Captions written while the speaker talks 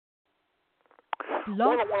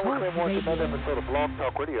Blog Talk another Radio. episode of Blog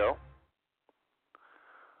Talk Radio.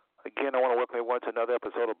 Again, I want to welcome everyone to another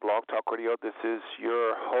episode of Blog Talk Radio. This is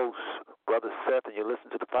your host, Brother Seth, and you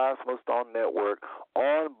listen to the Five Most On Network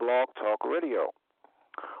on Blog Talk Radio.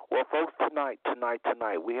 Well, folks, tonight,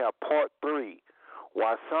 we have part 3,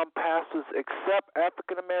 why some pastors accept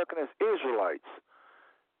African American as Israelites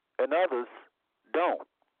and others don't.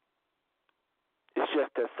 It's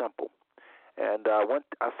just that simple. And I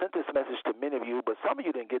sent this message to many of you, but some of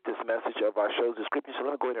you didn't get this message of our show's description, so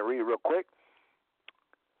let me go ahead and read it real quick.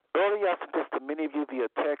 Earlier, I sent this to many of you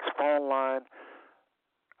via text, phone line.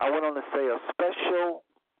 I went on to say a special.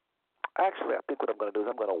 Actually, I think what I'm going to do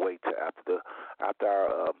is I'm going to wait till after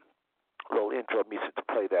our little intro music to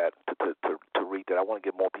play that, to read that. I want to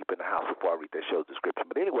get more people in the house before I read that show's description.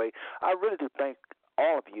 But anyway, I really do thank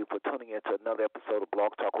all of you for tuning in to another episode of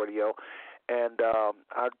Blog Talk Radio. And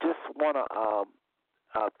I just want to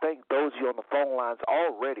thank those of you on the phone lines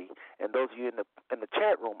already, and those of you in the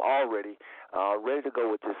chat room already, ready to go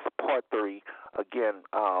with this part 3 again.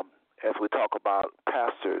 As we talk about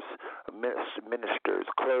pastors, ministers,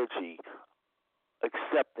 clergy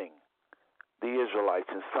accepting the Israelites,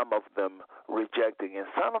 and some of them rejecting, and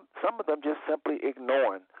some of them just simply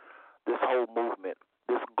ignoring this whole movement.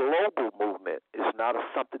 This global movement is not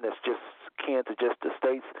something that's just akin to just the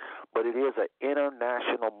states, but it is an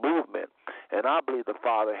international movement. And I believe the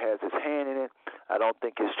Father has his hand in it. I don't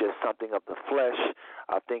think it's just something of the flesh.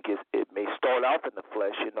 I think it may start off in the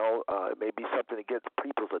flesh, it may be something that gets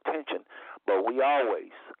people's attention, but we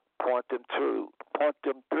always point them towards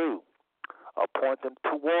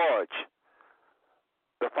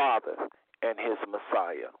the Father and his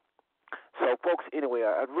Messiah. So, folks, anyway,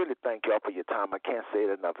 I really thank y'all for your time. I can't say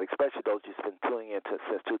it enough, especially those who've been tuning in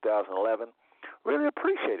since 2011. Really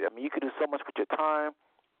appreciate it. I mean, you can do so much with your time,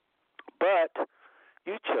 but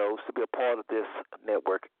you chose to be a part of this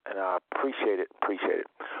network, and I appreciate it.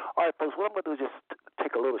 All right, folks, what I'm going to do is just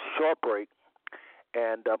take a little short break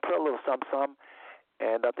and put a little something,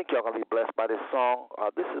 and I think y'all going to be blessed by this song.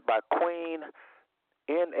 This is by Queen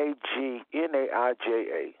Naija,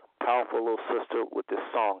 powerful little sister with this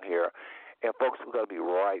song here. And, folks, we're going to be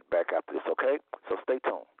right back after this, okay? So stay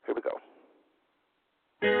tuned. Here we go.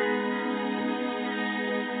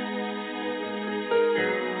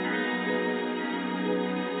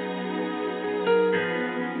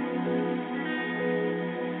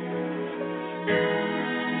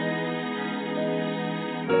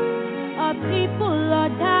 Our people are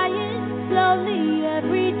dying slowly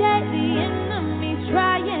every day. The enemy's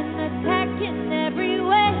trying, attacking every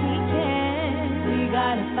way he can. We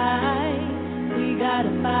gotta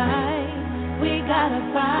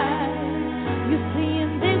fight. You see, in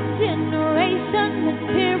this generation,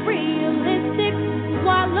 materialistic,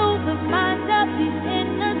 swallow the mind of these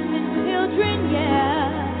innocent children,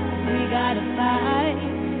 yeah. We gotta fight.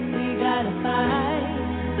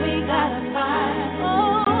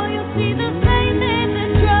 Oh, you see the fame and the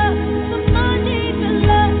drugs, the money, the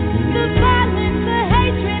lust, the violence, the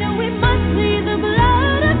hatred, and we must see the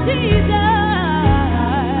blood of Jesus.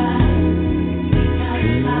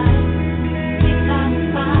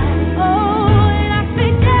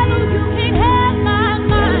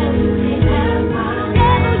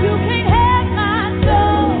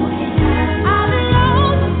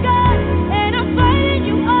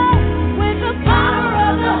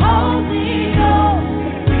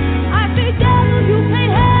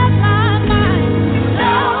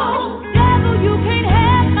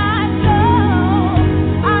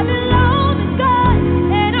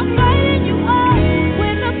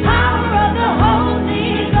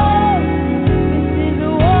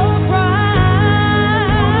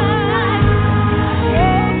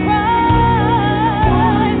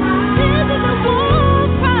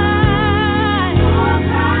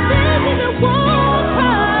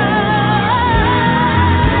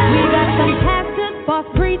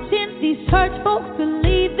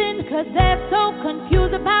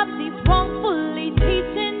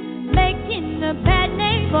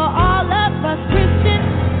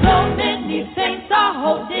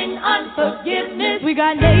 We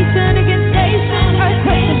got nation against nation,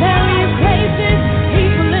 earthquakes in various places,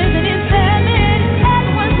 people living in famine,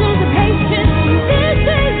 everyone's losing patience. This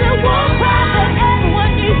is a war cry that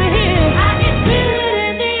everyone needs to hear. I can feel it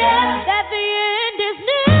in the air that the end is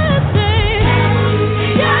near.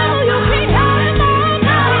 Devil, you can't have my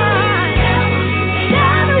mind.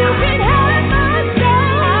 Devil, you can't have my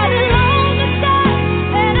soul. I belong to God,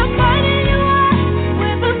 and I'm fighting you out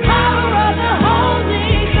with the power of the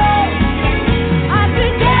Holy Ghost. I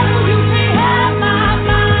said, devil,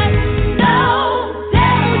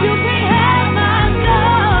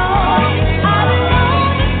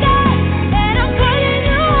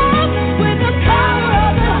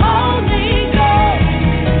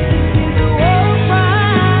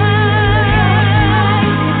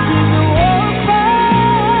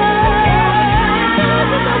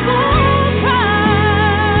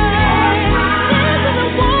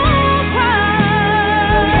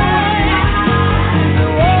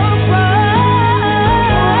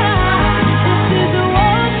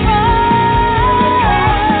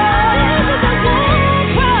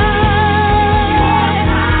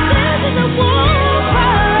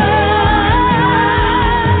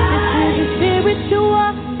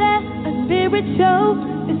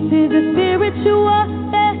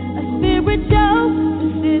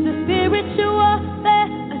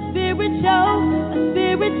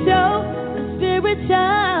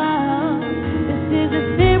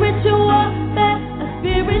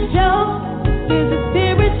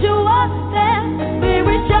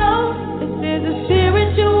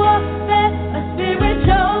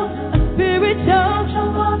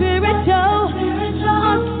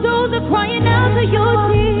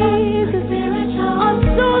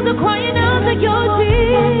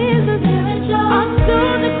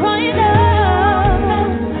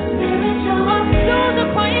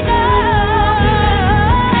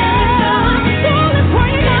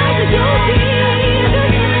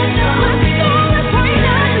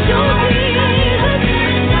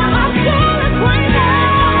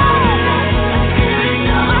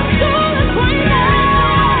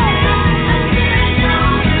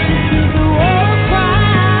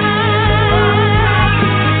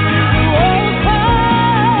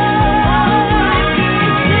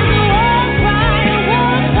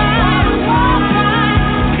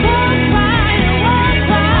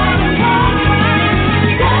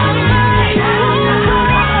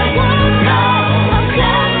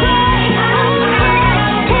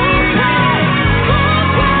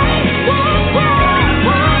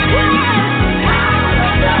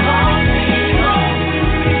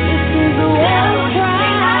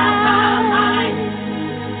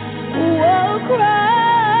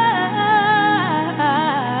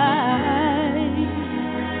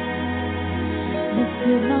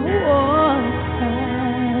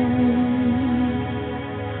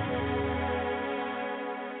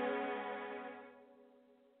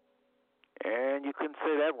 couldn't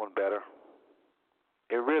say that one better.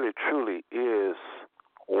 It really, truly is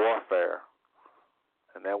warfare.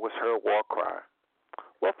 And that was her war cry.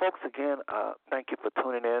 Well, folks, again, thank you for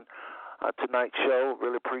tuning in. Tonight's show,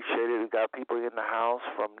 really appreciate it. We got people in the house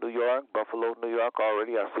from New York, Buffalo, New York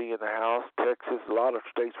already. I see you in the house. Texas, a lot of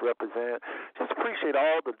states represented. Just appreciate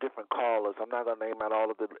all the different callers. I'm not going to name out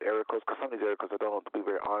all of the area codes because some of these area codes I don't want to be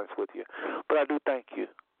very honest with you. But I do thank you.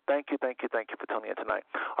 Thank you for tuning in tonight.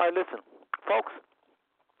 All right, listen, folks,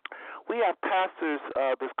 we have pastors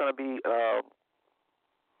that's going to be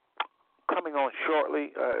coming on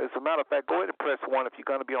shortly. As a matter of fact, go ahead and press 1 if you're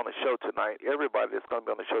going to be on the show tonight. Everybody that's going to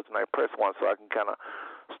be on the show tonight, press 1 so I can kind of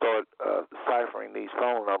start ciphering these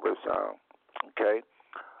phone numbers. Okay?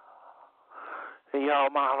 And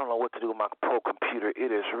y'all, I don't know what to do with my pro computer.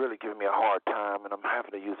 It is really giving me a hard time, and I'm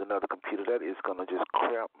having to use another computer. That is going to just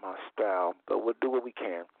cramp my style, but we'll do what we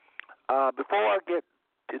can. Before I get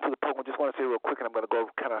into the program, I just want to say real quick, and I'm going to go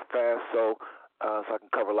kind of fast so I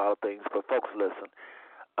can cover a lot of things. But folks, listen.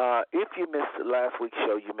 If you missed last week's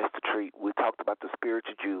show, you missed a treat. We talked about the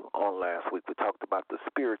spiritual Jew on last week. We talked about the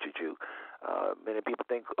spiritual Jew. Many people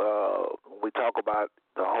think we talk about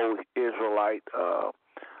the whole Israelite,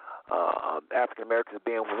 African Americans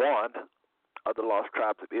being one of the lost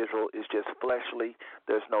tribes of Israel is just fleshly.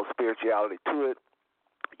 There's no spirituality to it.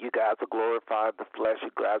 You guys are glorifying the flesh. You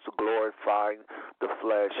guys are glorifying the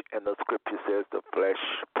flesh. And the scripture says the flesh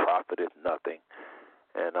profiteth nothing.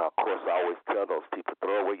 And, of course, I always tell those people,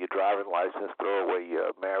 throw away your driving license, throw away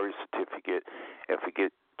your marriage certificate, and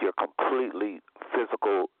forget your completely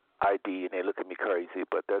physical ID. And they look at me crazy,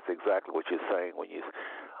 but that's exactly what you're saying.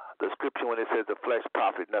 The scripture, when it says the flesh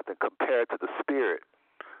profit nothing, compared to the spirit,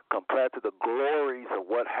 compared to the glories of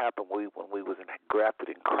what happened when we was grafted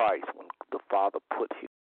in Christ, when the Father put him.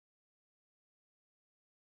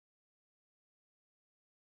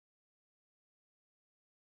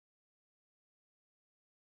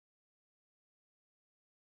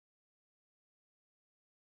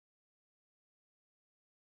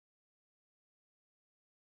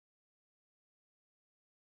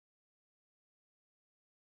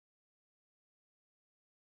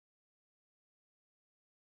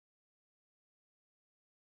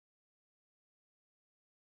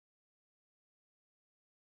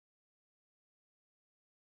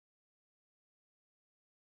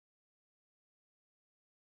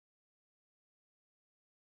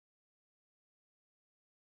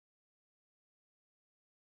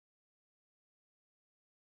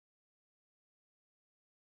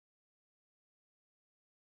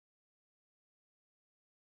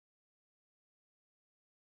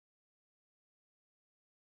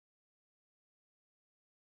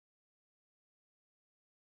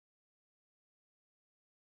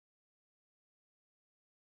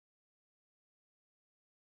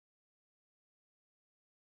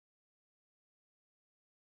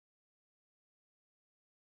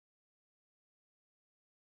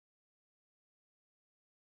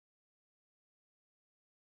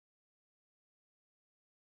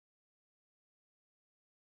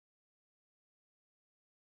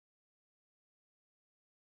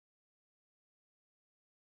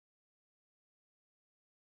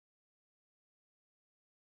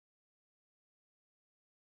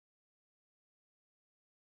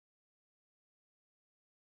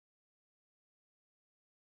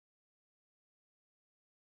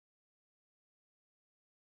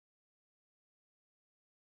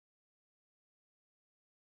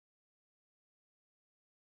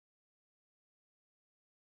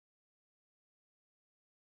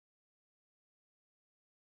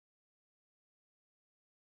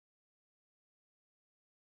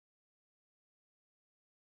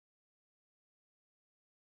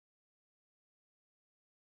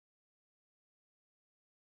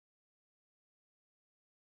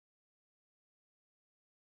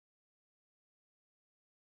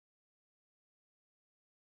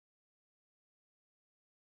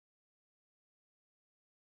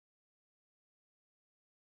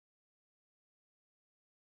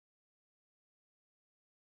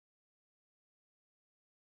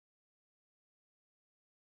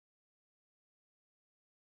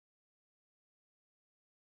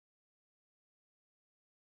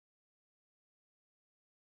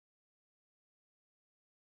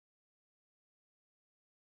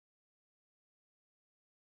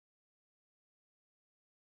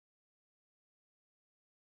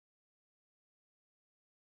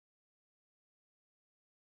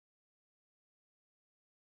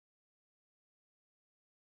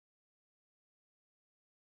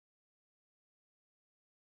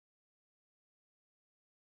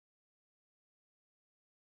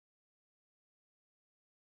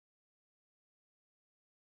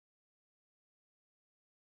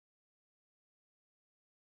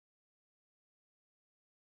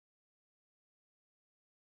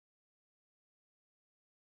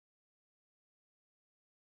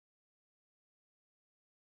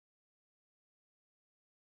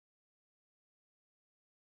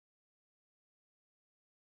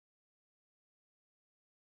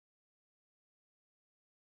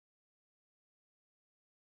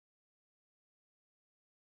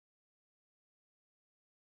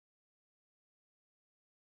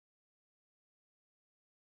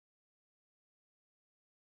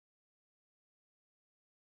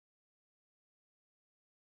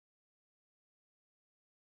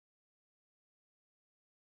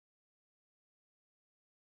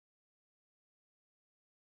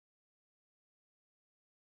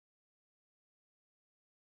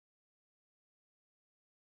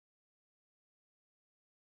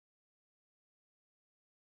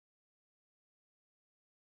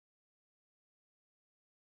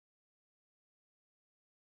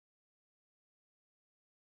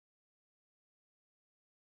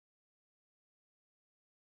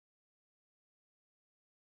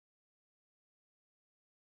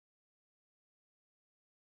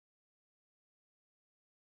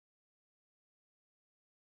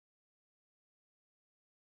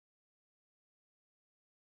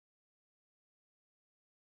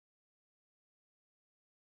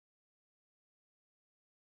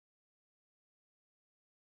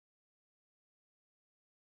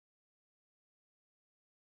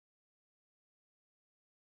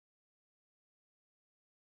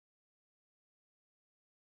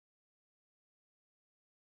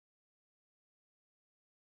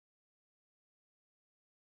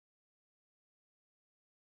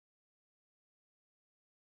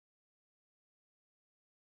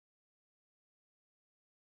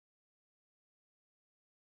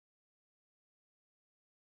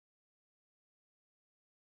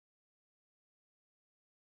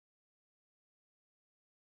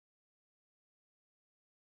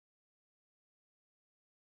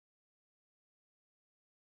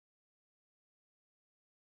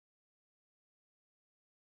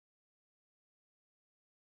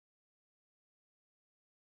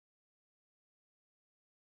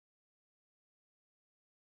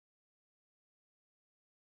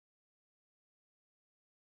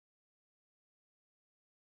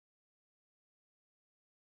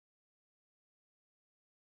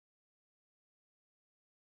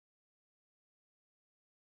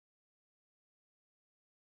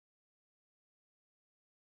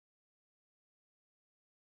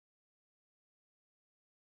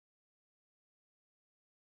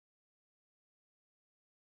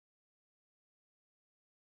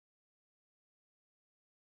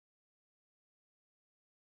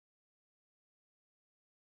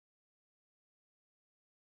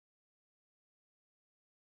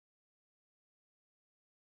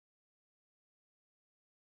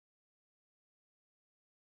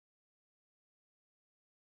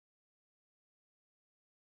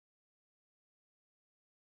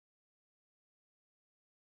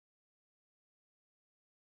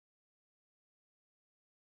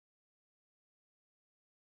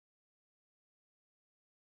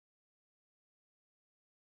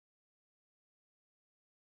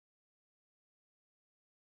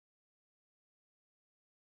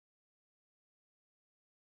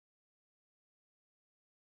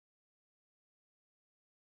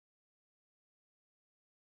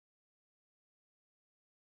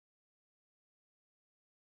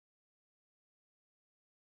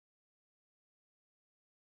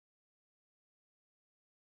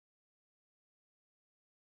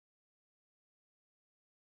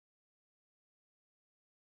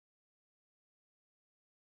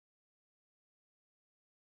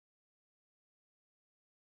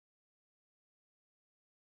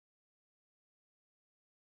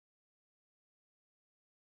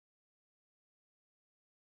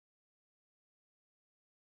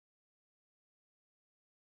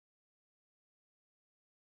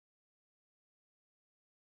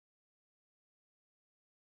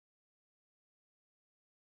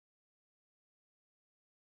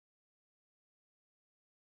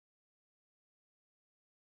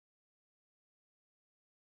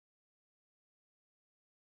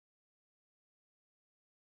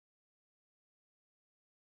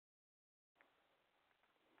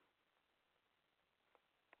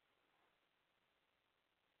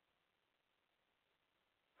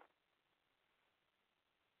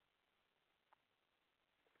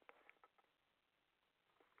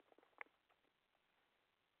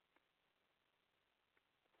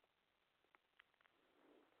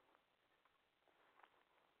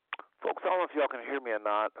 Folks, I don't know if y'all can hear me or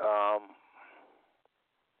not.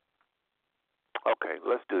 Okay,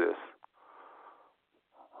 let's do this.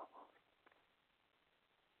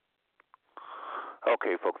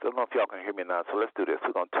 Okay, folks, I don't know if y'all can hear me or not, so let's do this.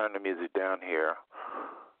 We're going to turn the music down here.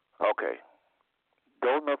 Okay.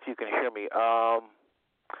 Don't know if you can hear me.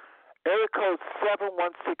 Area code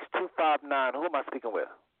 716259. Who am I speaking with?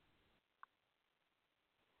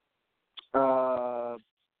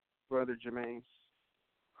 Brother Jermaine.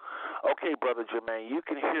 Okay, Brother Jermaine, you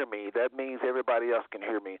can hear me. That means everybody else can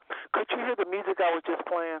hear me. Could you hear the music I was just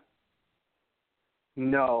playing?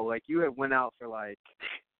 No, like you had went out for like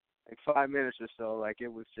 5 minutes or so. Like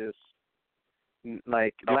it was just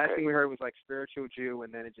like the last thing we heard was like Spiritual Jew,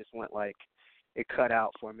 and then it just went like it cut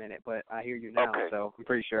out for a minute. But I hear you now, so I'm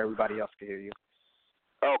pretty sure everybody else can hear you.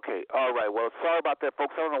 Okay, all right. Well, sorry about that,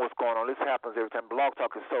 folks. I don't know what's going on. This happens every time. Blog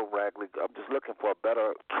Talk is so raggedy. I'm just looking for a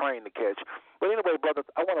better train to catch. But anyway, brother,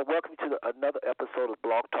 I want to welcome you to another episode of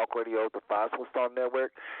Blog Talk Radio, the Five Star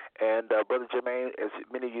Network. And Brother Jermaine, as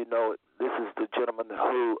many of you know, this is the gentleman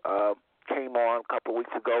who came on a couple of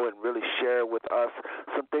weeks ago and really shared with us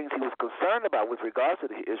some things he was concerned about with regards to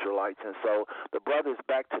the Israelites. And so the brother is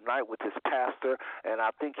back tonight with his pastor, and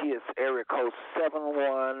I think he is area code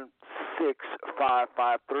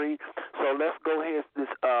 716553. So let's go ahead.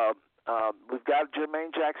 We've got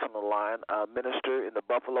Jermaine Jackson on the line, minister in the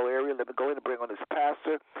Buffalo area. Let me go ahead and bring on his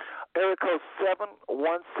pastor. Area code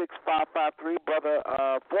 716553. Brother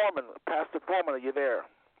Foreman, Pastor Foreman, are you there?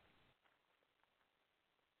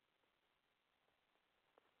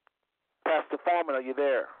 Pastor Foreman, are you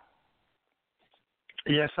there?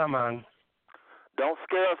 Yes, I'm on. Don't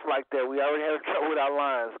scare us like that. We already have trouble with our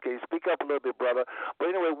lines. Okay, speak up a little bit, brother. But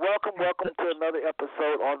anyway, welcome to another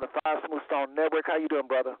episode on the Five Smooth Stone Network. How you doing,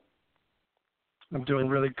 brother? I'm doing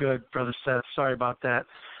really good, Brother Seth. Sorry about that.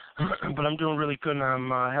 But I'm doing really good, and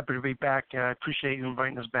I'm happy to be back. I appreciate you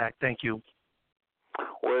inviting us back. Thank you.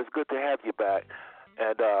 Well, it's good to have you back.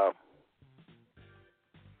 And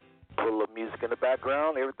put a little music in the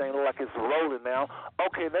background. Everything looks like it's rolling now.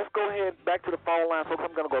 Okay, let's go ahead back to the phone line, folks.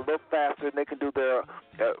 I'm going to go a little faster, and they can do their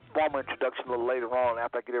formal introduction a little later on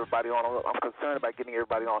after I get everybody on. I'm concerned about getting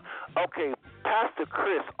everybody on. Okay, Pastor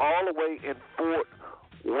Chris, all the way in Fort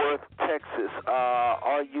Worth, Texas.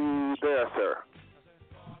 Are you there, sir?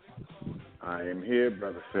 I am here,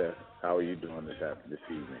 Brother Seth. How are you doing this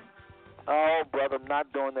evening? Oh, brother, I'm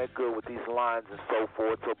not doing that good with these lines and so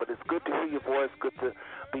forth. But it's good to hear your voice. Good to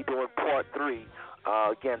be doing part 3.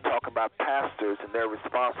 Again, talking about pastors and their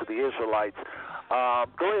response to the Israelites.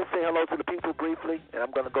 Go ahead and say hello to the people briefly, and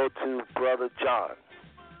I'm going to go to Brother John.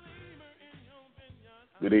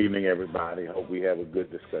 Good evening, everybody. Hope we have a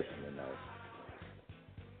good discussion tonight.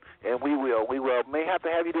 And we will. May have to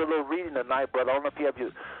have you do a little reading tonight, brother. I don't know if you have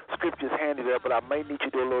your scriptures handy there, but I may need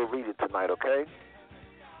you to do a little reading tonight, okay?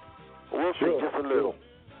 We'll see just a little. Sure.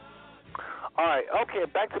 All right, okay,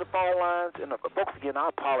 back to the phone lines. And folks, again, I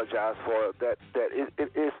apologize for that.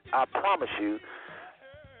 It is, I promise you,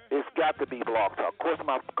 it's got to be Blog Talk. Of course,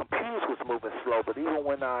 my computer was moving slow, but even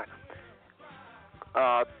when I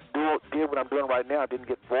did what I'm doing right now, I didn't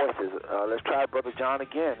get voices. Let's try Brother John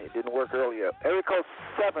again. It didn't work earlier. Area code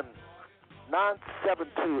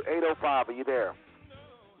 7972-805. Are you there?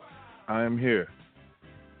 I am here.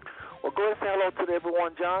 Well, go ahead and say hello to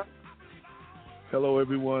everyone, John. Hello,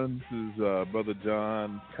 everyone. This is Brother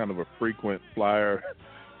John, kind of a frequent flyer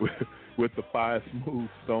with the Five Smooth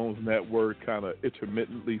Stones Network, kind of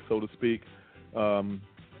intermittently, so to speak.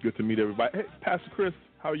 Good to meet everybody. Hey, Pastor Chris,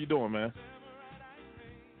 how are you doing, man?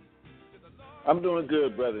 I'm doing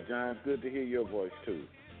good, Brother John. Good to hear your voice, too.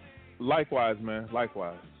 Likewise, man.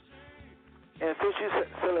 Likewise. And since you said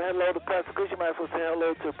hello to Pastor Chris, you might as well say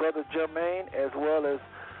hello to Brother Jermaine as well as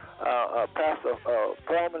Pastor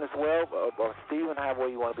Foreman as well, or Stephen, however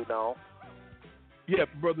you want to be known. Yeah,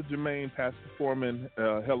 Brother Jermaine, Pastor Foreman,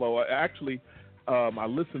 hello. Actually, I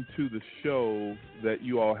listened to the show that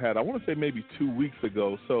you all had, I want to say maybe 2 weeks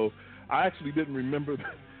ago, so I actually didn't remember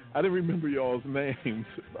y'all's names,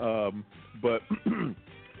 but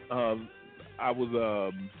I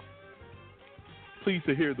was pleased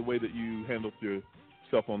to hear the way that you handled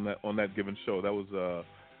yourself on that given show. That was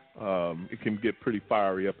it can get pretty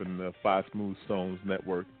fiery up in the Five Smooth Stones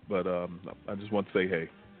Network, but I just want to say hey.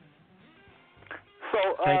 So,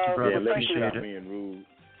 thank you, brother. Yeah,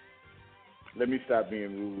 let me stop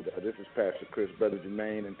being rude. This is Pastor Chris, Brother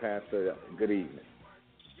Jermaine, and Pastor. Good evening.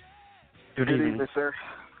 Good evening, sir.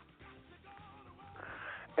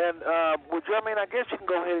 And well, Jermaine, I guess you can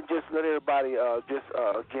go ahead and just let everybody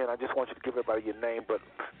again, I just want you to give everybody your name, but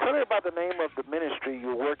tell everybody the name of the ministry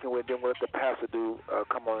you're working with, then we'll let the pastor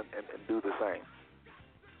come on and do the same.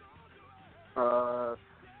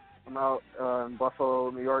 I'm out in Buffalo,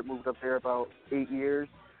 New York. Moved up there about 8 years.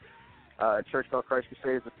 A church called Christ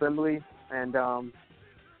Crusaders Assembly, and the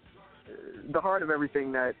heart of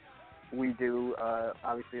everything that we do,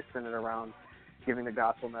 obviously, is centered around giving the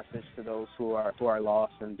gospel message to those who are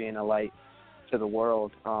lost and being a light to the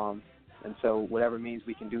world. And so, whatever means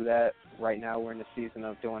we can do that. Right now, we're in the season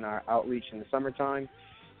of doing our outreach in the summertime.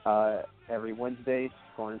 Every Wednesday,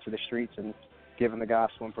 going into the streets and giving the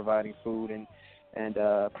gospel and providing food and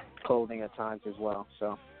clothing at times as well.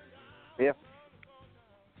 So, yeah.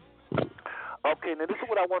 Okay, now this is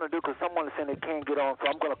what I want to do because someone is saying they can't get on, so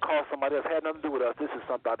I'm going to call somebody else. It had nothing to do with us. This is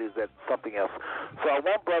something else. So I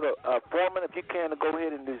want Brother Foreman, if you can, to go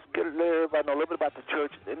ahead and just let everybody know a little bit about the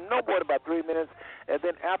church, and no more than about 3 minutes. And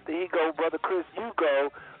then after he go, Brother Chris, you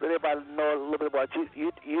go, let everybody know a little bit about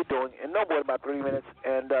you doing, and no more than about 3 minutes.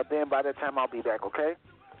 And then by that time, I'll be back, okay?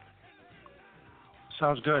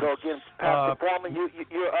 Sounds good. So again, Pastor Foreman,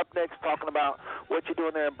 you're up next talking about what you're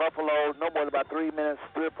doing there in Buffalo. No more than about 3 minutes,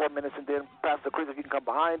 3 or 4 minutes, and then Pastor Chris, if you can come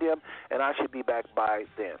behind him, and I should be back by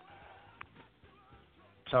then.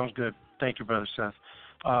 Sounds good. Thank you, Brother Seth.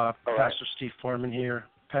 Pastor Steve Foreman here.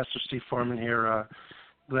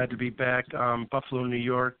 Glad to be back. Buffalo, New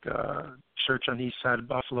York, church on the east side of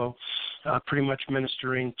Buffalo. Pretty much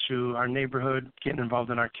ministering to our neighborhood, getting involved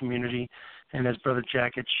in our community. And as Brother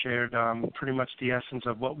Jack had shared, pretty much the essence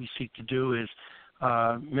of what we seek to do is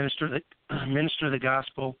minister the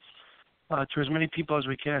gospel to as many people as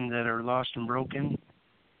we can that are lost and broken.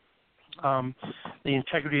 The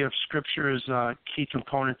integrity of Scripture is a key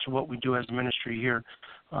component to what we do as a ministry here,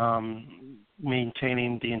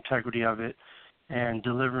 maintaining the integrity of it and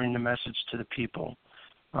delivering the message to the people,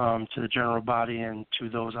 to the general body and to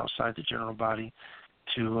those outside the general body,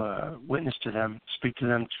 to witness to them, speak to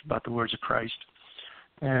them about the words of Christ.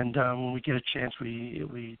 And when we get a chance,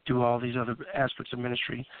 we do all these other aspects of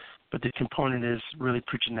ministry, but the component is really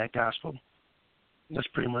preaching that gospel. That's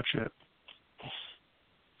pretty much it.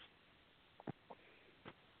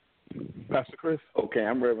 Pastor Chris? Okay,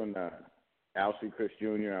 I'm Reverend Alcee Chris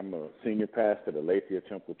Jr. I'm a senior pastor at Aletheia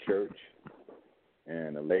Temple Church.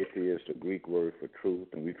 And Aletheia is the Greek word for truth,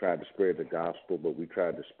 and we try to spread the gospel, but we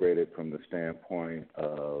try to spread it from the standpoint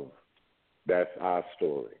of that's our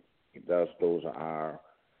story. Thus, those are our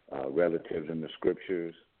relatives in the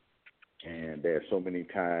Scriptures, and there are so many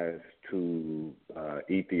ties to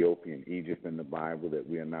Ethiopia and Egypt in the Bible that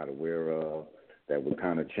we are not aware of that would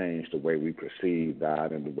kind of change the way we perceive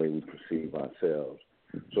God and the way we perceive ourselves.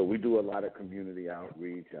 So we do a lot of community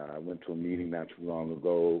outreach. I went to a meeting not too long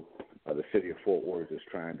ago. The city of Fort Worth is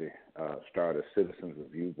trying to start a citizens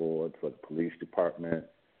review board for the police department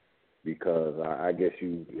because I guess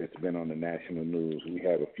it's been on the national news. We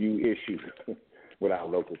have a few issues with our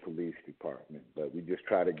local police department, but we just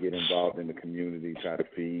try to get involved in the community, try to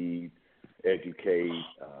feed, educate,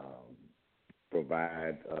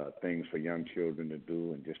 provide things for young children to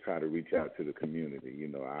do, and just try to reach out to the community. You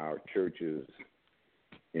know, our church is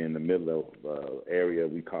in the middle of area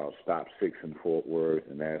we call Stop 6 in Fort Worth,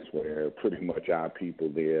 and that's where pretty much our people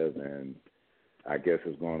live, and I guess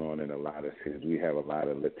it's going on in a lot of cities. We have a lot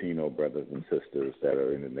of Latino brothers and sisters that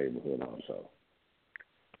are in the neighborhood also.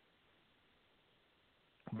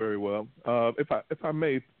 Very well. If I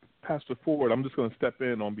may, Pastor Ford, I'm just going to step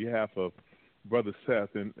in on behalf of Brother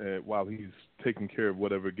Seth, and while he's taking care of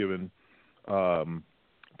whatever given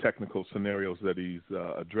technical scenarios that he's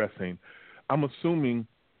addressing, I'm assuming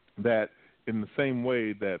that in the same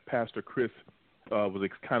way that Pastor Chris was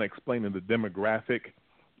kind of explaining the demographic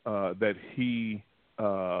that he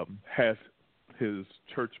has his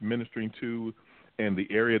church ministering to and the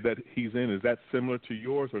area that he's in, is that similar to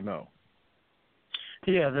yours or no?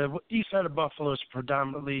 Yeah, the east side of Buffalo is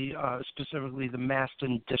predominantly, specifically the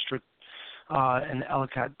Maston district and the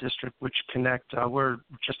Ellicott district, which connect. We're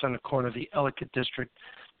just on the corner of the Ellicott district,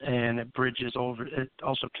 and it bridges over. It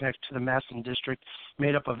also connects to the Maston district,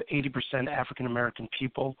 made up of 80% African American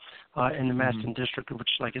people in the Maston district, which,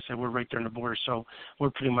 like I said, we're right there on the border. So we're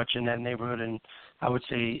pretty much in that neighborhood, and I would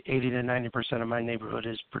say 80 to 90% of my neighborhood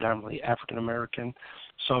is predominantly African American.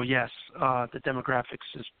 So yes, the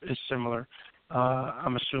demographics is similar.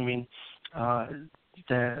 I'm assuming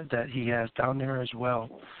that he has down there as well.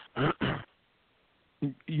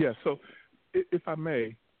 Yeah. So, if I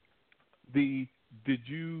may, did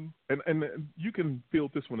you and you can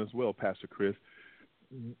field this one as well, Pastor Chris?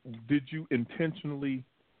 Did you intentionally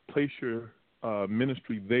place your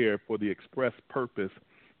ministry there for the express purpose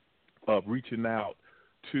of reaching out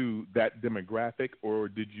to that demographic, or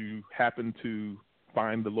did you happen to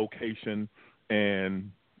find the location and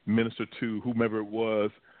minister to whomever it was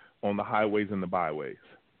on the highways and the byways?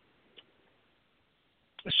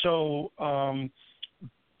 So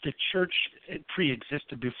the church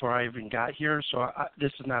pre-existed before I even got here, so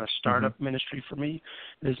this is not a startup ministry for me.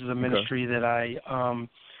 This is a ministry that I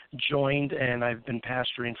joined, and I've been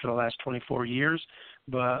pastoring for the last 24 years.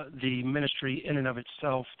 But the ministry in and of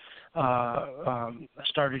itself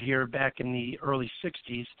started here back in the early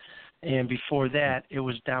 60s, and before that it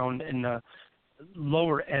was down in the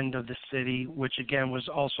lower end of the city, which again was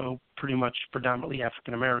also pretty much predominantly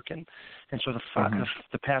African American, and so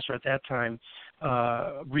the pastor at that time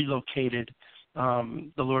relocated.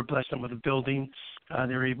 The Lord blessed them with a building.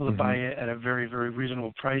 They were able to buy it at a very, very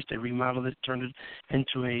reasonable price. They remodeled it, turned it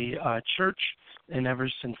into a church, and ever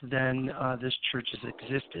since then, this church has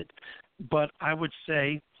existed. But I would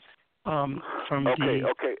say from the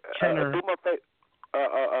tenor.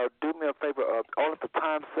 Do me a favor, only for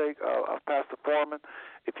time's sake, Pastor Foreman,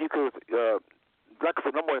 if you could, like I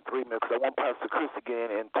said, no more than 3 minutes, because I want Pastor Chris to get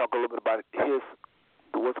in and talk a little bit about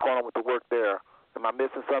what's going on with the work there. Am I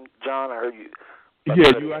missing something, John? I heard you.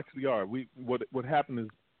 Yeah, you actually are. What happened is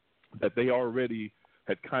that they already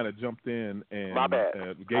had kind of jumped in and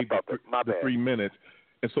gave the 3 minutes.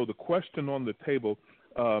 And so the question on the table,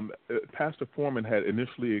 Pastor Foreman had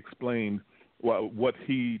initially explained what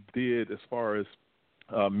he did as far as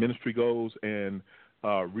ministry goes and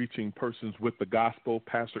reaching persons with the gospel.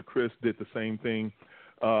 Pastor Chris did the same thing.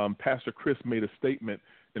 Pastor Chris made a statement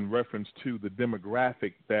in reference to the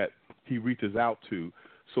demographic that he reaches out to.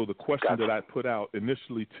 So the question that I put out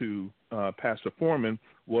initially to Pastor Foreman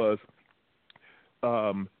was,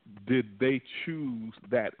 did they choose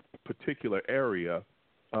that particular area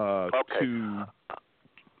to...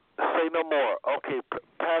 Say no more. Okay,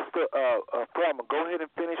 Pastor Foreman, go ahead and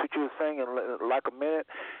finish what you were saying in like a minute.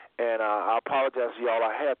 And I apologize to y'all.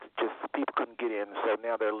 I had to people couldn't get in, so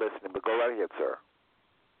now they're listening. But go right ahead, sir.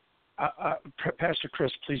 Pastor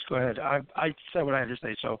Chris, please go ahead. I said what I had to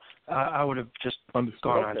say, so I would have just gone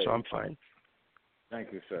on, so I'm fine.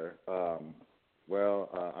 Thank you, sir. A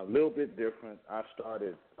little bit different.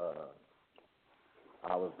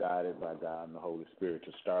 I was guided by God and the Holy Spirit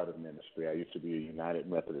to start a ministry. I used to be a United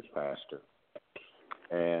Methodist pastor.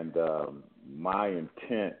 And my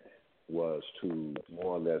intent was to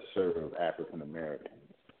more or less serve African Americans.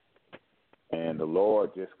 And the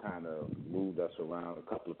Lord just kind of moved us around a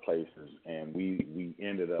couple of places, and we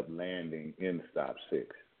ended up landing in Stop 6.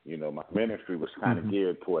 You know, my ministry was kind of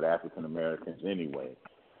geared toward African Americans anyway,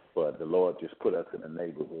 but the Lord just put us in a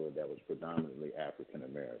neighborhood that was predominantly African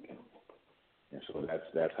American. And so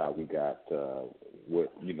that's how we got where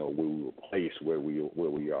we were placed where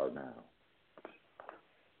we are now.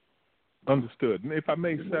 Understood. And if I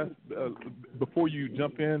may, Seth, before you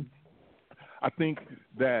jump in, I think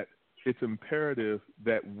that it's imperative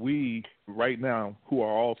that we right now, who are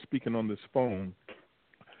all speaking on this phone,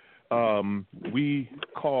 we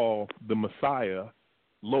call the Messiah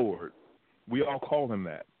Lord. We all call him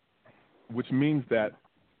that, which means that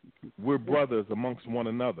we're brothers amongst one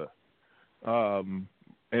another. And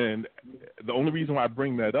the only reason why I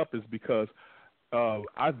bring that up is because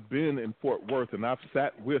I've been in Fort Worth, and I've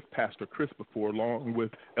sat with Pastor Chris before, along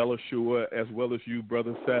with Elishua, as well as you,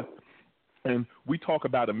 Brother Seth, and we talk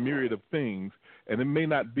about a myriad of things, and it may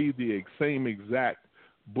not be the same exact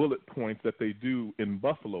bullet points that they do in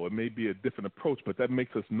Buffalo. It may be a different approach, but that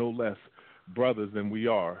makes us no less brothers than we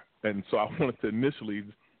are. And so I wanted to initially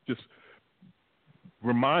just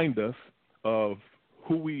remind us of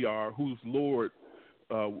who we are, who's Lord,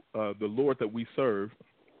 the Lord that we serve,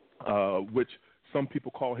 which some people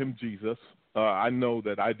call him Jesus. I know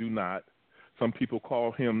that I do not. Some people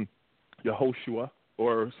call him Yehoshua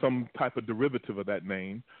or some type of derivative of that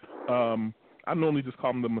name. I normally just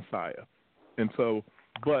call him the Messiah. And so,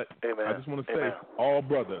 but Amen. I just want to say, all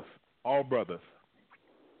brothers. Right,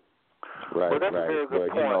 well, that's a very good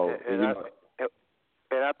point.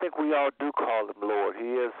 And I think we all do call him Lord. He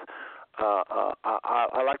is,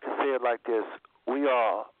 I like to say it like this: we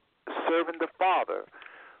are serving the Father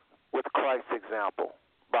with Christ's example,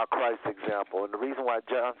 by Christ's example. And the reason why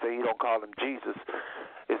John said he don't call him Jesus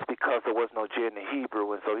is because there was no J in the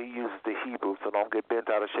Hebrew, and so he uses the Hebrew, so don't get bent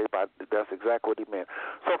out of shape. That's exactly what he meant.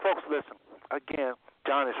 So, folks, listen. Again,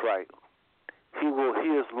 John is right. He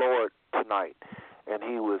is Lord tonight, and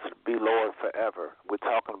he will be Lord forever. We're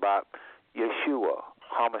talking about Yeshua,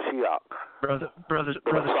 HaMashiach, Brother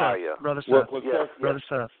Messiah.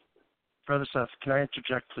 Seth. Brother Seth, can I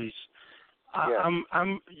interject, please?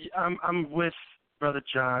 I'm with Brother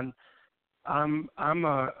John. I'm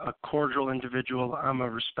a cordial individual. I'm a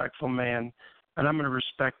respectful man, and I'm going to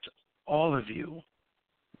respect all of you.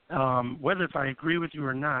 Whether if I agree with you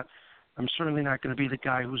or not, I'm certainly not going to be the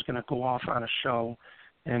guy who's going to go off on a show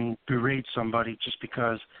and berate somebody just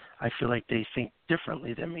because I feel like they think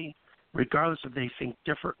differently than me. Regardless if they think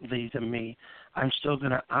differently than me, I'm still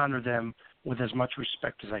going to honor them with as much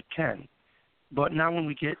respect as I can. But now when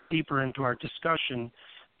we get deeper into our discussion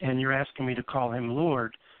and you're asking me to call him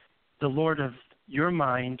Lord, the Lord of your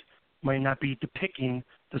mind might not be depicting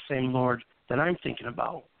the same Lord that I'm thinking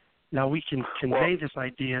about. Now we can convey this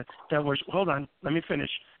idea that we're, hold on, let me finish,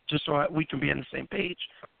 just so we can be on the same page,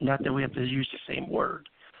 not that we have to use the same word.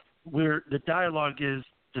 The dialogue is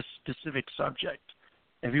the specific subject.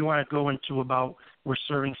 If you want to go into about we're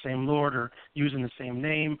serving the same Lord or using the same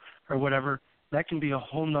name or whatever, that can be a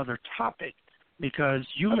whole nother topic because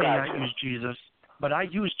you may not use Jesus, but I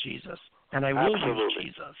use Jesus, and I will use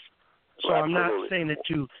Jesus. So I'm not saying it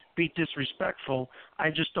to be disrespectful.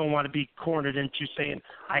 I just don't want to be cornered into saying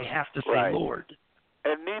I have to say Lord.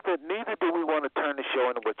 And neither do we want to turn the show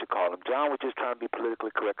into what you call him. John was just trying to be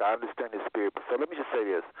politically correct. I understand his spirit. So let me just say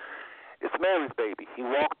this. It's Mary's baby. He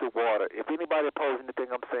walked through water. If anybody opposes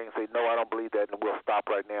anything I'm saying, say, no, I don't believe that, and we'll stop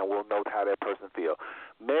right now. We'll know how that person feels.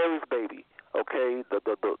 Mary's baby, okay, the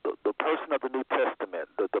person of the New Testament,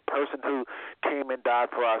 the person who came and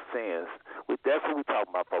died for our sins. That's who we're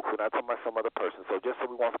talking about, folks. We're not talking about some other person. So just so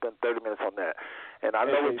we want to spend 30 minutes on that. And I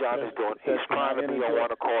know what John is doing. He's trying to be on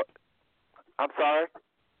one accord. I'm sorry?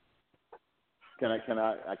 Can I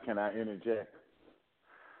interject?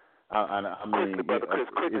 I mean,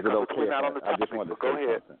 quickly, is it okay? We're not on the I just topic, wanted to go say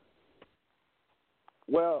ahead. something.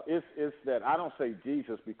 Well, it's that I don't say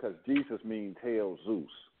Jesus because Jesus means hail Zeus.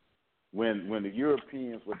 When the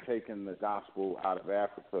Europeans were taking the gospel out of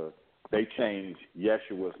Africa, they changed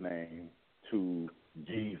Yeshua's name to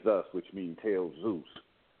Jesus, which means hail Zeus.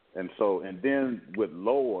 And then with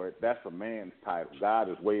Lord, that's a man's title. God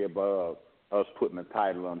is way above us putting a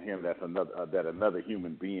title on him that another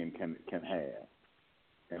human being can have.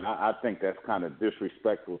 And I think that's kind of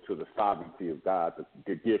disrespectful to the sovereignty of God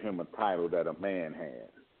to give him a title that a man has.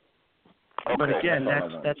 Okay. But again,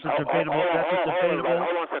 that's a debatable. Hold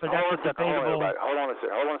on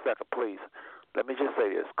a second, please. Let me just say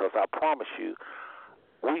this, because I promise you,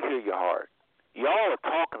 we hear your heart. Y'all are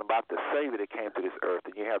talking about the Savior that came to this earth,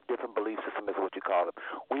 and you have different belief systems, is what you call them.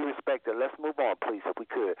 We respect it. Let's move on, please, if we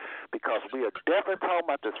could, because we are definitely talking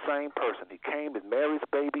about the same person. He came as Mary's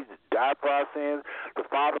baby, died for our sins. The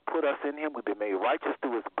Father put us in him. We've been made righteous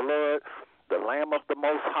through his blood. The Lamb of the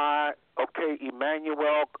Most High, okay,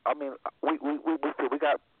 Emmanuel. I mean, we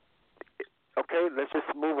got, okay, let's just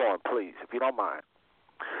move on, please, if you don't mind.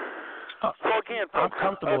 So again, folks,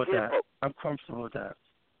 I'm comfortable with that. I'm comfortable with that.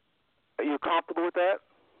 Are you comfortable with that?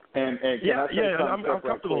 And I'm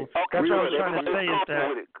comfortable. Okay, that's what I was trying to say is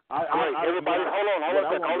that. Everybody, hold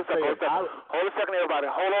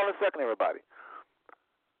on a second, everybody.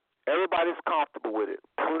 Everybody's comfortable with it.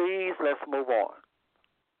 Please, let's move on.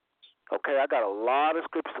 Okay, I got a lot of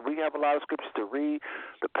scriptures. We have a lot of scriptures to read.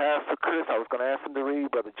 The Pastor Chris, I was going to ask him to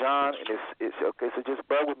read, Brother John, and it's okay. So just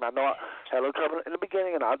bear with me. I know I had a little trouble in the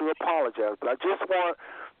beginning, and I do apologize, but I just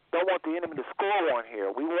don't want the enemy to score on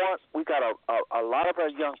here. We got a lot of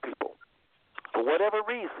our young people, for whatever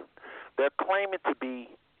reason, they're claiming to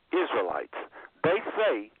be Israelites. They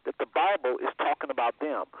say that the Bible is talking about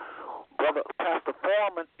them. Brother Pastor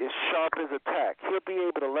Foreman is sharp as a tack. He'll be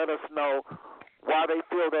able to let us know why they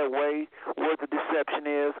feel that way, where the deception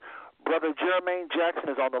is. Brother Jermaine Jackson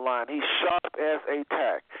is on the line. He's sharp as a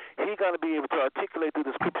tack. He's going to be able to articulate through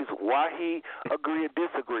the scriptures why he agree or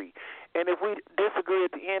disagree. And if we disagree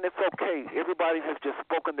at the end, it's okay. Everybody has just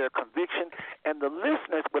spoken their conviction, and the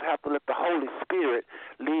listeners would have to let the Holy Spirit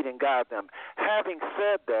lead and guide them. Having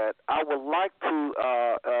said that, I would like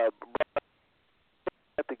to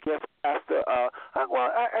the guest pastor.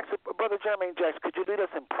 Actually, Brother Jermaine Jackson, could you lead us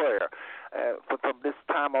in prayer from this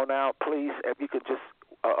time on out, please? If you could just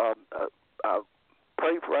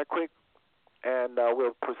pray right quick, and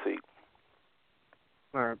we'll proceed.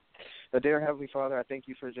 All right. Dear Heavenly Father, I thank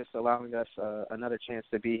you for just allowing us another chance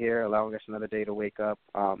to be here, allowing us another day to wake up.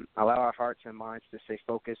 Allow our hearts and minds to stay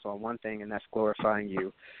focused on one thing, and that's glorifying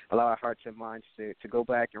you. Allow our hearts and minds to go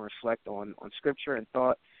back and reflect on Scripture and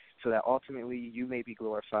thought, so that ultimately you may be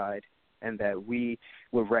glorified and that we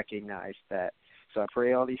will recognize that. So I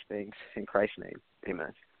pray all these things in Christ's name.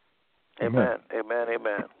 Amen. Amen.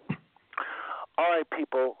 All right,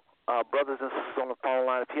 people, brothers and sisters on the phone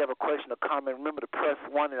line, if you have a question or comment, remember to press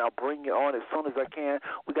 1 and I'll bring you on as soon as I can.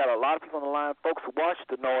 We got a lot of people on the line. Folks, watch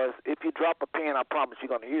the noise. If you drop a pin, I promise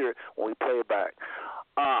you're going to hear it when we play it back.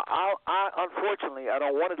 Unfortunately, I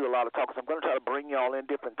don't want to do a lot of talking, so I'm going to try to bring you all in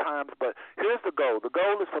different times, but here's the goal. The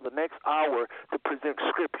goal is for the next hour to present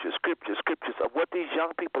scriptures of what these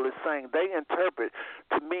young people are saying. They interpret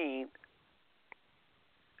to mean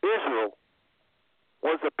Israel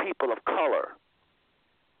was a people of color.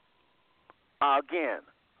 Again,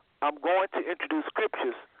 I'm going to introduce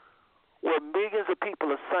scriptures where millions of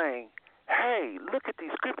people are saying, hey, look at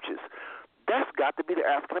these scriptures. That's got to be the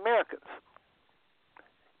African Americans.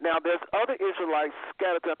 Now, there's other Israelites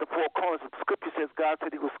scattered throughout the four corners. The scripture says God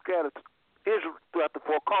said he was scattered Israel throughout the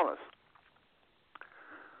four corners.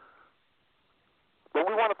 But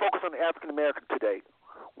we want to focus on the African American today.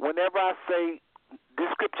 Whenever I say this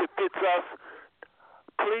scripture fits us,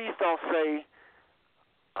 please don't say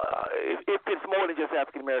it fits more than just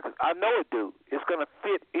African Americans. I know it do. It's going to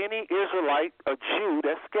fit any Israelite or Jew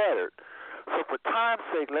that's scattered. So for time's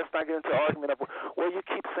sake, let's not get into an argument of, well, you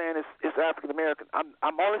keep saying it's African American.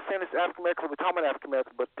 I'm only saying it's African American when we're talking about African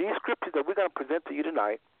American. But these scriptures that we're going to present to you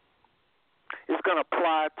tonight is going to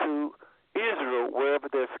apply to Israel wherever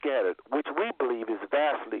they're scattered, which we believe is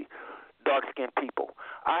vastly dark-skinned people.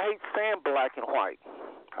 I hate saying black and white.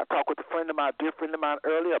 I talked with a dear friend of mine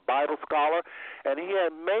earlier, a Bible scholar, and he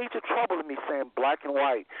had major trouble with me saying black and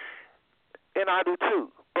white, and I do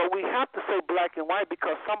too. But we have to say black and white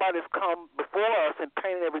because somebody's come before us and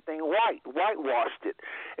painted everything white, whitewashed it,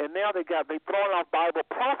 and now they throwing off Bible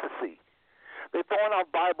prophecy. They're throwing off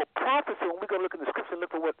Bible prophecy. When we go look in the scripture and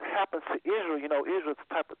look at what happens to Israel, you know, Israel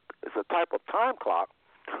is a type of time clock.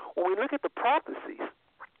 When we look at the prophecies,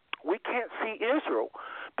 we can't see Israel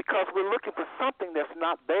because we're looking for something that's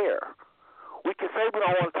not there. We can say we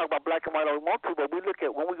don't want to talk about black and white all we want to, but we look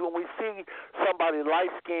at when we see somebody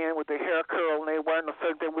light skinned with their hair curled and they're wearing a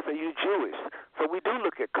certain thing, we say you Jewish. So we do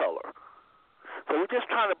look at color. So we're just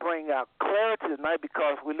trying to bring out clarity tonight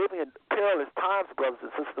because we're living in perilous times, brothers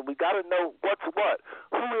and sisters. We got to know what's what,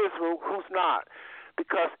 who is Israel, who's not,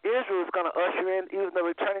 because Israel is going to usher in even the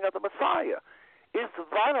returning of the Messiah. It's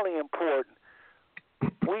vitally important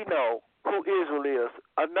we know who Israel is.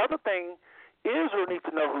 Another thing, Israel needs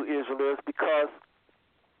to know who Israel is because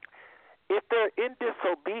if they're in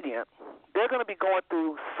disobedient, they're going to be going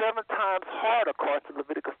through 7 times harder, according to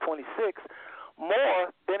Leviticus 26, more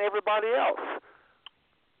than everybody else.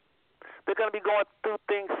 They're going to be going through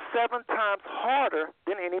things 7 times harder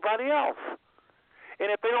than anybody else.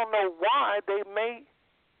 And if they don't know why, they may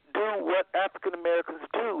do what African Americans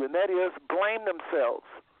do, and that is blame themselves.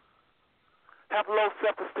 Have low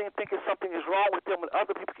self-esteem, thinking something is wrong with them when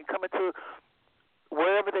other people can come into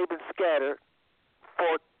wherever they've been scattered.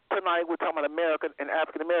 For tonight, we're talking about American and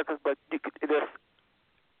African Americans, but there's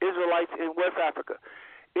Israelites in West Africa,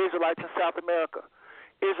 Israelites in South America,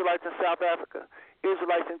 Israelites in South Africa,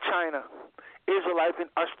 Israelites in China, Israelites in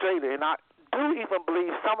Australia. And I do even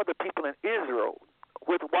believe some of the people in Israel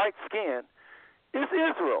with white skin is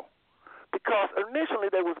Israel, because initially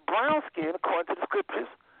they was brown skin, according to the scriptures,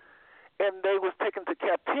 and they was taken to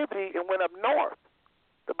captivity and went up north.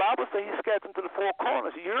 The Bible says he scattered them to the 4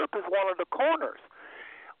 corners. Europe is one of the corners.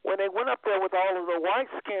 When they went up there with all of the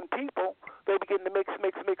white-skinned people, they began to mix, and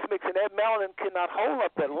that melanin could not hold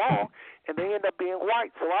up that long, and they end up being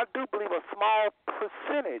white. So I do believe a small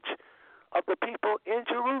percentage of the people in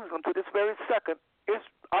Jerusalem to this very second is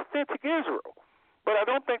authentic Israel. But I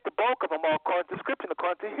don't think the bulk of them are according to Scripture,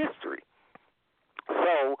 according to history.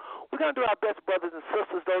 So we're going to do our best, brothers and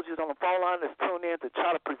sisters, those of you on the phone line that's tuned in, to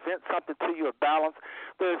try to present something to you of balance.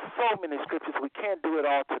 There's so many scriptures. We can't do it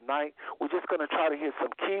all tonight. We're just going to try to hit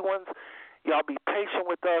some key ones. Y'all be patient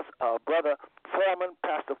with us. Brother Foreman,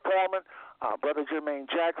 Pastor Foreman, Brother Jermaine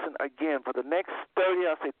Jackson, again, for the next 30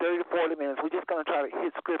 to 40 minutes, we're just going to try to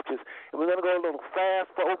hit scriptures. And we're going to go a little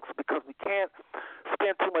fast, folks, because we can't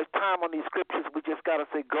spend too much time on these scriptures. We just got to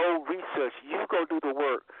say, go research. You go do the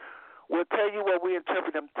work. We'll tell you what we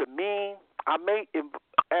interpret them to mean. I may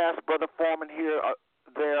ask Brother Foreman here,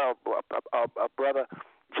 Brother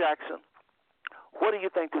Jackson, what do you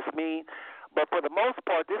think this means? But for the most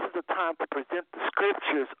part, this is the time to present the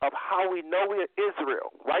scriptures of how we know we're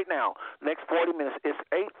Israel right now. Next 40 minutes. It's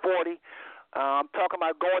 8:40. I'm talking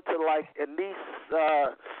about going to like at least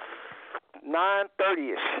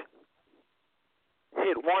 9:30-ish.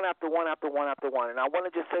 Hit one after one after one after one. And I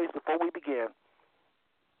want to just say this before we begin.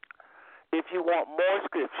 If you want more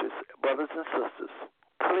scriptures, brothers and sisters,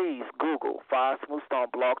 please Google Five Smooth Stone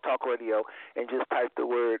Blog Talk Radio and just type the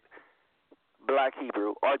word Black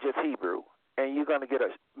Hebrew or just Hebrew, and you're going to get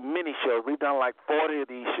a mini show. We've done like 40 of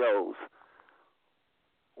these shows.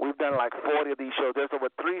 There's over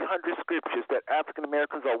 300 scriptures that African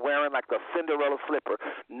Americans are wearing like the Cinderella slipper.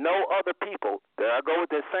 No other people, there I go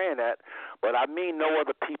with their saying that, but I mean no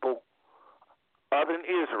other people other than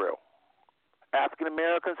Israel. African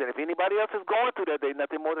Americans, and if anybody else is going through that, they're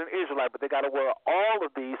nothing more than Israelite, but they got to wear all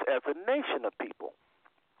of these as a nation of people.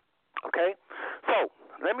 Okay? So,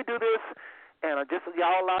 let me do this. And just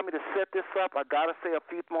y'all allow me to set this up. I got to say a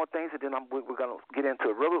few more things, and then we're going to get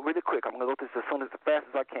into it really, really quick. I'm going to go through this as fast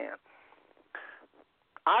as I can.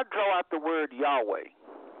 I draw out the word Yahweh.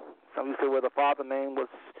 Some of you say, well, the Father's name was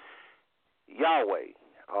Yahweh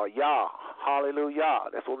or Yah.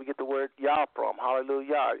 Hallelujah. That's where we get the word Yah from.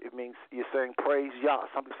 Hallelujah. It means you're saying praise Yah.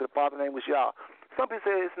 Some people say the Father's name was Yah. Some people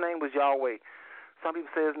say his name was Yahweh. Some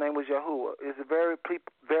people say his name was Yahuwah. It's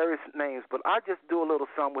various names, but I just do a little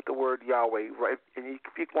something with the word Yahweh, right? And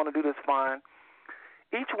if you want to do this, fine.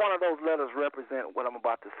 Each one of those letters represent what I'm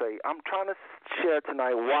about to say. I'm trying to share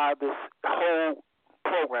tonight why this whole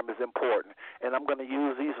program is important, and I'm going to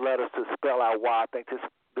use these letters to spell out why I think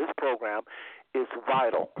this program is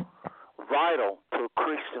vital to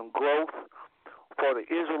Christian growth for the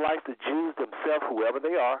Israelites, the Jews themselves, whoever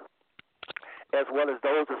they are, as well as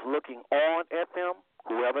those that's looking on at them,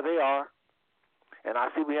 whoever they are. And I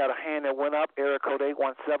see we had a hand that went up. Area code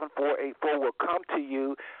 817-484 will come to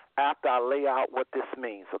you after I lay out what this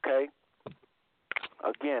means, okay?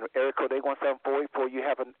 Again, area code 817-484, you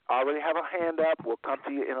already have a hand up. We'll come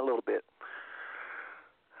to you in a little bit.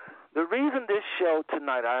 The reason this show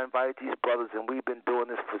tonight, I invited these brothers, and we've been doing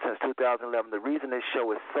this since 2011. The reason this show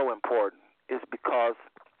is so important is because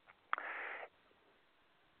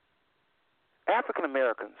African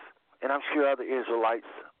Americans, and I'm sure other Israelites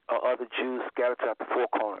or other Jews scattered throughout the four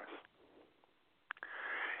corners,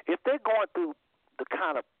 if they're going through the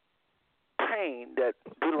kind of pain that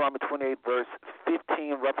Deuteronomy 28, verse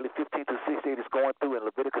 15, roughly 15 to 68 is going through in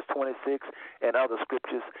Leviticus 26 and other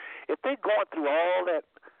scriptures, if they're going through all that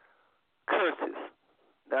curses,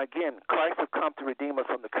 now again, Christ has come to redeem us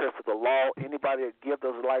from the curse of the law. Anybody that give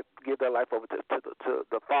their life over to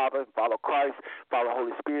the Father, follow Christ, follow the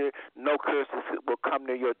Holy Spirit, no curses will come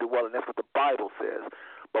near your dwelling. That's what the Bible says.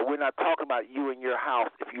 But we're not talking about you and your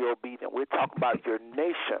house if you're obedient. We're talking about your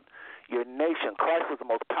nation. Your nation. Christ was the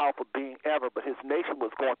most powerful being ever, but his nation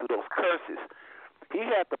was going through those curses. He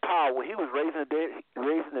had the power. He was raising the dead,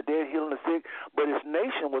 healing the sick, but his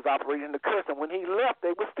nation was operating in the curse. And when he left,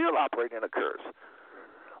 they were still operating in a curse.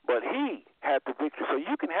 But he had the victory. So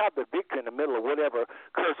you can have the victory in the middle of whatever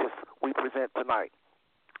curses we present tonight.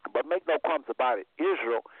 But make no qualms about it.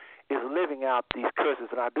 Israel is living out these curses,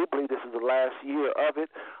 and I do believe this is the last year of it,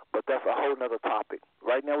 but that's a whole other topic.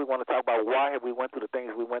 Right now we want to talk about why have we went through the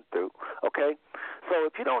things we went through, okay? So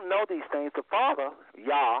if you don't know these things, the Father,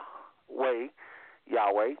 Yahweh,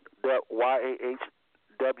 the Y-A-H-W-E-H,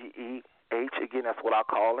 again, that's what I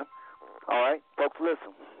call him. All right, folks,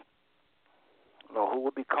 listen. I don't know who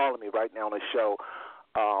would be calling me right now on the show.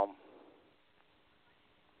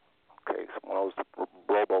 Okay, some of those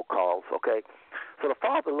robocalls, okay? So the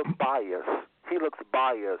Father looks biased. He looks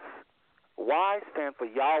biased. Y stands for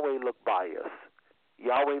Yahweh look biased.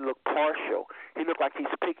 Yahweh look partial. He looked like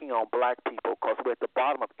he's picking on black people because we're at the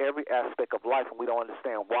bottom of every aspect of life and we don't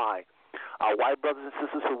understand why. Our white brothers and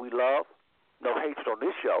sisters who we love, no hatred on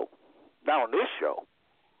this show, not on this show.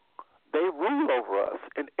 They rule over us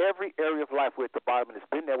in every area of life. We're at the bottom, and it's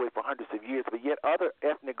been that way for hundreds of years, but yet other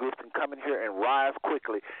ethnic groups can come in here and rise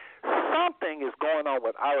quickly. Something is going on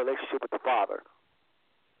with our relationship with the Father.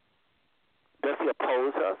 Does he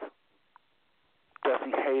oppose us? Does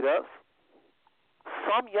he hate us?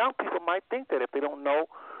 Some young people might think that if they don't know,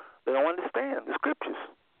 they don't understand the scriptures.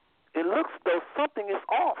 It looks though something is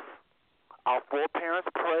off. Our foreparents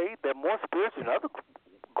prayed. They're more spiritual than other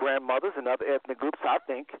grandmothers and other ethnic groups, I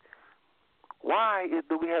think. Why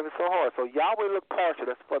do we have it so hard? So Yahweh look partial.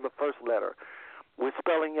 That's for the first letter. We're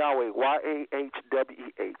spelling Yahweh,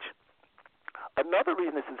 Y-A-H-W-E-H. Another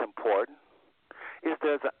reason this is important is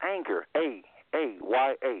there's an anger,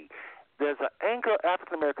 A-Y-A. There's an anger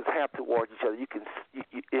African Americans have towards each other. You can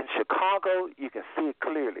in Chicago, you can see it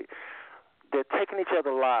clearly. They're taking each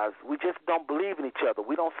other's lives. We just don't believe in each other.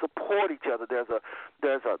 We don't support each other. There's a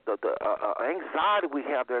anxiety we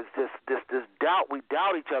have. There's this doubt. We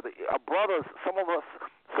doubt each other. Our brothers, some of us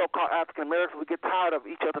so-called African Americans, we get tired of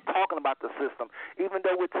each other talking about the system, even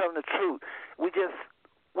though we're telling the truth. We're just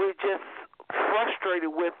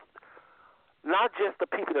frustrated with not just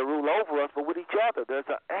the people that rule over us, but with each other. There's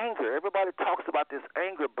an anger. Everybody talks about this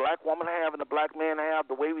anger black woman have and the black man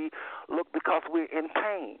have, the way we look because we're in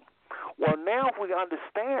pain. Well, now if we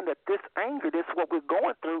understand that this anger, this what we're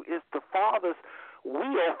going through, is the Father's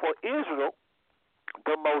will for Israel,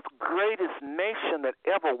 the most greatest nation that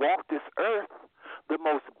ever walked this earth, the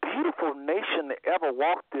most beautiful nation that ever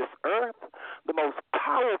walked this earth, the most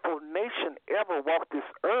powerful nation ever walked this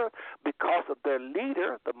earth because of their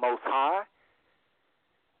leader, the Most High.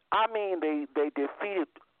 I mean, they defeated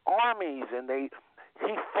armies and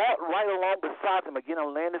He fought right along beside them. Again, I'm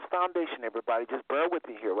laying this foundation, everybody. Just bear with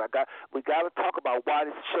me here. We got to talk about why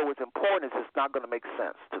this show is important. It's not going to make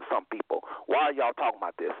sense to some people. Why are y'all talking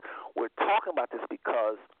about this? We're talking about this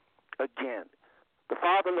because, again, the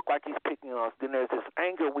Father looked like he's picking on us. Then there's this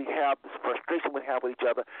anger we have, this frustration we have with each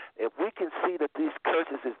other. If we can see that these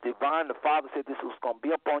curses is divine, the Father said this was going to be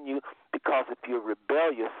upon you because if you're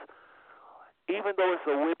rebellious, even though it's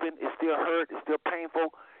a whipping, it still hurt, it's still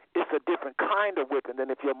painful. It's a different kind of whipping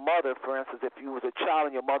than if your mother, for instance, if you was a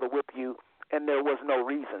child and your mother whipped you and there was no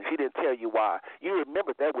reason. She didn't tell you why. You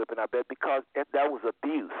remembered that whipping, I bet, because that was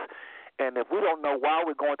abuse. And if we don't know why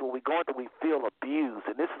we're going through what we're going through, we feel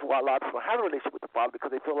abused. And this is why a lot of people have a relationship with the Father,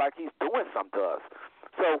 because they feel like he's doing something to us.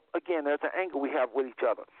 So, again, there's an anger we have with each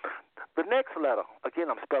other. The next letter,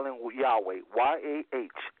 again, I'm spelling Yahweh,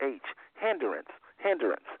 Y-A-H-H, hindrance.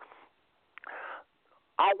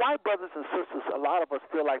 Our white brothers and sisters, a lot of us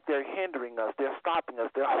feel like they're hindering us, they're stopping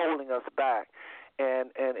us, they're holding us back,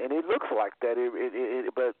 and it looks like that.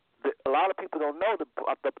 But a lot of people don't know.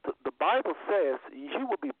 The Bible says you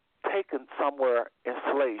will be taken somewhere in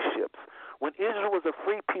slave ships. When Israel was a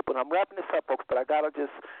free people, and I'm wrapping this up, folks, but I gotta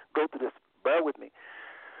just go through this. Bear with me.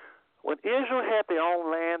 When Israel had their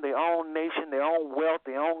own land, their own nation, their own wealth,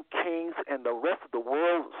 their own kings, and the rest of the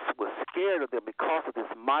world was scared of them because of this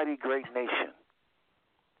mighty great nation.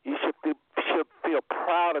 You should feel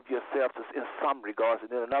proud of yourselves in some regards, and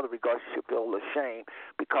in another regards you should feel ashamed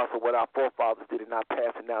because of what our forefathers did in not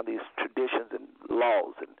passing down these traditions and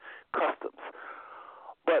laws and customs.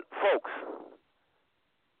 But, folks,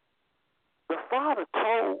 the Father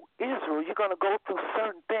told Israel you're going to go through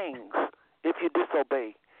certain things if you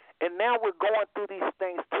disobey. And now we're going through these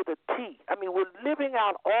things to the T. I mean, we're living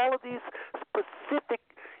out all of these specific,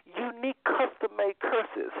 unique, custom-made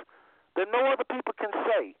curses that no other people can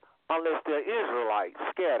say unless they're Israelites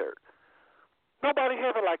scattered. Nobody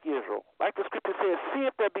have it like Israel. Like the scripture says, see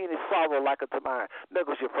if there be any sorrow like unto mine. That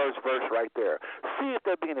was your first verse right there. See if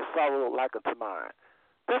there be any sorrow like unto mine.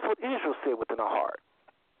 That's what Israel said within our heart.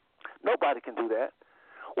 Nobody can do that.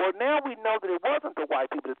 Well, now we know that it wasn't the white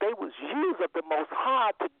people, that they was used of the Most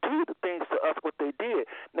High to do the things to us what they did.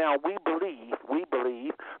 Now, we believe,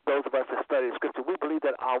 those of us that study Scripture, we believe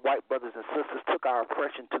that our white brothers and sisters took our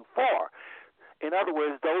oppression too far. In other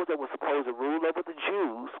words, those that were supposed to rule over the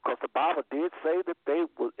Jews, because the Bible did say that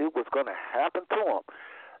it was going to happen to them.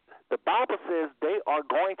 The Bible says they are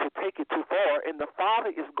going to take it too far, and the Father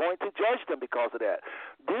is going to judge them because of that.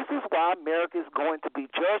 This is why America is going to be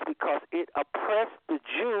judged, because it oppressed the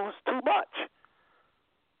Jews too much.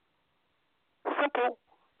 Simple.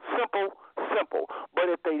 But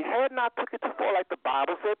if they had not took it too far like the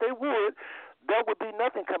Bible said they would, there would be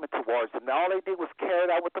nothing coming towards them. Now all they did was carry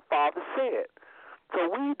out what the Father said. So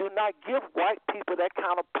we do not give white people that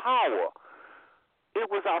kind of power. It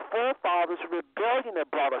was our forefathers' rebellion that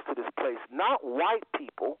brought us to this place, not white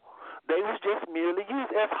people. They was just merely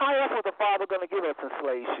used. As how else was the Father going to give us in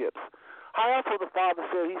slave ships? How else was the Father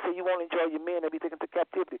said? He said, you won't enjoy your men, they'll be taken to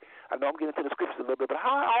captivity. I know I'm getting into the scriptures a little bit, but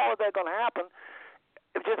how all is that going to happen?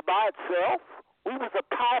 If just by itself? We was a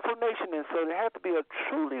powerful nation, and so there had to be a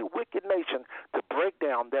truly wicked nation to break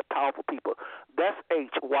down that powerful people. That's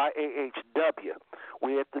H-Y-A-H-W.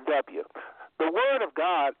 We're at the W. The Word of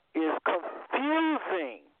God is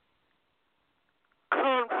confusing.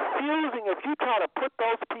 If you try to put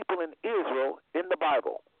those people in Israel in the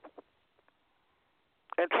Bible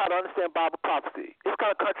and try to understand Bible prophecy, it's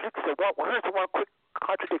going to contradict itself. Well, here's one quick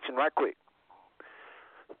contradiction right quick.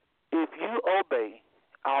 If you obey,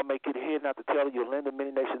 I'll make you the head not to tell you, lend to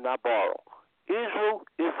many nations, not borrow. Israel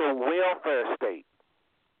is a welfare state.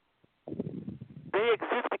 They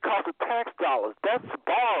exist because of tax dollars. That's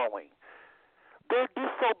borrowing. They're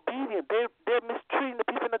disobedient. They're mistreating the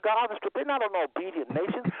people in the Gaza Strip. They're not an obedient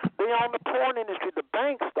nation. They own the porn industry, the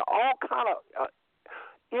banks, all kind of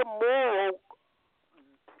immoral,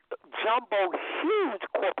 jumbo, huge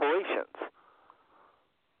corporations.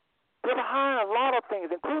 They're behind a lot of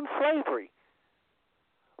things, including slavery.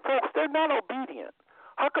 Folks, they're not obedient.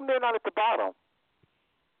 How come they're not at the bottom?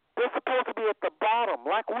 They're supposed to be at the bottom,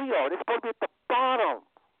 like we are. They're supposed to be at the bottom.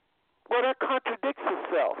 Well, that contradicts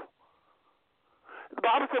itself. The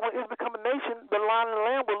Bible said when Israel become a nation, the lion and the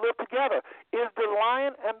lamb will live together. Is the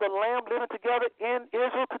lion and the lamb living together in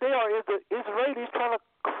Israel today, or is the Israelis trying to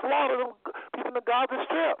slaughter the people in the Gaza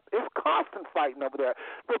Strip? It's constant fighting over there.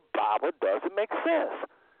 The Bible doesn't make sense.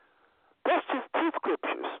 That's just two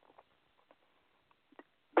scriptures.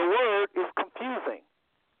 The word is confusing.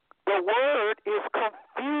 The word is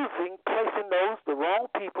confusing, placing the wrong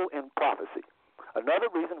people in prophecy. Another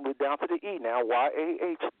reason, we're down to the E now,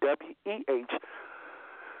 Y-A-H-W-E-H.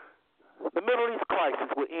 The Middle East crisis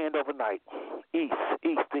will end overnight. East.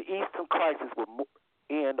 The Eastern crisis will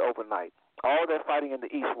end overnight. All that fighting in the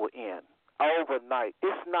East will end overnight.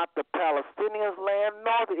 It's not the Palestinians' land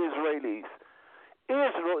nor the Israelis.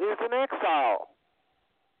 Israel is in exile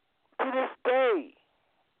to this day.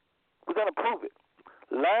 We're going to prove it.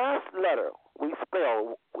 Last letter we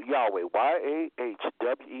spell Yahweh,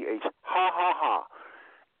 Y-A-H-W-E-H, ha, ha, ha.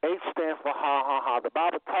 H stands for ha, ha, ha. The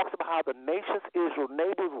Bible talks about how the nations, Israel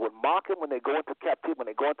neighbors, would mock him when they go into captivity, when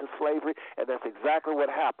they go into slavery, and that's exactly what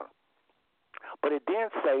happened. But it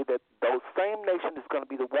didn't say that those same nations is going to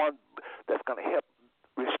be the one that's going to help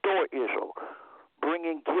restore Israel,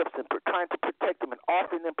 bringing gifts and trying to protect them and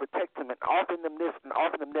offering them protect them and offering them this and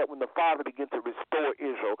offering them that when the Father begins to restore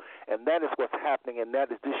Israel. And that is what's happening, and that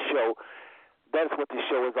is this show. That is what this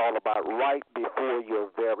show is all about, right before your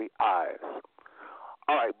very eyes.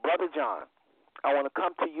 All right, Brother John, I want to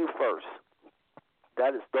come to you first.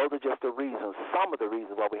 Those are just the reasons, some of the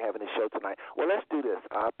reasons why we're having this show tonight. Well, let's do this.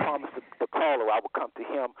 I promised the caller I will come to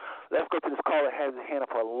him. Let's go to this caller that has his hand up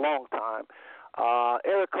for a long time.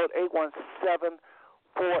 Area code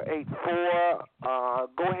 817-484.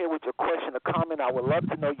 Go ahead with your question or comment. I would love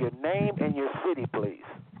to know your name and your city, please.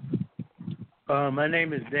 My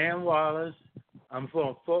name is Dan Wallace. I'm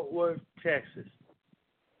from Fort Worth, Texas.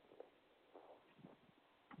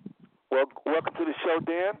 Well, welcome to the show,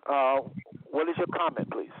 Dan. What is your comment,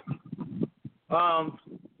 please?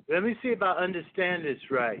 Let me see if I understand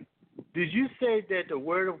this right. Did you say that the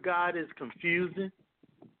Word of God is confusing?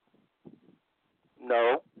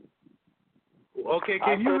 No. Okay,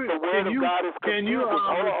 can you repeat? Hold on a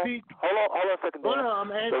second. Hold on,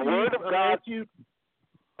 I'm asking the Word of God.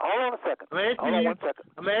 Hold on a second. Hold on 1 second.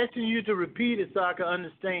 I'm asking you to repeat it so I can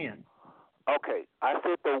understand. Okay, I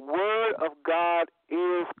said the Word of God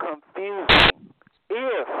is confusing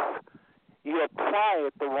if you apply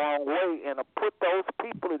it the wrong way and put those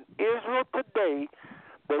people in Israel today,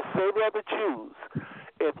 the savior of the Jews,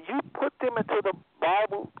 if you put them into the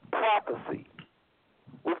Bible prophecy,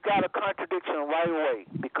 we've got a contradiction right away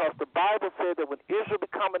because the Bible said that when Israel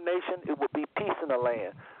become a nation, it would be peace in the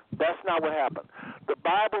land. That's not what happened. The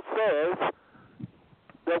Bible says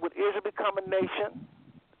that when Israel become a nation,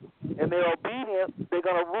 and they're obedient, they're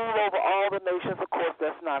going to rule over all the nations. Of course,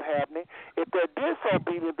 that's not happening. If they're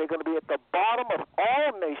disobedient, they're going to be at the bottom of all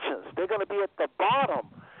nations. They're going to be at the bottom.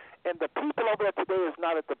 And the people over there today is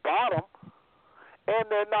not at the bottom, and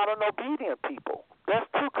they're not an obedient people. That's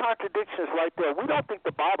two contradictions right there. We don't think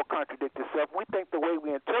the Bible contradicts itself. We think the way we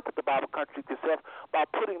interpret the Bible contradicts itself by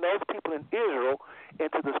putting those people in Israel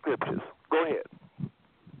into the Scriptures. Go ahead.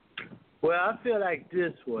 Well, I feel like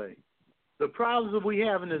this way. The problems that we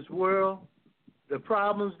have in this world, the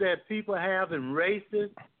problems that people have in races,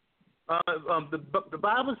 the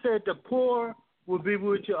Bible said the poor will be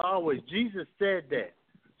with you always. Jesus said that.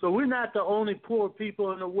 So we're not the only poor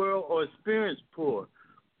people in the world or experience poor.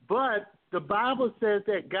 But the Bible says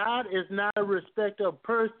that God is not a respecter of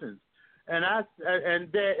persons. And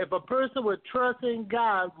that if a person would trust in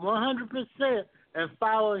God 100% and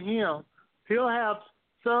follow him, he'll have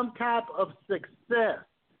some type of success.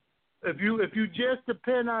 If you just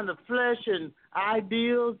depend on the flesh and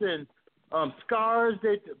ideals and scars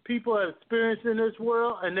that people have experienced in this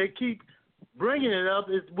world, and they keep bringing it up,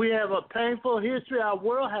 we have a painful history. Our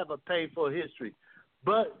world have a painful history.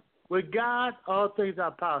 But with God, all things are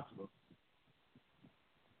possible.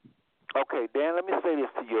 Okay, Dan, let me say this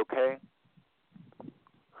to you, okay?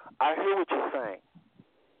 I hear what you're saying.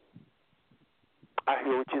 I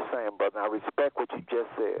hear what you're saying, brother. I respect what you just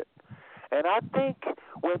said. And I think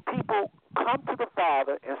when people come to the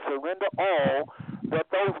Father and surrender all, that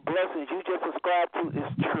those blessings you just ascribed to is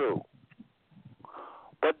true.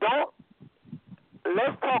 But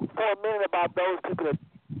let's talk for a minute about those people that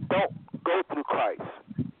don't go through Christ.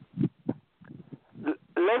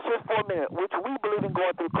 Let's just for a minute, which we believe in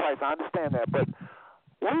going through Christ, I understand that, but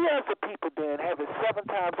we as a people, Dan, have it 7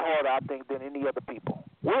 times harder, I think, than any other people.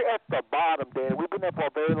 We're at the bottom, Dan. We've been there for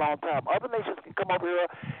a very long time. Other nations can come over here.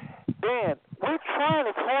 Dan, we're trying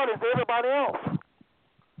as hard as everybody else.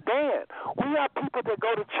 Dan, we have people that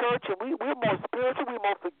go to church, and we're more spiritual, we're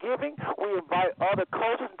more forgiving. We invite other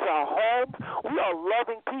cultures into our homes. We are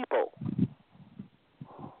loving people.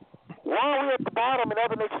 Why are we at the bottom and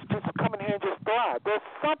other nations just come in here and just thrive? There's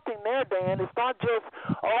something there, Dan. It's not just,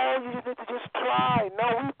 you just need to just try.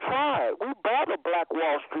 No, we've tried. We bought a Black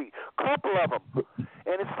Wall Street, a couple of them.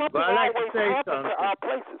 And it's something that always happens to our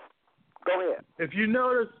places. Go ahead. If you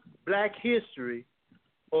notice Black history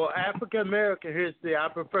or African American history, I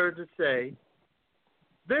prefer to say,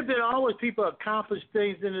 there have been always people accomplish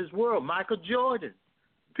things in this world. Michael Jordan.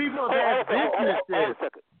 People have had businesses. Hold on a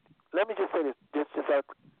second. let me just say this, just out of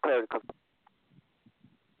clarity, because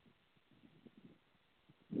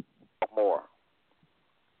more.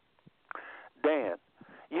 Dan,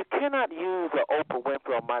 you cannot use an Oprah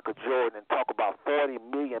Winfrey or Michael Jordan and talk about 40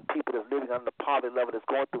 million people that's living under the poverty level, that's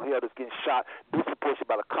going through hell, that's getting shot,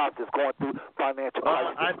 disproportionate by the cops, that's going through financial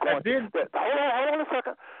crisis. Hold on a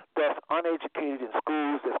second. That's uneducated in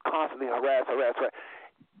schools, that's constantly harassed.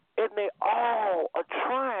 And they all are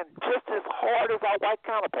trying just as hard as our white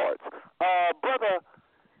counterparts. Brother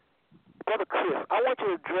Chris, I want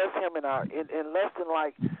you to address him in less than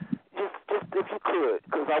like. Just if you could,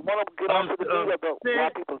 because I want to get on to the deal about why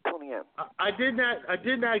people are tuning in. I did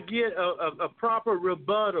not get a proper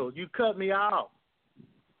rebuttal. You cut me off.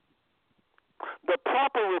 The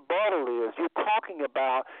proper rebuttal is you're talking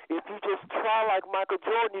about if you just try like Michael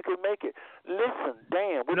Jordan, you can make it. Listen,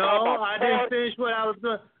 Dan. I didn't finish what I was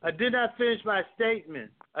doing. I did not finish my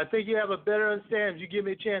statement. I think you have a better understanding if you give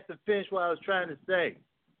me a chance to finish what I was trying to say.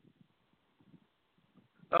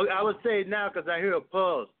 I would say it now because I hear a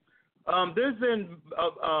pause. There's been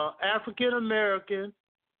African Americans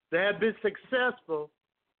that have been successful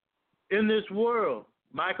in this world.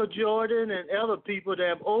 Michael Jordan and other people that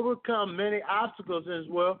have overcome many obstacles in this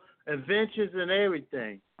world, inventions and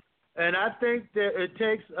everything. And I think that it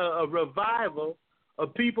takes a revival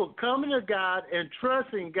of people coming to God and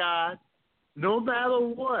trusting God no matter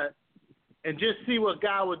what, and just see what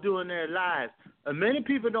God will do in their lives. And many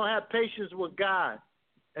people don't have patience with God.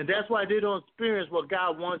 And that's why they don't experience what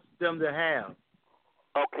God wants them to have.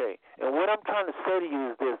 Okay. And what I'm trying to say to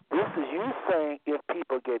you is this. This is you saying if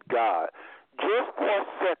people get God. Just for a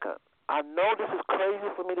second, I know this is crazy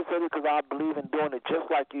for me to say this because I believe in doing it just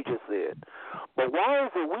like you just said. But why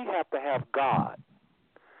is it we have to have God?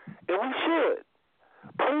 And we should.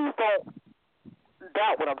 Please don't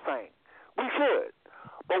doubt what I'm saying. We should.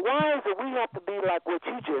 But why is it we have to be like what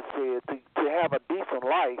you just said to have a decent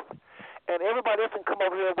life? And everybody else can come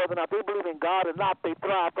over here, whether or not they believe in God or not, they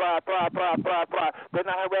thrive. They're not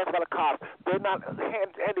harassed by the cops. They're not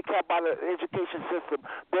handicapped by the education system.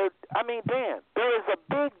 Dan, there is a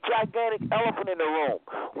big, gigantic elephant in the room.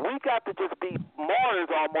 We got to just be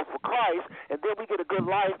martyrs almost for Christ, and then we get a good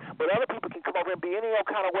life, but other people can come over and be any old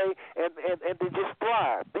kind of way and they just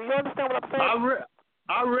thrive. Do you understand what I'm saying?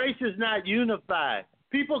 Our race is not unified.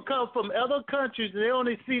 People come from other countries, and they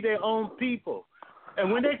only see their own people. And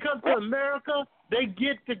when they come to America, they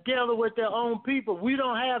get together with their own people. We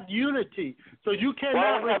don't have unity. So you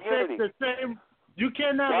cannot respect the same. You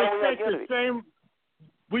cannot respect the same.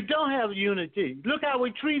 We don't have unity. Look how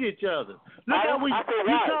we treat each other. Look how we.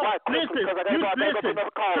 Listen.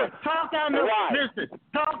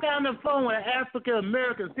 Talk on the phone with an African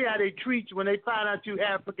American. See how they treat you when they find out you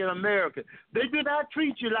African American. They do not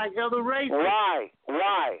treat you like other races.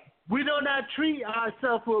 Why? We do not treat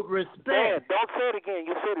ourselves with respect. Dan, don't say it again.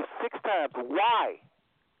 You said it 6 times. Why?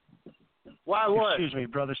 Why what? Excuse me,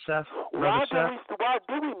 Brother Seth. Why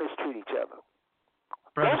do we mistreat each other?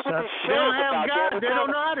 Brother Seth. They don't have God. They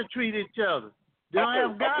don't know how to treat each other. They don't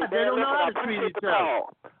have God. They don't know how to treat each other.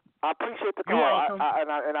 I appreciate the call.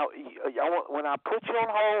 When I put you on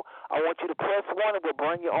hold, I want you to press 1 and we'll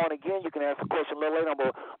bring you on again. You can ask a question a little later,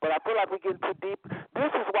 but I feel like we're getting too deep.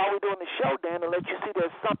 This is why we're doing the show, Dan, to let you see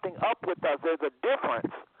there's something up with us. There's a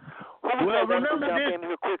difference. Remember this. In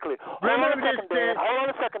here quickly. Hold on a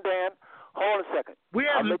second, Dan. We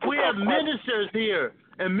have ministers here,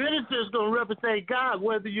 and ministers going to represent God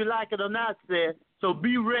whether you like it or not, Seth. So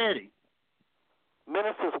be ready.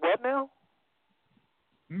 Ministers what now?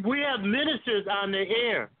 We have ministers on the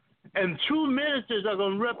air, and true ministers are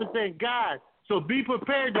going to represent God. So be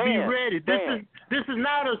prepared to be ready. This is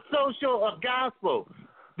not a social or gospel.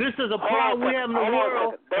 This is a problem we have in the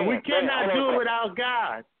world, and we cannot do it without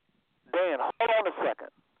God. Dan, hold on a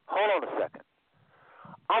second.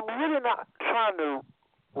 I'm really not trying to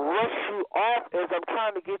rush you off as I'm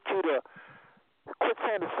trying to get you to quit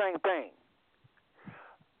saying the same thing.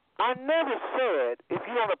 I never said if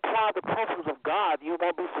you don't apply the principles of God, you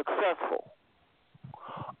won't be successful.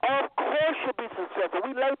 Of course you'll be successful.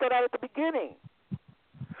 We laid that out at the beginning.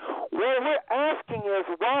 What we're asking is,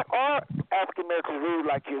 why are African Americans rude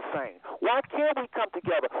like you're saying? Why can't we come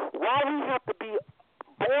together? Why we have to be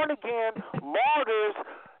born again, martyrs,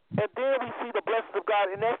 and then we see the blessings of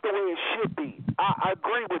God, and that's the way it should be. I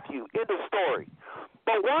agree with you. End of story.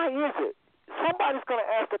 But why is it? Somebody's going to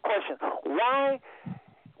ask the question, why,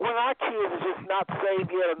 when our kids are just not saved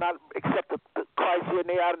yet or not accept the Christ yet and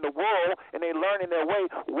they're out in the world and they're learning their way,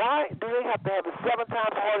 why do they have to have it 7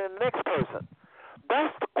 times harder than the next person?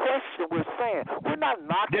 That's the question we're saying. We're not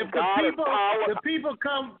knocking God and power. The people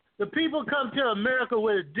come to America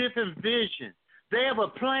with a different vision. They have a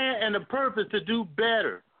plan and a purpose to do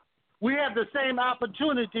better. We have the same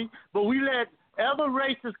opportunity, but we let other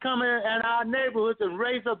races come in our neighborhoods and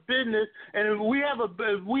raise a business. And if we have a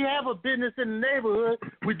business in the neighborhood,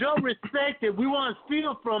 we don't respect it. We want to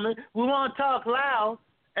steal from it. We want to talk loud,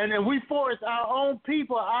 and then we force our own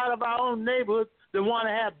people out of our own neighborhoods that want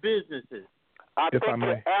to have businesses. I think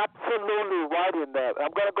you're absolutely right in that.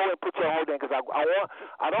 I'm going to go and put you on hold then because I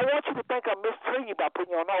don't want you to think I'm mistreating you by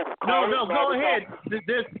putting you on hold. No, go ahead.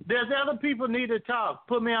 There's other people need to talk.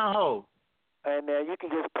 Put me on hold. And you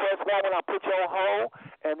can just press 1 when I put you on hold,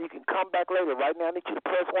 and you can come back later. Right now, I need you to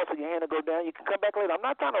press 1 so your hand will go down. You can come back later. I'm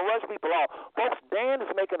not trying to rush people off. Folks, Dan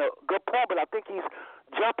is making a good point, but I think he's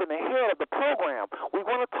jumping ahead of the program. We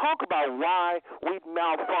want to talk about why we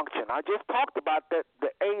malfunction. I just talked about that,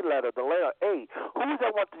 the A letter, the letter A. Who does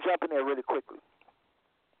that want to jump in there really quickly?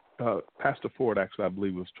 Pastor Ford, actually, I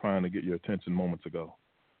believe, was trying to get your attention moments ago.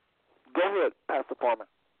 Go ahead, Pastor Foreman.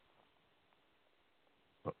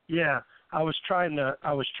 Yeah, I was trying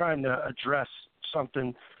to address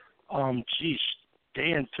something.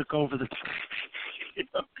 Dan took over the.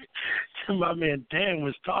 My man Dan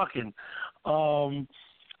was talking.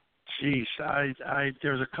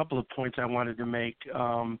 There's a couple of points I wanted to make.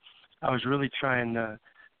 I was really trying to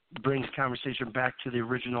bring the conversation back to the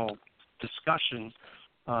original discussion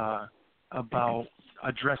about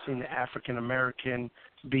addressing the African American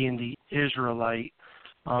being the Israelite.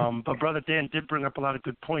 But Brother Dan did bring up a lot of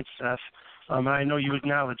good points, Seth. And I know you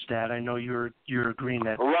acknowledge that. I know you're agreeing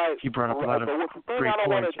that he brought up a lot of great points. The thing I don't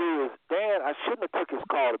want to do is, Dan, I shouldn't have took his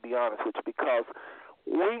call, to be honest with you, because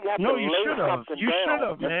we have to lay something down. You should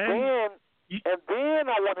have, man. And then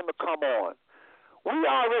I want him to come on. We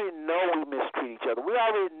already know we mistreat each other. We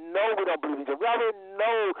already know we don't believe each other. We already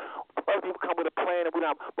know other people come with a plan and we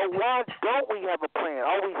don't. But why don't we have a plan?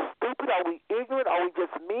 Are we stupid? Are we ignorant? Are we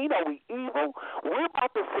just mean? Are we evil? We're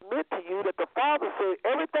about to submit to you that the Father said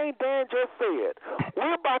everything Dan just said.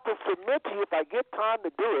 We're about to submit to you, if I get time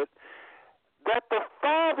to do it, that the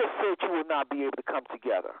Father said you will not be able to come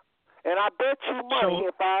together. And I bet you money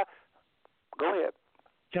go ahead.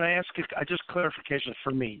 Can I ask just clarification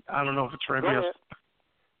for me? I don't know if it's for everybody else,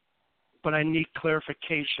 but I need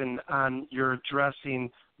clarification on your addressing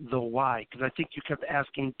the why, because I think you kept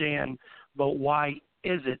asking Dan, but why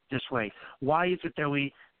is it this way? Why is it that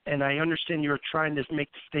and I understand you're trying to make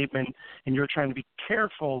the statement and you're trying to be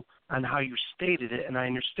careful on how you stated it, and I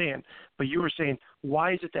understand, but you were saying,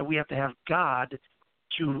 why is it that we have to have God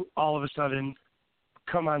to all of a sudden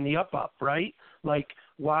come on the up, right? Like,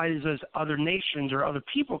 why does other nations or other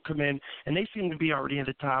people come in and they seem to be already at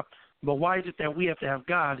the top, but why is it that we have to have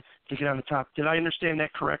God to get on the top? Did I understand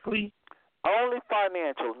that correctly? Only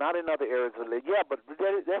financial, not in other areas of life. Yeah, but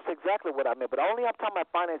that's exactly what I meant. But only I'm talking about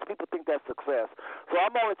finance. People think that's success. So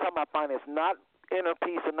I'm only talking about finance, not inner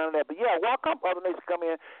peace and none of that. But, yeah, why come other nations come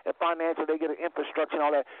in and financial, they get an infrastructure and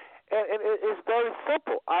all that? And it's very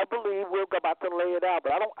simple. I believe we're about to lay it out,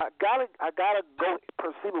 but I gotta go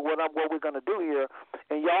proceed with what we're going to do here,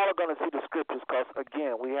 and y'all are going to see the scriptures because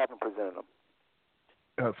again we haven't presented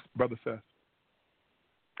them. Brother Seth.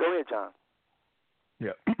 Go ahead, John.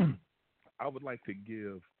 Yeah, I would like to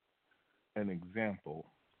give an example,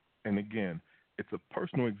 and again, it's a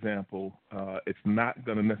personal example. It's not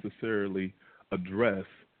going to necessarily address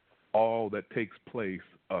all that takes place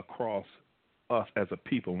across us as a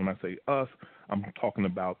people. When I say us, I'm talking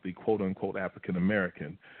about the quote-unquote African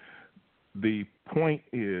American. The point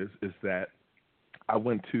is that I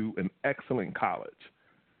went to an excellent college,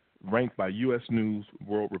 ranked by U.S. News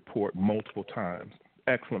World Report multiple times,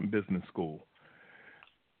 excellent business school.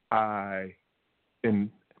 I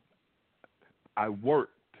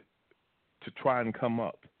worked to try and come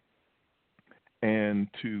up and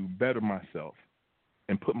to better myself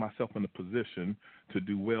and put myself in a position to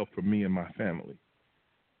do well for me and my family.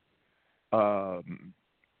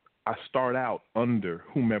 I start out under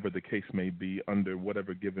whomever the case may be, under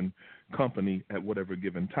whatever given company at whatever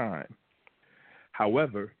given time.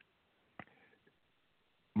 However,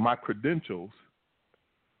 my credentials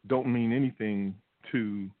don't mean anything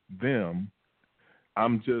to them.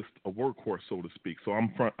 I'm just a workhorse, so to speak. So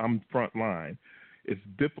I'm front line. It's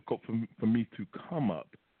difficult for me to come up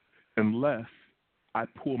unless I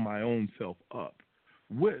pull my own self up,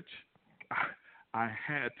 which I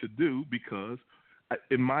had to do because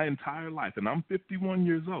in my entire life, and I'm 51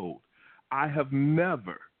 years old, I have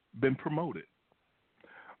never been promoted.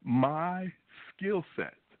 My skill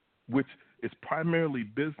set, which is primarily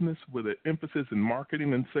business with an emphasis in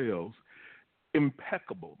marketing and sales,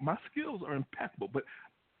 impeccable. My skills are impeccable, but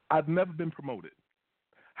I've never been promoted.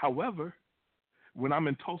 However, when I'm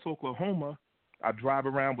in Tulsa, Oklahoma, I drive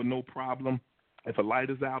around with no problem. if a light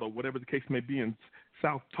is out or whatever the case may be in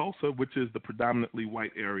South Tulsa, which is the predominantly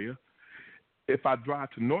white area, if I drive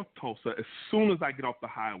to North Tulsa, as soon as I get off the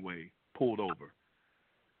highway, pulled over.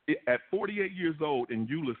 At 48 years old in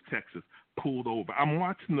Euless, Texas, pulled over. I'm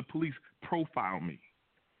watching the police profile me.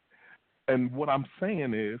 And what I'm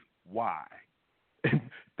saying is, why? And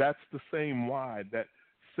that's the same why that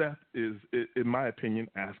Seth is, in my opinion,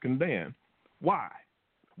 asking Dan. Why?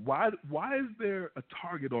 Why is there a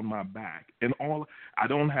target on my back? And I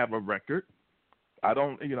don't have a record. I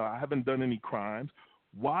haven't done any crimes.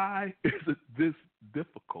 Why is it this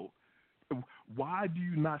difficult? Why do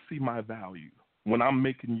you not see my value when I'm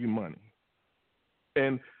making you money?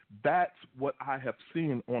 And that's what I have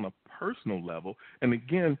seen on a personal level. And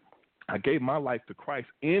again, I gave my life to Christ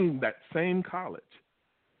in that same college.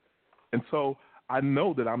 And so I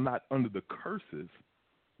know that I'm not under the curses,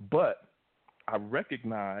 but I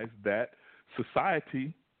recognize that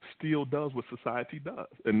society still does what society does.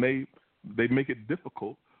 And they make it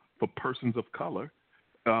difficult for persons of color,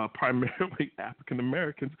 primarily African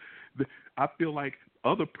Americans. I feel like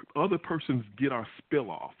other persons get our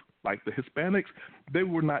spill off. Like the Hispanics, they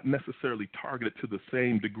were not necessarily targeted to the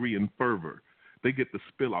same degree and fervor. They get the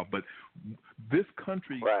spill off. But this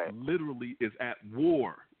country literally is at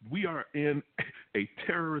war. We are in a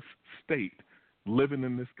terrorist state living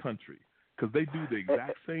in this country because they do the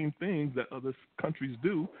exact same things that other countries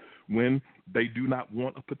do when they do not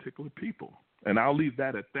want a particular people. And I'll leave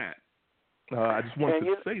that at that. I just wanted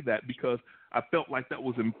to say that because I felt like that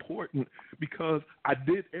was important because I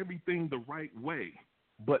did everything the right way,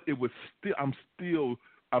 but it was still,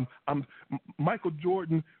 I'm Michael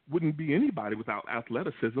Jordan wouldn't be anybody without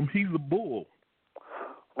athleticism. He's a bull.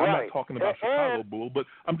 I'm not talking about Chicago Bull, but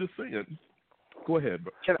I'm just saying. Go ahead,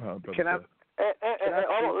 let me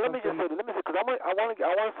just say, because I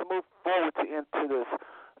want to move forward into this.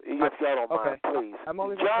 If y'all don't mind, please.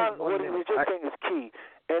 John, what he was just saying is key,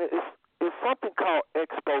 and it's something called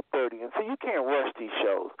Expo 30, and so you can't rush these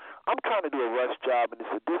shows. I'm trying to do a rush job, and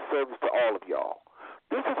it's a disservice to all of y'all.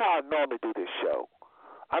 This is how I normally do this show.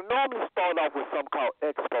 I normally start off with something called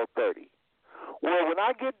Expo 30. Well, when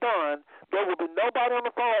I get done, there will be nobody on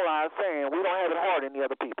the phone line saying we don't have it hard than the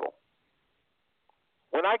other people.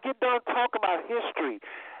 When I get done talking about history,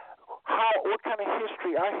 what kind of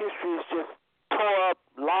history? Our history is just tore up,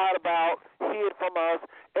 lied about, hid from us.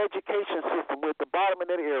 Education system, we're at the bottom of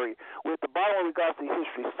that area. We're at the bottom with regards to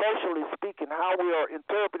history. Socially speaking, how we are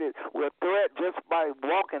interpreted, we're a threat just by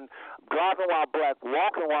driving while black,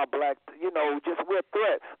 walking while black, just we're a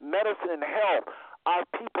threat. Medicine and health. Our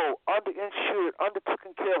people underinsured,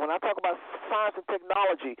 undertaken care. When I talk about science and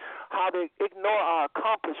technology, how they ignore our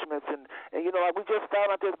accomplishments, and like we just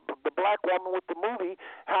found out the black woman with the movie,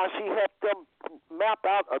 how she helped them map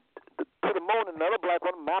out to the moon, and another black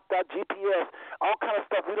woman mapped out GPS, all kind of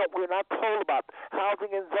stuff we're not told about.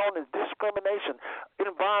 Housing and zoning, discrimination,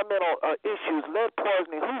 environmental issues, lead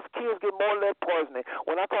poisoning. Whose kids get more lead poisoning?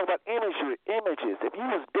 When I talk about images, if you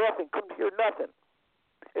was deaf and couldn't hear nothing.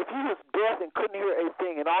 If you was deaf and couldn't hear a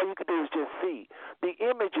thing and all you could do is just see, the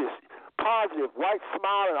images, positive, white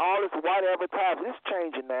smile and all this white advertising, it's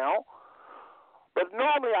changing now. But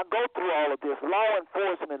normally I go through all of this, law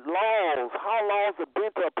enforcement, laws, how laws are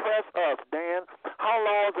bent to oppress us, Dan, how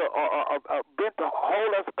laws are bent to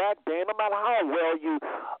hold us back, Dan, no matter how well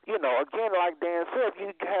again, like Dan said, if you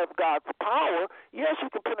have God's power, yes, you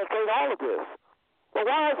can penetrate all of this. But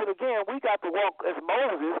why is it, again, we got to walk as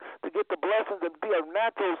Moses to get the blessings and be a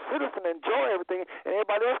natural citizen, enjoy everything, and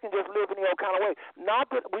everybody else can just live in the old kind of way. Not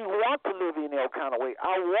that we want to live in the old kind of way.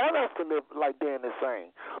 I want us to live like Dan is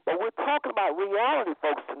saying. But we're talking about reality,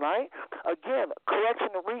 folks, tonight. Again,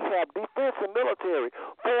 correction and rehab, defense and military,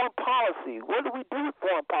 foreign policy. What do we do with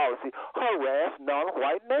foreign policy? Harass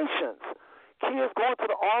non-white nations. Kids going to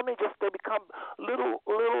the army, just they become little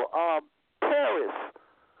terrorists.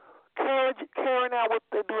 Carrying out what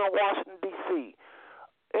they do in Washington, D.C.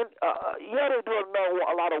 And, they do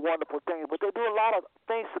a lot of wonderful things, but they do a lot of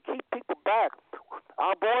things to keep people back.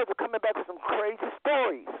 Our boys are coming back with some crazy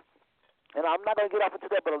stories. And I'm not going to get off into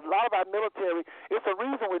that, but a lot of our military, it's a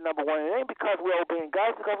reason we're number one. It ain't because we're obeying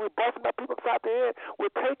God, it's because we're busting up people upside the head.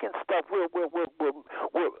 We're taking stuff. We're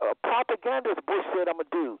propaganda, as Bush said I'm going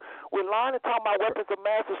to do. We're lying and talking about weapons of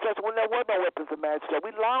mass destruction when there were no weapons of mass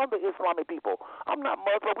destruction. We lie on the Islamic people. I'm not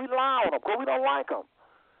Muslim. We lie on them because we don't like them.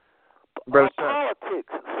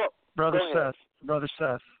 Politics. Brother Seth. Brother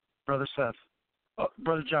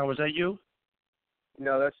John, was that you?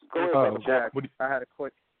 No, that's Jack. I had a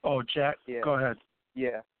quick. Oh, Jack, Go ahead.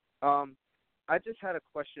 Yeah. I just had a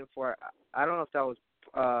question for, I don't know if that was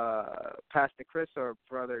Pastor Chris or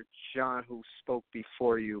Brother John who spoke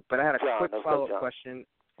before you, but I had a quick follow-up question.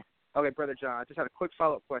 Okay, Brother John, I just had a quick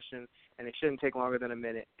follow-up question, and it shouldn't take longer than a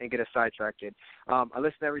minute and get us sidetracked. I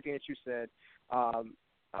listened to everything that you said.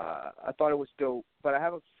 I thought it was dope, but I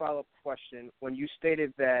have a follow-up question. When you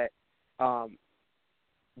stated that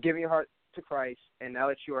giving your heart to Christ, and now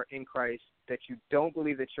that you are in Christ, that you don't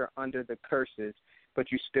believe that you're under the curses, but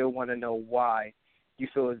you still want to know why you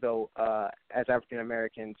feel as though, as African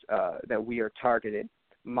Americans, that we are targeted.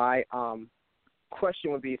 My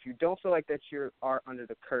question would be, if you don't feel like that you are under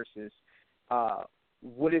the curses,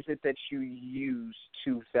 what is it that you use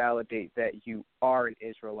to validate that you are an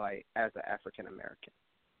Israelite as an African American?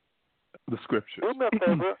 The scriptures. Do me a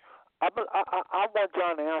favor. I want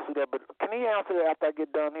John to answer that, but can he answer that after I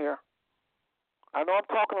get done here? I know I'm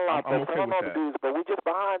talking a lot, I'm but okay I don't know with the dudes, but we're just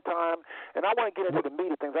behind time, and I want to get into the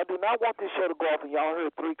meat of things. I do not want this show to go off and y'all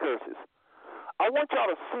heard 3 curses. I want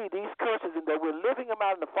y'all to see these curses and that we're living them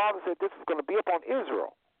out, and the Father said this is going to be upon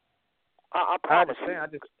Israel. I promise you.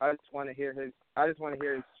 I just want to hear his. I just want to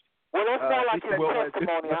hear his. Well, that's not like his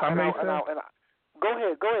testimony. If I may, go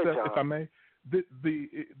ahead, John. If I may.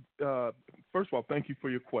 First of all, thank you for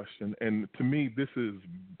your question. And to me,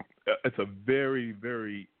 it's a very,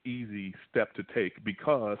 very easy step to take,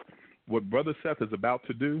 because what Brother Seth is about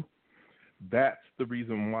to do, that's the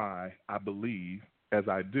reason why I believe as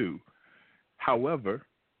I do. However,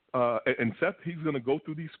 and Seth, he's going to go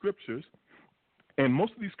through these scriptures, and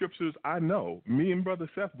most of these scriptures I know. Me and Brother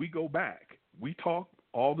Seth, we go back. We talk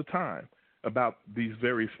all the time about these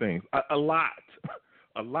various things, a lot.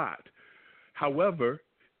 However,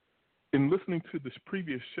 in listening to this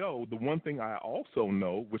previous show, the one thing I also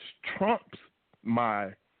know, which trumps my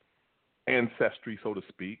ancestry, so to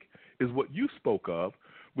speak, is what you spoke of,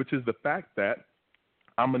 which is the fact that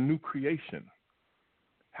I'm a new creation.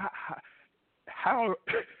 How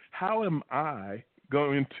am I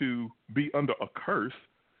going to be under a curse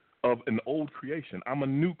of an old creation? I'm a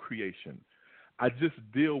new creation. I just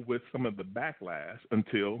deal with some of the backlash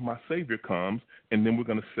until my Savior comes, and then we're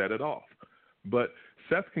going to set it off. But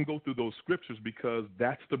Seth can go through those scriptures, because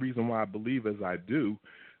that's the reason why I believe as I do.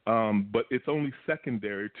 But it's only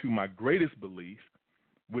secondary to my greatest belief,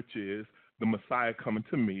 which is the Messiah coming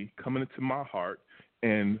to me, coming into my heart,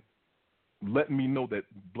 and letting me know that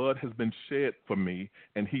blood has been shed for me,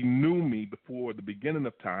 and he knew me before the beginning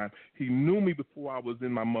of time. He knew me before I was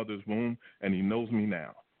in my mother's womb, and he knows me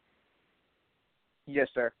now. Yes,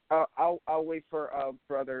 sir. I'll wait for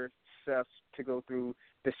Brother Seth to go through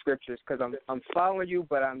the scriptures, because I'm following you,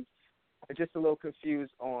 but I'm just a little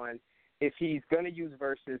confused on if he's going to use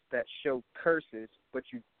verses that show curses, but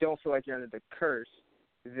you don't feel like you're under the curse,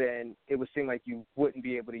 then it would seem like you wouldn't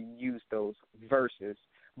be able to use those verses.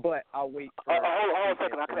 But I'll wait for... hold on a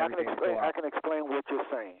second. I can explain what you're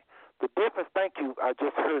saying. The difference, thank you, I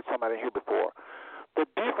just heard somebody here before. The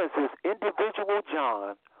difference is individual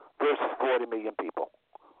John versus 40 million people.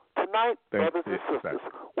 Tonight, brothers and sisters,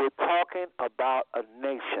 we're talking about a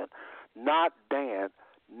nation, not Dan,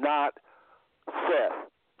 not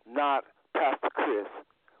Seth, not Pastor Chris.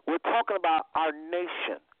 We're talking about our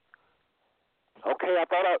nation. Okay, I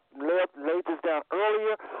thought I laid this down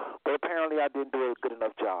earlier, but apparently I didn't do a good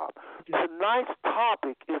enough job. Tonight's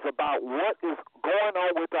topic is about what is going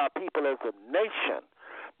on with our people as a nation,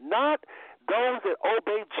 not those that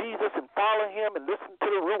obey Jesus and follow him and listen to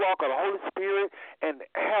the Ruach of the Holy Spirit and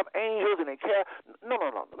have angels and they care. No.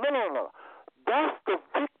 That's the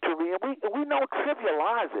victory, and we don't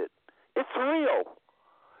trivialize it. It's real.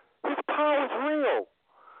 His power is real.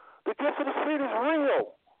 The gift of the Spirit is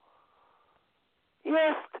real.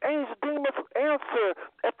 Yes, angels, demons answer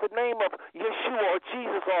at the name of Yeshua or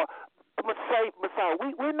Jesus or the Messiah.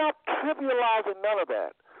 We're not trivializing none of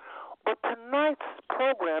that. But tonight's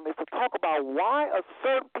program is to talk about why a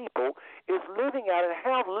certain people is living out and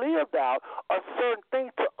have lived out a certain thing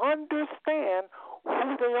to understand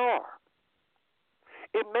who they are.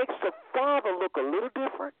 It makes the Father look a little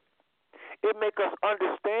different. It makes us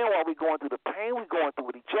understand why we're going through the pain we're going through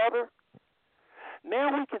with each other. Now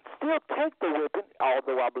we can still take the whipping,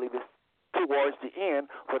 although I believe it's towards the end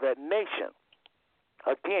for that nation.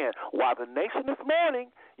 Again, while the nation is mourning,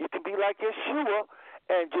 you can be like Yeshua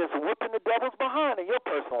and just whipping the devil's behind in your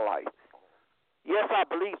personal life. Yes, I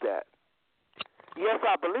believe that. Yes,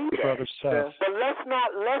 I believe that. Brother Seth. But let's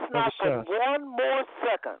not for one more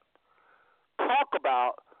second talk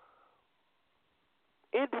about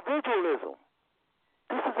individualism.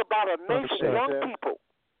 This is about a nation of young people.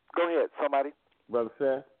 Go ahead, somebody. Brother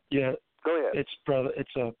Seth? Yeah. Go ahead.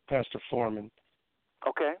 It's Pastor Foreman.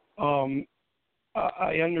 Okay.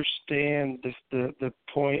 I understand the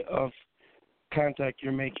point of contact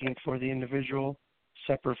you're making for the individual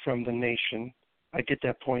separate from the nation. I get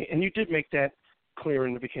that point. And you did make that clear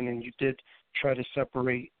in the beginning. You did try to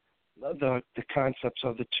separate the concepts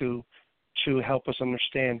of the two to help us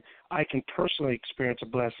understand. I can personally experience a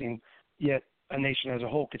blessing, yet a nation as a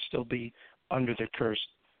whole could still be under the curse.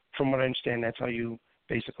 From what I understand, that's how you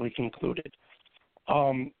basically concluded.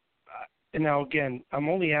 And now, again, I'm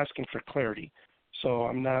only asking for clarity, so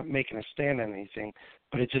I'm not making a stand on anything,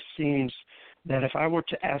 but it just seems that if I were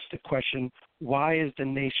to ask the question, why is the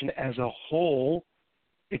nation as a whole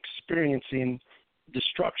experiencing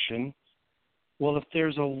destruction? Well, if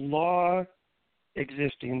there's a law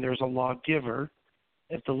existing, there's a lawgiver.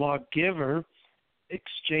 If the lawgiver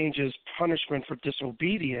exchanges punishment for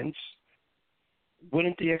disobedience,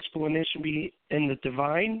 wouldn't the explanation be in the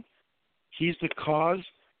divine? He's the cause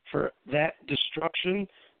for that destruction,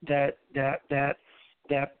 that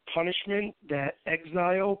punishment, that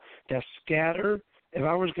exile, that scatter. If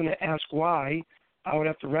I was going to ask why, I would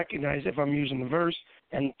have to recognize, if I'm using the verse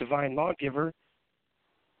and divine lawgiver,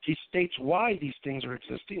 he states why these things are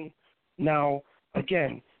existing. Now,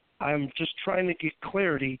 again, I'm just trying to get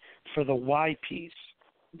clarity for the why piece,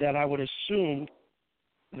 that I would assume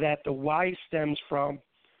that the why stems from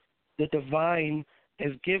the divine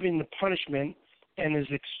is giving the punishment and has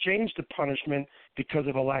exchanged the punishment because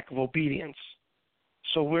of a lack of obedience.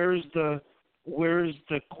 So where's the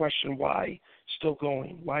question why still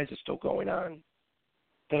going? Why is it still going on?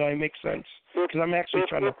 Did I make sense? Because I'm actually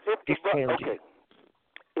trying to get clarity. Okay.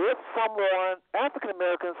 If someone, African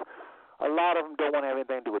Americans, a lot of them don't want to have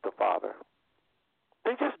anything to do with the Father.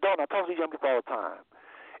 They just don't. I talk to young people all the time.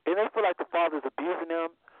 And they feel like the Father is abusing them,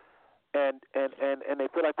 and they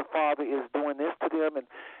feel like the Father is doing this to them, and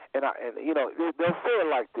you know, they'll say it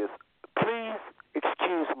like this. Please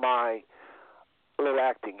excuse my little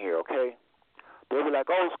acting here, okay? They'll be like,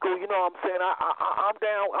 oh, school, you know what I'm saying? I'm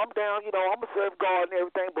down, you know, I'm going to serve God and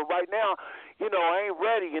everything, but right now, you know, I ain't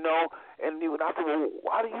ready, you know. And I said, well,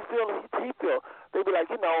 how do you feel he feel? They'll be like,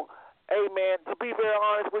 you know, hey, man, to be very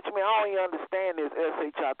honest with you, man, I don't even understand this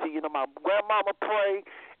SHIT. You know, my grandmama pray,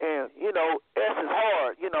 and, you know, S is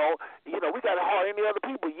hard, you know, we got it hard any other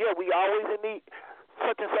people. Yeah, we always in the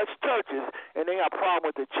such and such churches, and they have a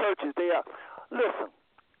problem with the churches. Listen,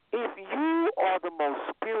 if you are the most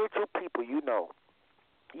spiritual people you know,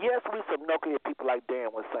 yes, we some knucklehead people like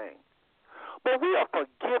Dan was saying, but we are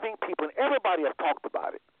forgiving people, and everybody has talked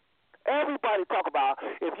about it. Everybody talk about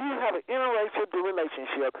if you have an interracial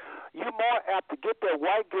relationship, you're more apt to get that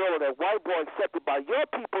white girl or that white boy accepted by your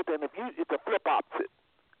people than if it's a flip opposite.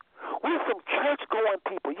 We're some church-going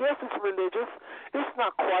people. Yes, it's religious. It's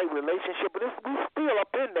not quite relationship, but we're still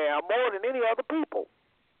up in there more than any other people.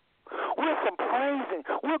 We're some praising.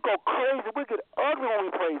 We'll go crazy. We'll get ugly when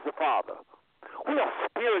we praise the Father. We are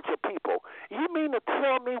spiritual people. You mean to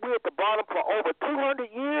tell me we're at the bottom for over 200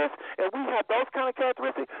 years and we have those kind of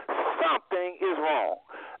characteristics? Something is wrong.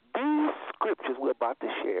 These scriptures we're about to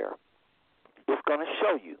share is going to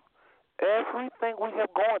show you everything we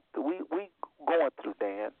have gone through. We going through,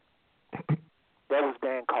 Dan. That was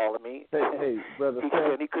Dan calling me. Hey, brother. He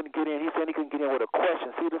said he couldn't get in. He said he couldn't get in with a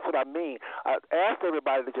question. See, that's what I mean. I asked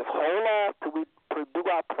everybody to just hold off till we do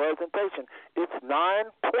our presentation. It's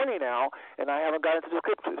 9:20 now, and I haven't got into the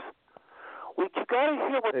scriptures. You got to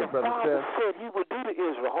hear what the Father said he would do to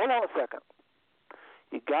Israel. Hold on a second.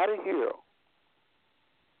 You got to hear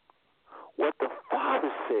what the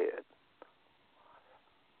Father said.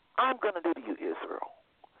 I'm going to do to you, Israel.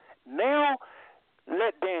 Now,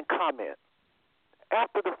 let Dan comment.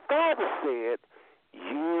 After the Father said,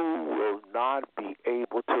 you will not be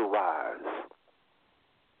able to rise.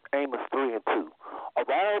 Amos 3:2. Of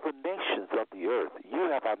all the nations of the earth, you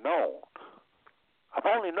have I known. I've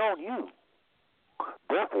only known you.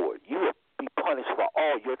 Therefore, you will be punished for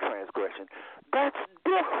all your transgression. That's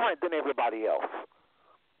different than everybody else.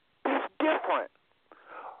 It's different.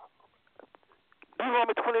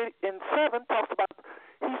 Deuteronomy 20:7 talks about,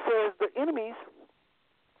 he says, the enemies.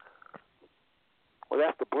 Well,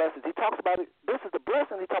 that's the blessings. He talks about it. This is the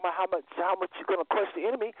blessing. He talks about how much you're going to crush the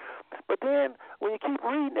enemy. But then when you keep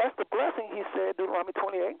reading, that's the blessing. He said, Deuteronomy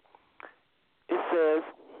 28. It says,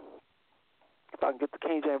 if I can get the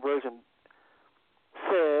King James Version,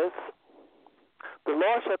 says, the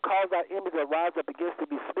Lord shall cause thy enemies that rise up against thee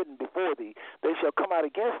to be smitten before thee. They shall come out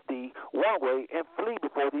against thee one way and flee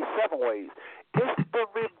before thee 7 ways. It's the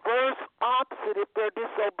reverse opposite if they're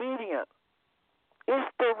disobedient. It's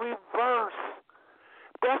the reverse.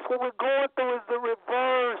 That's what we're going through is the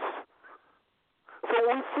reverse. So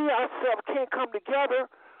when we see ourselves can't come together,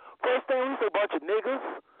 first thing we say, a bunch of niggas.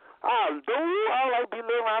 I like to be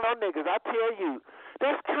living around on niggas. I tell you,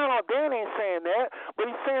 That's kind of, Dan ain't saying that, but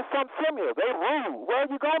he's saying something similar. They rude. Well,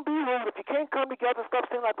 you're going to be rude if you can't come together. Stuff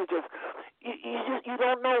seems like you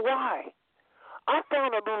don't know why. I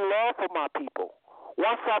found a new love for my people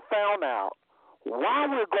once I found out why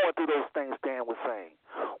we're going through those things Dan was saying,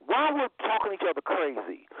 why we're talking each other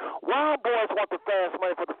crazy, why boys want the fast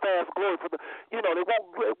money for the fast glory, for the, they want,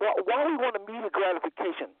 why we want immediate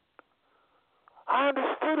gratification. I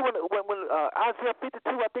understood when Isaiah 52,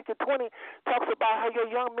 I think in 20, talks about how your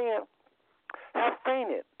young men have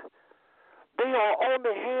fainted. They are on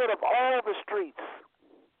the head of all the streets.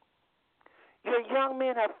 Your young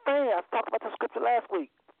men have fainted. I talked about the scripture last week.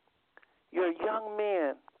 Your young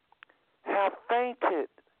men have fainted.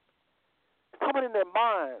 Coming in their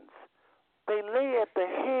minds. They lay at the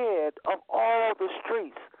head of all the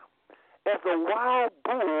streets as a wild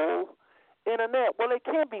bull in a net. Well, they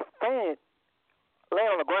can't be fainted, laying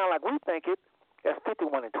on the ground like we think it. That's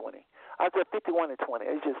 51 and 20. Isaiah 51 and 20.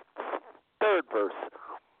 It's just third verse.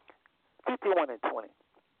 51 and 20.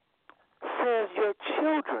 Says your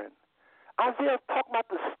children. Isaiah is talking about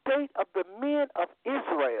the state of the men of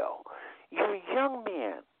Israel. Your young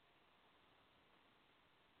men.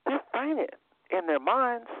 They're fainted in their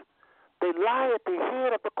minds. They lie at the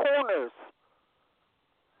head of the corners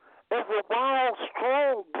as a wild,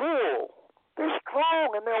 strong bull. They're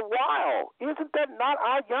strong and they're wild. Isn't that not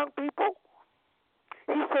our young people?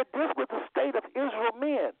 He said this was the state of Israel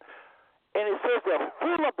men. And it says they're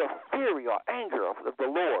full of the fury or anger of the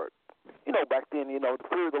Lord. Back then, the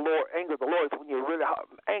fear of the Lord, anger of the Lord is when you're really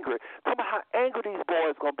angry. Tell me how angry these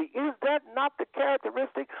boys are going to be. Is that not the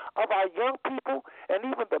characteristic of our young people? And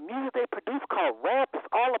even the music they produce called rap is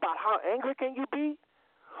all about how angry can you be?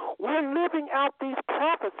 We're living out these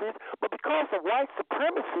prophecies, but because of white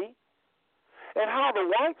supremacy and how the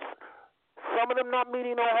whites, some of them not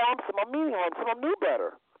meaning no harm, some are meaning harm, some of them knew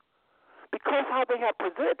better. Because how they have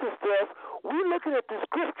presented this to us, we're looking at the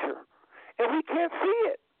scripture, and we can't see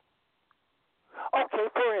it. Okay,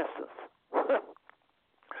 for instance,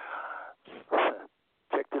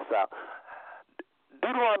 check this out.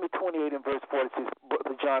 Deuteronomy 28 and verse 46.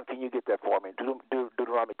 Brother John, can you get that for me?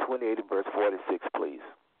 Deuteronomy 28 and verse 46, please.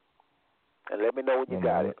 And let me know when you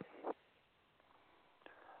got it.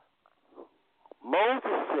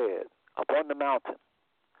 Moses said upon the mountain,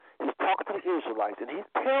 he's talking to the Israelites, and he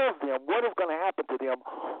tells them what is going to happen to them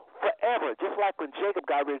forever. Just like when Jacob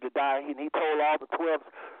got ready to die, and he told all the 12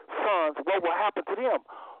 sons what will happen to them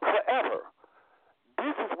forever.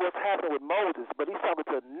 This is what's happening with Moses, but he's talking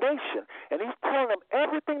to a nation, and he's telling them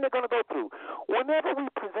everything they're going to go through. Whenever we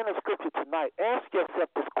present a scripture tonight, ask yourself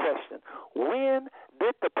this question. When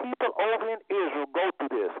did the people over in Israel go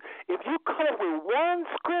through this? If you come up with one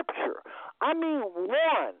scripture, I mean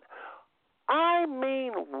one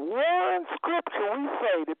scripture we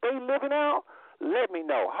say that they living out, let me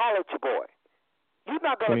know. Holler at your boy. You're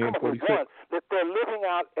not going to come up with one that they're living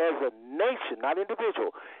out as a nation, not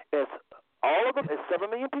individual. As all of them, as 7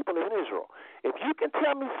 million people live in Israel. If you can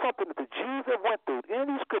tell me something that the Jews have went through in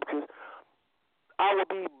these scriptures, I will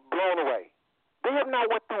be blown away. They have not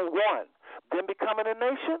went through one. Them becoming a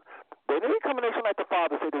nation, they didn't become a nation like the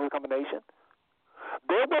Father said they would become a nation.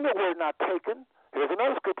 Their women were not taken. Here's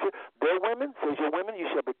another scripture. Their women, says your women, you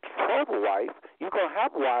shall betroth a wife. You're going to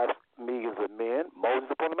have wives, millions of men.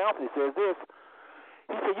 Moses upon the mountain, he says this.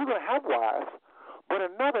 He said, you're going to have wives, but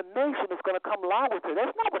another nation is going to come lie with her.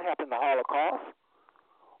 That's not what happened in the Holocaust.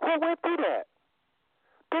 Who went through that?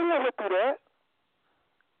 They never went through that.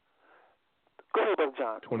 Go ahead, Brother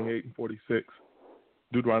John. 28 and 46.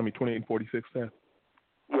 Deuteronomy 28 and 46 says?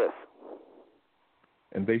 Yes.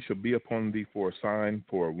 And they shall be upon thee for a sign,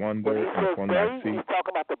 for a wonder, and upon they, thy seed. He's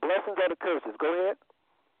talking about the blessings or the curses. Go ahead.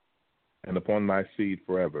 And upon thy seed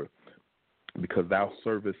forever. Because thou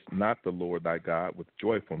servest not the Lord thy God with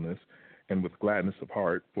joyfulness and with gladness of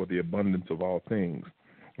heart for the abundance of all things.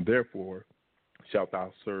 Therefore shalt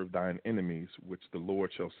thou serve thine enemies, which the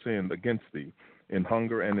Lord shall send against thee, in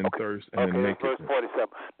hunger and in thirst and in nakedness. Verse 47.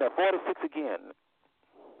 Now 46 again.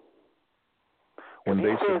 When and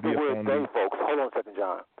he they shall says be the word upon they, thee. folks, hold on a second,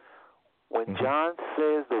 John. When John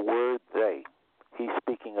says the word they, he's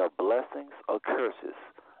speaking of blessings or curses.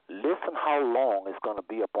 Listen how long it's going to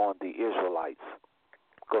be upon the Israelites.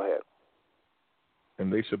 Go ahead.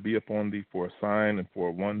 And they shall be upon thee for a sign and for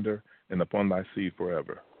a wonder, and upon thy seed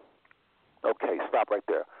forever. Okay, stop right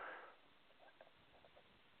there.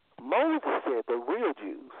 Moses said the real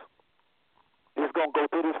Jews is going to go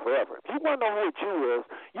through this forever. If you want to know who a Jew is,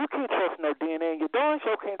 you can't trust no DNA, and you darn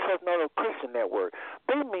sure can't trust no Christian network.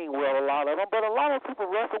 They mean well, a lot of them, but a lot of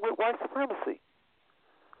people wrestle with white supremacy.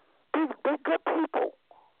 They're good people.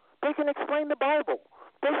 They can explain the Bible.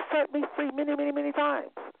 They set me free many, many, many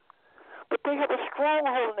times. But they have a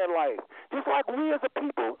stronghold in their life. Just like we as a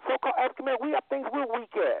people, so-called African American, we have things we're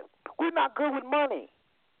weak at. We're not good with money.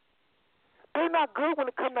 They're not good when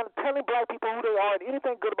it comes down to telling black people who they are and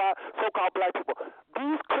anything good about so-called black people.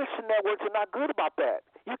 These Christian networks are not good about that.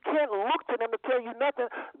 You can't look to them to tell you nothing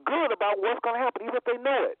good about what's going to happen, even if they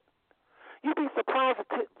know it. You'd be surprised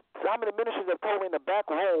at how many ministers have told me in the back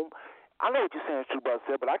room, I know what you're saying is true, Brother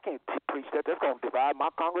Seth, but I can't preach that. That's going to divide my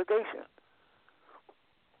congregation.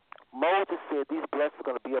 Moses said these blessings are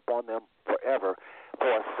going to be upon them forever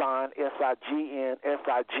for a sign, S-I-G-N,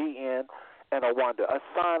 S-I-G-N, and a wonder. A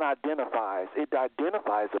sign identifies. It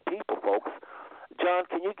identifies the people, folks. John,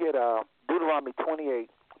 can you get Deuteronomy 28,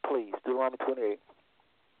 please? Deuteronomy 28.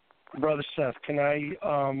 Brother Seth, can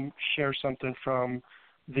I share something from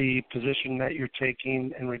the position that you're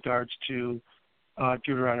taking in regards to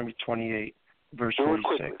Deuteronomy 28, verse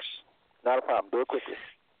 46? Not a problem. Do it quickly.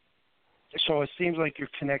 So it seems like you're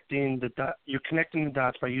connecting the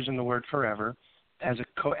dots by using the word forever as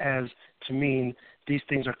to mean these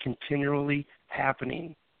things are continually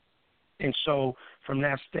happening. And so from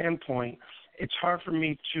that standpoint, it's hard for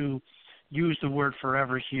me to use the word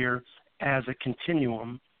forever here as a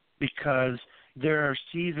continuum, because there are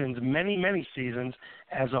seasons, many, many seasons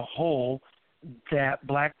as a whole, that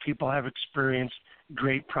black people have experienced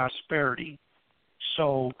great prosperity.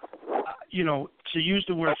 So, to use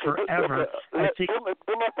the word forever, I think. Do me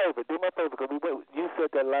a favor, because you said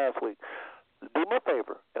that last week. Do me a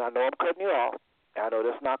favor, and I know I'm cutting you off. I know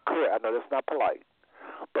that's not clear. I know that's not polite.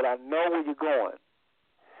 But I know where you're going.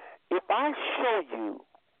 If I show you,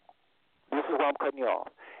 this is why I'm cutting you off.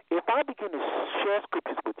 If I begin to share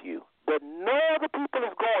scriptures with you that no other people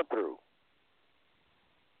is going through,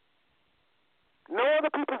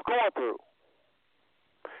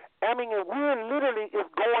 I mean, if we're literally is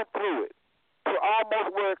going through it to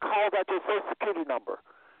almost where it calls out your Social Security number,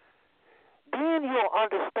 then you'll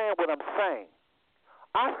understand what I'm saying.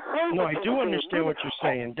 I do understand what you're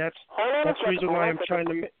saying. That's the reason why I'm trying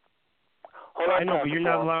to. I know, but you're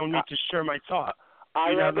not allowing me to share my thought.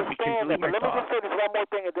 I understand that, but let me just say this one more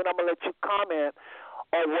thing, and then I'm going to let you comment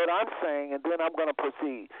on what I'm saying, and then I'm going to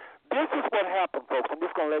proceed. This is what happened, folks. I'm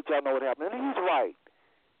just going to let y'all know what happened. And he's right.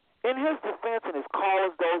 In his defense and his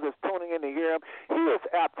callers, those that's tuning in to hear him, he is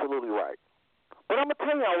absolutely right. But I'm going to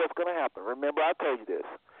tell y'all what's going to happen. Remember, I told you this.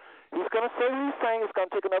 He's going to say what he's saying. It's going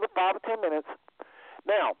to take another 5 or 10 minutes.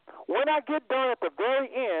 Now, when I get done at the very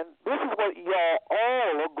end, this is what y'all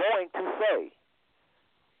all are going to say.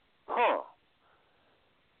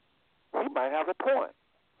 He might have a point.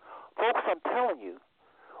 Folks, I'm telling you,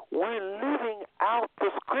 we're living out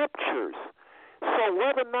the scriptures. So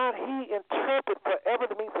whether or not he interprets forever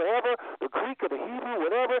to mean forever, the Greek or the Hebrew,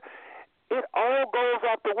 whatever, it all goes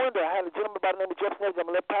out the window. I had a gentleman by the name of Jefferson Edwards. I'm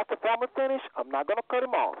going to let Pastor Farmer finish. I'm not going to cut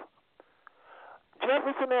him off.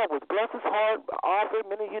 Jefferson Edwards, bless his heart, Arthur,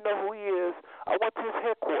 many of you know who he is. I went to his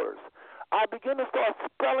headquarters. I began to start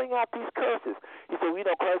spelling out these curses. He said,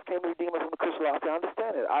 Christ came to redeem us from the curse of law. I said, I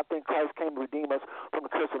understand it. I think Christ came to redeem us from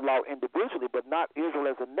the curse of law individually, but not Israel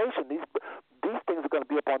as a nation. These things are going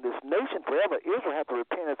to be upon this nation forever. Israel has to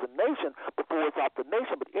repent as a nation before it's out the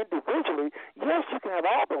nation, but individually, yes, you can have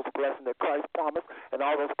all those blessings that Christ promised, and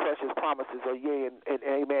all those precious promises are yea and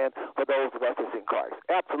amen for those of us that's in Christ.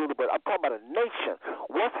 Absolutely, but I'm talking about a nation.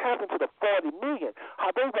 What's happened to the 40 million?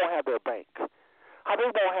 How they won't have their bank? How they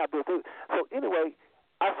won't have this. So anyway,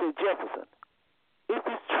 I said, Jefferson, if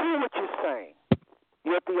it's true what you're saying,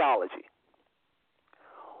 your theology,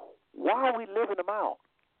 why are we living them out?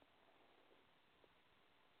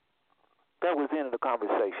 That was the end of the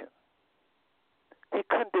conversation. He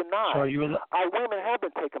couldn't deny. Our women have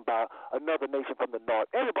been taken by another nation from the north.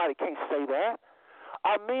 Everybody can't say that.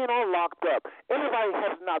 Our men are locked up. Everybody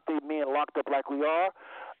has not their men locked up like we are.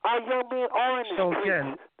 Our young men are in the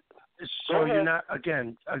streets. So you're not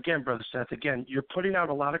again, Brother Seth. Again, you're putting out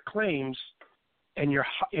a lot of claims, and you're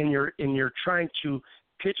trying to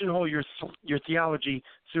pigeonhole your theology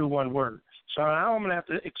through one word. So now I'm going to have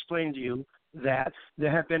to explain to you that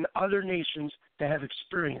there have been other nations that have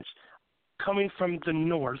experienced coming from the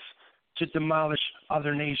north to demolish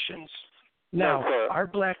other nations. Now, our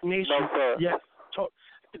black nation,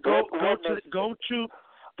 go to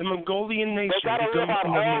the Mongolian nation. They got to live out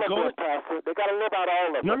all of it, Pastor. They got to live out all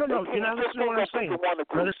of it. No. You're not listening to what I'm saying.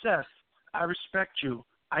 Brother Seth, I respect you.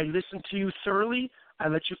 I listen to you thoroughly. I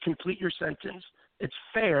let you complete your sentence. It's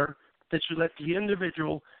fair that you let the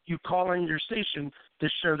individual you call on your station to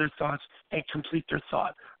share their thoughts and complete their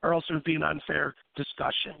thought, or else it would be an unfair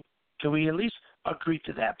discussion. Can we at least agree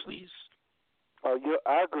to that, please?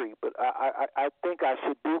 I agree, but I think I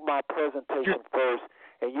should do my presentation first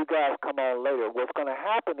and you guys come on later, what's going to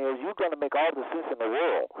happen is you're going to make all the sense in the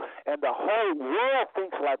world, and the whole world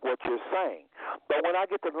thinks like what you're saying. But when I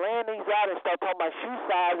get to land these out and start talking about shoe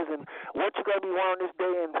sizes and what you're going to be wearing this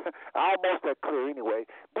day, and almost that clear anyway,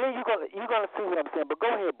 then you're going to see what I'm saying. But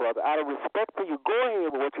go ahead, brother. Out of respect for you, go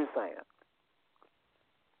ahead with what you're saying.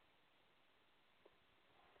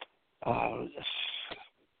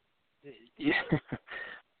 Yeah.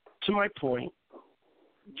 To my point,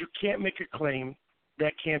 you can't make a claim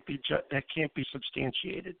that can't be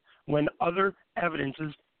substantiated when other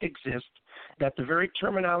evidences exist that the very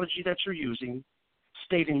terminology that you're using,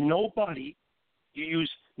 stating nobody, you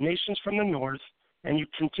use nations from the north, and you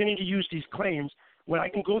continue to use these claims when I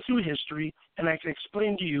can go through history and I can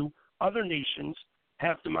explain to you other nations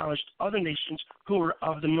have demolished other nations who were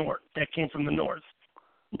of the north, that came from the north.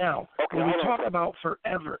 Now, when we talk about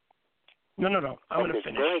forever, no, I'm going to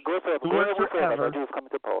finish. Go ahead, forever.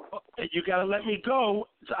 You got to let me go.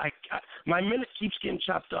 My minute keeps getting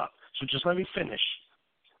chopped up, so just let me finish.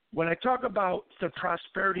 When I talk about the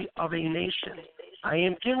prosperity of a nation, I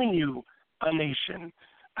am giving you a nation.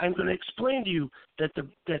 I'm going to explain to you that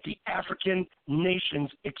the African nations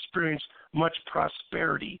experience much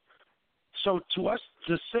prosperity. So to us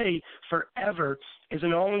to say forever is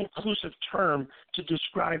an all-inclusive term to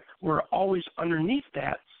describe we're always underneath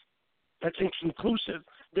that. That's inconclusive.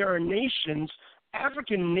 There are nations,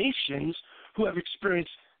 African nations, who have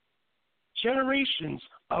experienced generations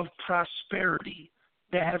of prosperity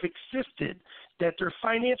that have existed, that their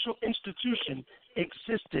financial institution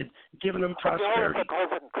existed, giving them prosperity.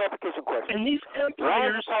 Clarification question. And these empires... Why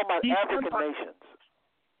are you talking about African nations?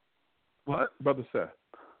 What? Brother Seth.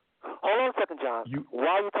 Hold on a second, John. Why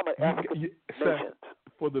are you talking about African nations? Seth,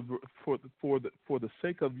 for the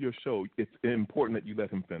sake of your show, it's important that you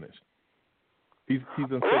let him finish. He's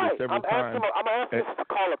been said it several times. I'm asking this to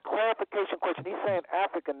call a clarification question. He's saying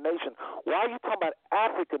African nation. Why are you talking about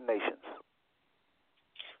African nations?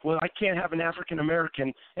 Well, I can't have an African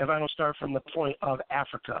American if I don't start from the point of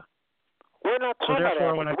Africa. We're not talking about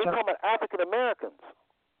Africa. We're talking about African Americans.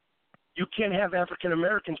 You can't have African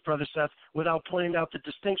Americans, Brother Seth, without pointing out the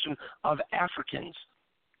distinction of Africans.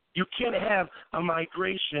 You can't have a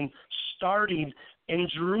migration starting in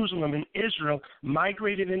Jerusalem, in Israel,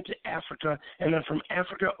 migrated into Africa, and then from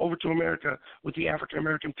Africa over to America with the African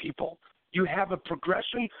American people. You have a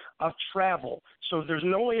progression of travel. So there's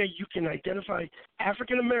no way you can identify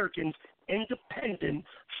African Americans independent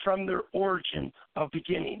from their origin of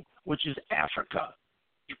beginning, which is Africa.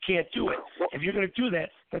 You can't do it. If you're going to do that,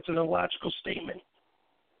 that's an illogical statement.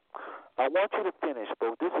 I want you to finish,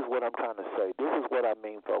 but this is what I'm trying to say. This is what I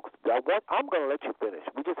mean, folks. I'm going to let you finish.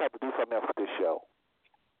 We just have to do something else with this show.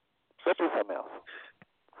 Let's do something else.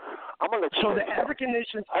 I'm going to let you finish. So the African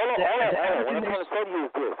nations... Hold on. What I'm trying to say to you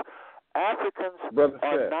is this. Africans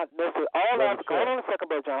are not necessarily... Hold on a second,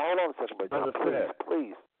 Brother John. Hold on a second, Brother John.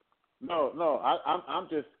 Please. No. I'm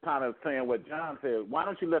just kind of saying what John said. Why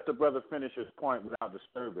don't you let the brother finish his point without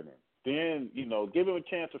disturbing him? Then, give him a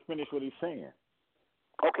chance to finish what he's saying.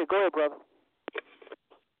 Okay, go ahead, brother.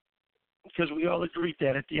 Because we all agreed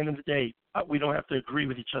that at the end of the day, we don't have to agree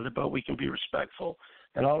with each other, but we can be respectful.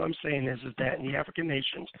 And all I'm saying is that in the African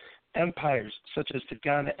nations, empires such as the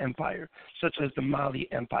Ghana Empire, such as the Mali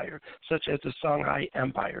Empire, such as the Songhai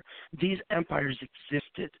Empire, these empires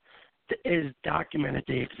existed. It is documented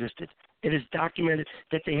they existed. It is documented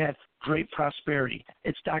that they had great prosperity.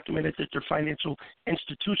 It's documented that their financial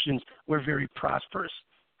institutions were very prosperous.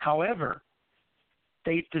 However,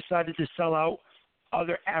 they decided to sell out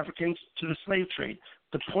other Africans to the slave trade.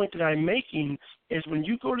 The point that I'm making is when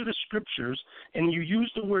you go to the scriptures and you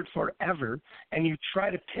use the word forever and you try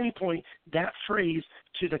to pinpoint that phrase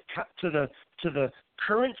to the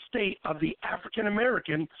current state of the African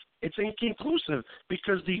American, it's inconclusive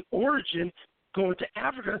because the origin going to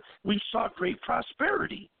Africa, we saw great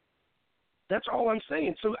prosperity. That's all I'm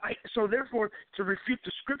saying. So therefore, to refute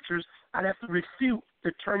the scriptures, I'd have to refute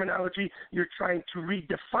the terminology you're trying to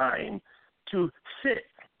redefine to fit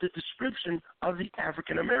the description of the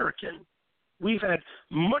African American. We've had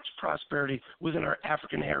much prosperity within our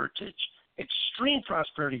African heritage, extreme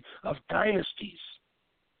prosperity of dynasties.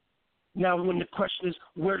 Now, when the question is,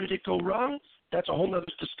 where did it go wrong? That's a whole other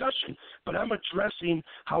discussion. But I'm addressing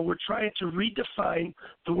how we're trying to redefine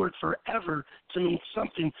the word forever to mean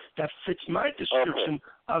something that fits my description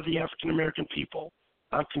of the African American people.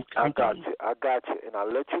 I got you, and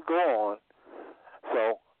I'll let you go on.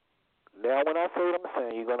 So now when I say what I'm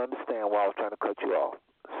saying, you're going to understand why I was trying to cut you off.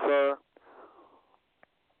 Sir,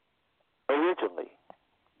 originally,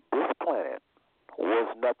 this planet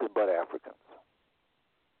was nothing but Africans.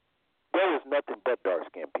 There was nothing but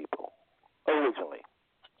dark-skinned people, originally.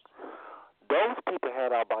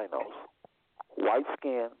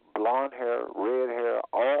 blonde hair, red hair,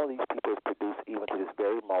 all these people is produced even to this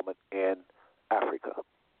very moment in Africa.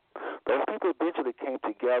 Those people eventually came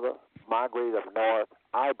together, migrated up north,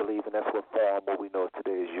 I believe, and that's what formed what we know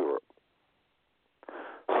today as Europe.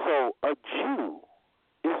 So a Jew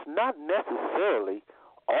is not necessarily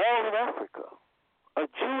all of Africa. A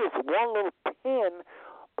Jew is one little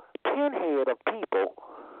pinhead of people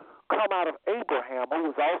come out of Abraham,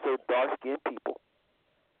 who was also a dark-skinned people,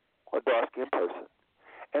 or dark-skinned person.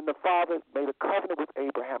 And the Father made a covenant with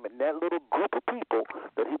Abraham and that little group of people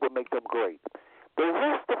that he would make them great. The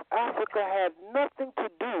rest of Africa had nothing to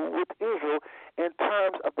do with Israel in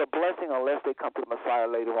terms of the blessing unless they come to the Messiah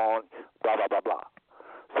later on, blah, blah, blah, blah.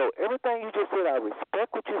 So everything you just said, I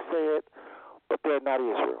respect what you said, but they're not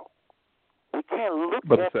Israel. We can't look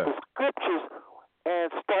at the scriptures and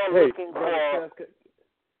start looking for...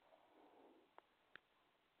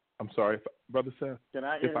 I'm sorry, Brother Seth,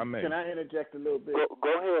 if I may. Can I interject a little bit?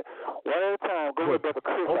 Go ahead. One at a time. Go ahead, Brother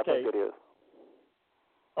Chris, I think it is.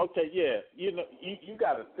 Okay, yeah. You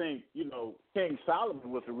got to think, King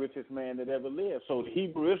Solomon was the richest man that ever lived. So the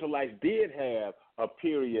Hebrew Israelites did have a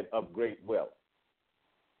period of great wealth.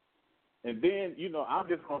 And then, I'm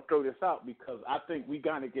just going to throw this out because I think we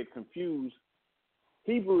got to get confused.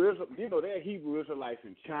 There are Hebrew Israelites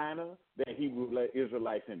in China. There are Hebrew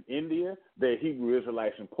Israelites in India. There are Hebrew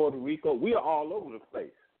Israelites in Puerto Rico. We are all over the place.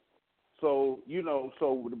 So,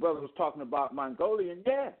 so the brother was talking about Mongolian.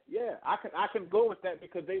 Yeah, I can go with that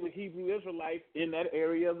because they were Hebrew Israelites in that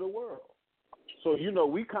area of the world. So,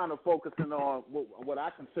 we kind of focusing on what I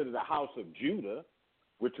consider the house of Judah,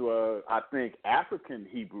 which were, I think, African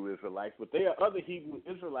Hebrew Israelites, but there are other Hebrew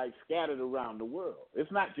Israelites scattered around the world.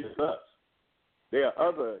 It's not just us. There are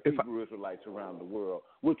other Hebrew Israelites around the world,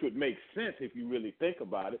 which would make sense if you really think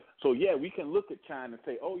about it. So, yeah, we can look at China and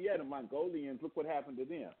say, oh, yeah, the Mongolians, look what happened to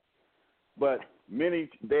them. But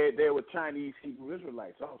there were Chinese Hebrew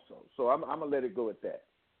Israelites also. So I'm going to let it go at that.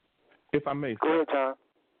 If I may. Go ahead, John.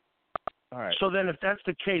 All right. So then if that's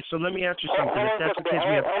the case, so let me ask you something. If that's the case,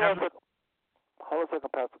 we have Hold on a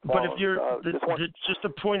second, Pastor Paul. But if you're just a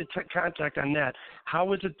point of contact on that,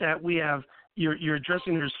 how is it that we have you're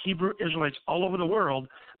addressing there's Hebrew Israelites all over the world,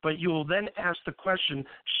 but you will then ask the question,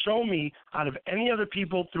 show me out of any other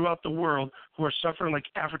people throughout the world who are suffering like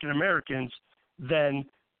African Americans, then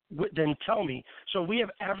tell me. So we have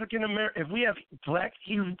if we have black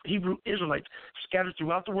Hebrew Israelites scattered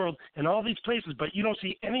throughout the world in all these places, but you don't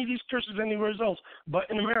see any of these curses anywhere else but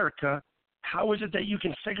in America, how is it that you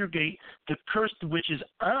can segregate the curse which is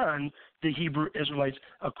on the Hebrew Israelites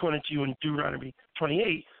according to you in Deuteronomy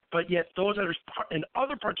 28, but yet those that are in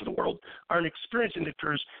other parts of the world aren't experiencing the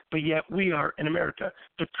curse, but yet we are in America?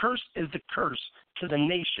 The curse is the curse to the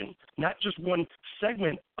nation, not just one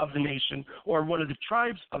segment of the nation or one of the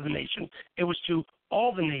tribes of the nation. It was to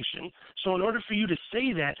all the nation. So in order for you to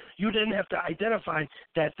say that, you didn't have to identify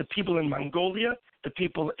that the people in Mongolia, the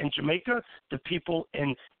people in Jamaica, the people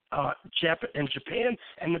in Japan,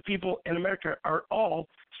 and the people in America are all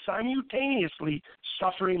simultaneously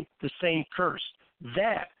suffering the same curse.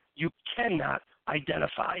 That you cannot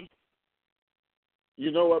identify.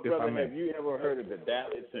 You know what, brother? Have you ever heard of the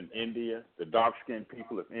Dalits in India, the dark-skinned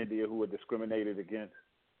people of India who were discriminated against?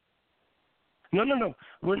 No.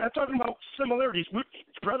 We're not talking about similarities.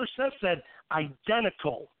 Brother Seth said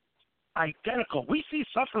identical. We see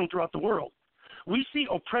suffering throughout the world. We see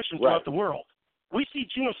oppression throughout the world. We see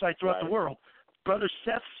genocide throughout the world. Brother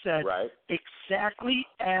Seth said exactly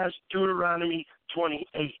as Deuteronomy 28.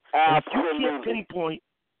 If you can't pinpoint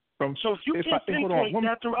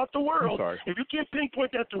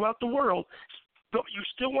that throughout the world, but you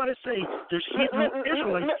still want to say there's Hebrew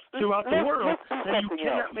Israelites throughout the world, then you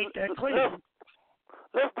cannot make that claim.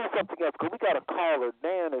 Let's do something else, because we got a caller.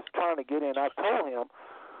 Dan is trying to get in. I told him,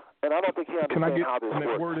 and I don't think he understands how this works. Can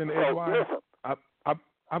I get word in edgewise?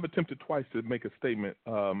 I've attempted twice to make a statement,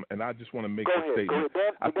 and I just want to make a statement.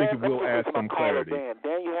 Dan, I think it will add some clarity.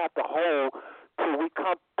 Dan, you have to hold till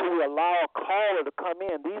we allow a caller to come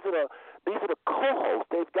in. These are the co-hosts.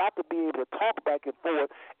 They've got to be able to talk back and forth,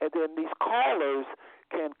 and then these callers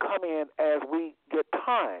can come in as we get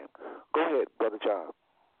time. Go ahead, Brother John.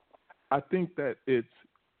 I think that it's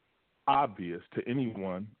obvious to any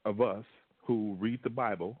one of us who read the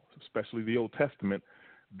Bible, especially the Old Testament,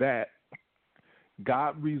 that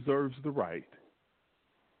God reserves the right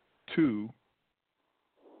to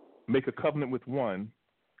make a covenant with one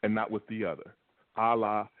and not with the other, a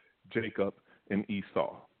la Jacob and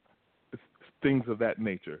Esau. It's things of that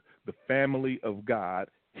nature. The family of God,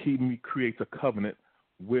 he creates a covenant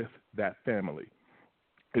with that family.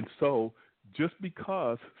 And so just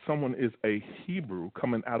because someone is a Hebrew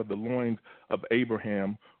coming out of the loins of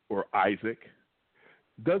Abraham or Isaac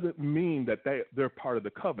doesn't mean that they're part of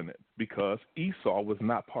the covenant, because Esau was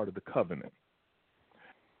not part of the covenant.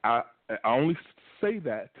 I only say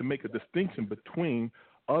that to make a distinction between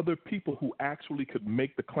other people who actually could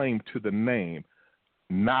make the claim to the name,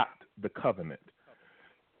 not the covenant.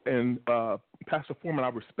 And Pastor Foreman, I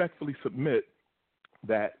respectfully submit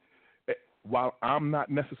that while I'm not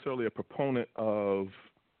necessarily a proponent of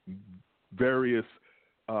various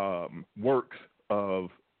works of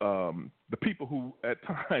the people who at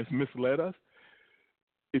times misled us,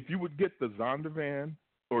 if you would get the Zondervan,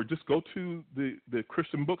 or just go to the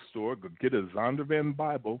Christian bookstore, get a Zondervan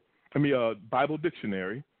Bible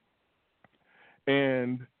dictionary,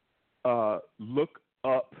 and look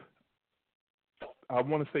up, I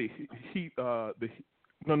want to say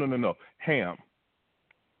Ham.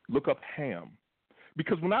 Look up Ham.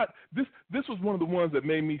 Because this was one of the ones that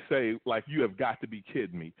made me say, like, you have got to be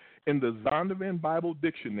kidding me. In the Zondervan Bible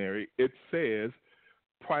Dictionary, it says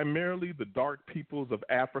primarily the dark peoples of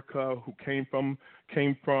Africa who came from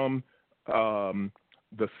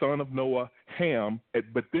the son of Noah, Ham,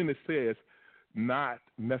 but then it says not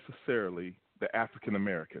necessarily the African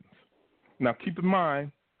Americans. Now, keep in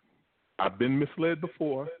mind, I've been misled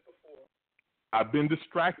before. I've been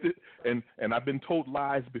distracted, and I've been told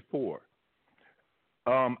lies before.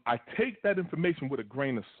 I take that information with a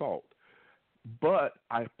grain of salt, but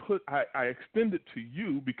I extend it to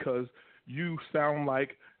you because you sound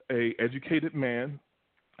like a educated man,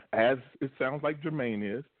 as it sounds like Jermaine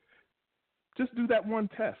is. Just do that one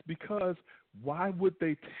test, because why would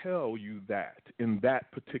they tell you that in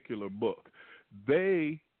that particular book?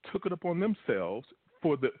 They took it upon themselves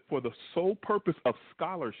for the sole purpose of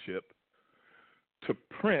scholarship to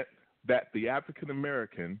print that the African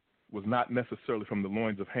American was not necessarily from the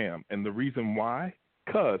loins of Ham. And the reason why?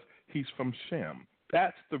 Because he's from Shem.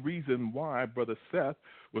 That's the reason why Brother Seth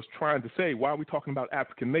was trying to say, why are we talking about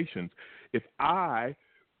African nations? If I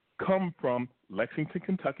come from Lexington,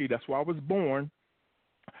 Kentucky, that's where I was born,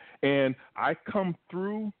 and I come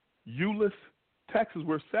through Euless, Texas,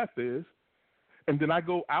 where Seth is, and then I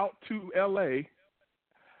go out to L.A.,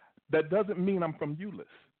 that doesn't mean I'm from Euless.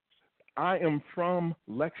 I am from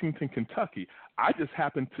Lexington, Kentucky. I just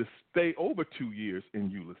happened to stay over 2 years in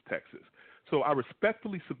Euless, Texas. So I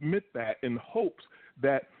respectfully submit that in hopes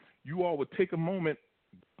that you all would take a moment,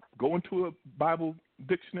 go into a Bible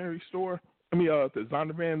dictionary store, the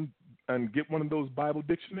Zondervan, and get one of those Bible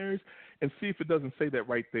dictionaries and see if it doesn't say that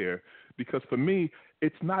right there. Because for me,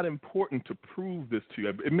 it's not important to prove this to you.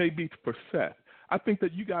 It may be for Seth. I think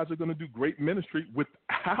that you guys are going to do great ministry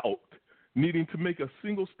without needing to make a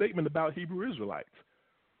single statement about Hebrew Israelites.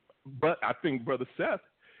 But I think Brother Seth,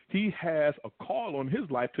 he has a call on his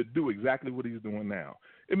life to do exactly what he's doing now.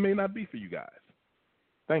 It may not be for you guys.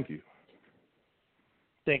 Thank you.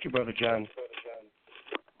 Thank you, Brother John.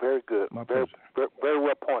 Very good. My very, pleasure. very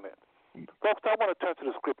well pointed. Folks, I want to turn to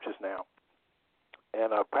the scriptures now.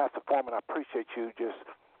 And Pastor Foreman, I appreciate you.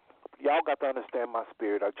 Y'all got to understand my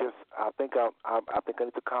spirit. I think I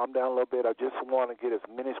need to calm down a little bit. I just want to get as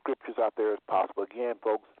many scriptures out there as possible. Again,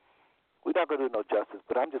 folks, we're not going to do no justice,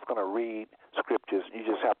 but I'm just going to read scriptures. You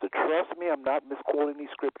just have to trust me. I'm not misquoting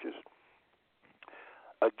these scriptures.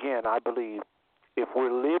 Again, I believe if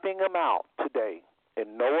we're living them out today,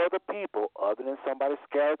 and no other people other than somebody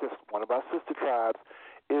scattered, one of our sister tribes,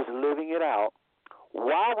 is living it out,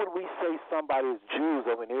 why would we say somebody is Jews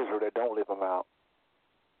over in Israel that don't live them out?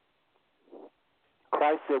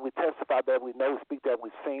 Christ said, we testify that we know, speak that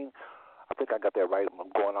we've seen. I think I got that right. I'm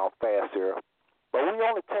going off fast here. But we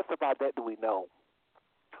only testify that we know.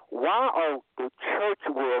 Why are the church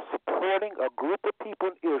world supporting a group of people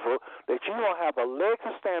in Israel that you don't have a leg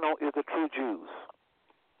to stand on is the true Jews?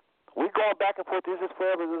 We're going back and forth. This is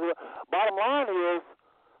forever. Bottom line is,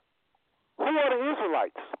 who are the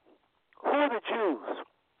Israelites? Who are the Jews?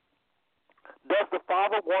 Does the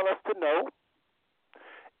Father want us to know?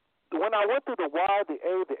 When I went through the Y, the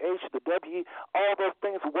A, the H, the W, all those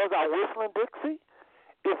things, was I whistling Dixie?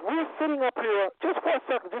 If we're sitting up here, just for a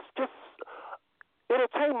second, just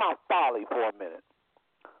entertain my folly for a minute.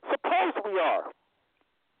 Suppose we are.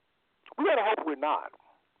 We gotta hope we're not.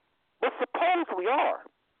 But suppose we are.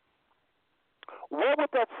 What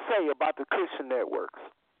would that say about the Christian networks?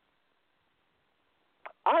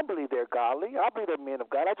 I believe they're godly. I believe they're men of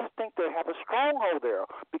God. I just think they have a stronghold there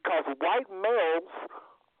because white males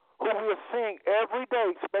who we are seeing every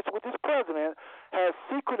day, especially with this president, has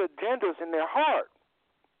secret agendas in their heart.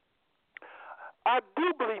 I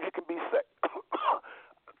do believe you can be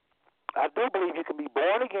I do believe you can be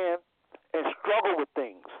born again and struggle with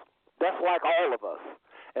things. That's like all of us.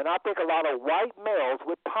 And I think a lot of white males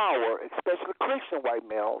with power, especially Christian white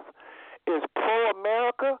males, is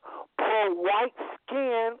pro-America, pro-white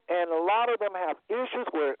skin, and a lot of them have issues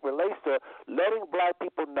where it relates to letting black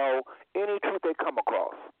people know any truth they come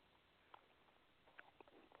across.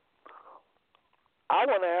 I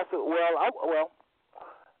want to answer,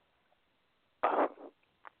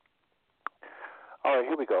 all right,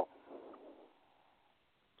 here we go.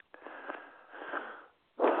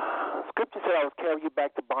 Scripture said I was carrying you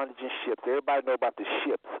back to bondage in ships. Everybody know about the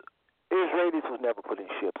ships. Israelis was never put in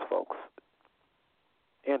ships, folks.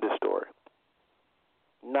 End of story.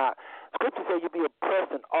 Scripture says you be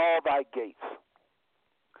oppressed in all thy gates.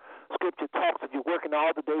 Scripture talks of you working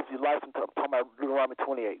all the days of your life. I'm talking about Deuteronomy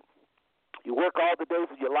 28. You work all the days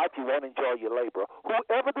of your life, you won't enjoy your labor.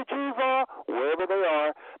 Whoever the Jews are, wherever they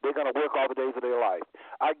are, they're going to work all the days of their life.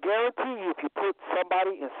 I guarantee you, if you put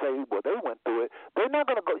somebody and say, well, they went through it, they're not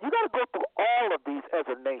going to go. You got to go through all of these as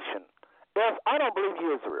a nation. Else, I don't believe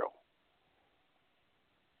you, Israel.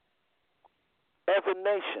 As a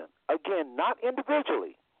nation, again, not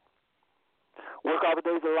individually. Work all the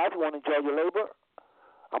days of your life, you won't enjoy your labor.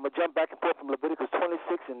 I'm going to jump back and forth from Leviticus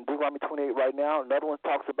 26 and Deuteronomy 28 right now. Another one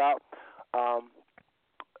talks about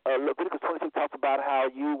Leviticus 26 talks about how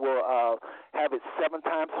you will have it 7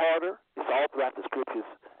 times harder. It's all throughout the scriptures,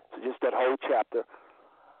 so just that whole chapter.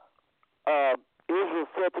 Israel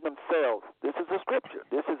said to themselves, this is a scripture.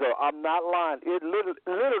 I'm not lying. It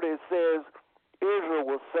literally says Israel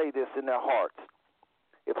will say this in their hearts.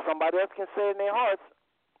 If somebody else can say it in their hearts,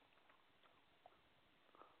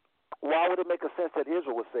 why would it make a sense that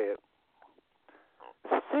Israel would say it?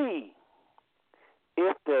 See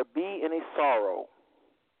if there be any sorrow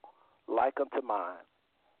like unto mine.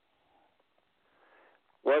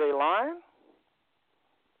 Were they lying?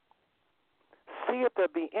 See if there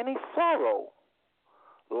be any sorrow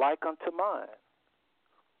like unto mine.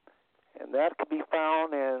 And that could be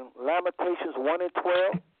found in Lamentations 1 and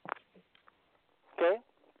 12. Okay?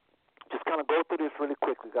 Just kind of go through this really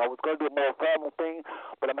quickly. I was going to do a more formal thing,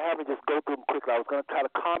 but I'm having to just go through them quickly. I was going to try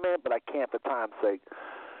to comment, but I can't for time's sake.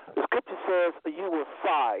 The scripture says you will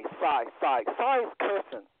sigh. Sigh is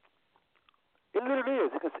cursing. It literally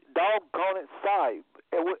is. You can say, doggone it, sigh.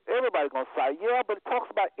 Everybody's going to sigh. Yeah, but it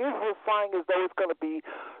talks about Israel sighing as though it's going to be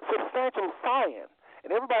substantial sighing.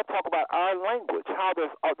 And everybody talk about our language, how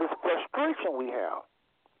there's this frustration we have.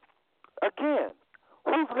 Again,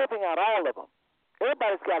 who's living out all of them?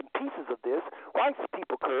 Everybody's gotten pieces of this. White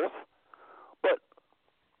people curse. But,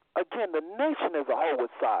 again, the nation as a whole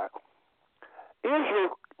would sigh.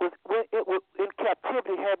 Israel, in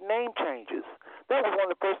captivity, had name changes. That was one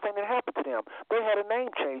of the first things that happened to them. They had a name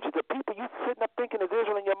change. The people you sitting up thinking is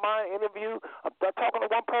Israel in your mind interview, I'm talking to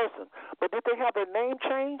one person. But did they have their name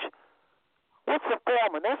change? What's a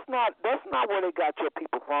Foreman? That's not where they got your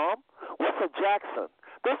people from. What's a Jackson?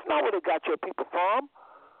 That's not where they got your people from.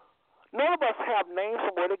 None of us have names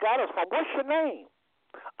from where they got us from. What's your name?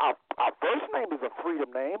 Our first name is a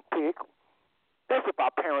freedom name, Pig. That's if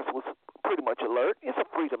our parents was pretty much alert. It's a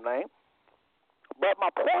freedom name. But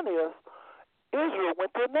my point is, Israel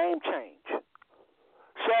went through a name change.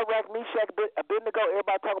 Shadrach, Meshach, Abednego,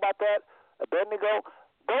 everybody talk about that. Abednego,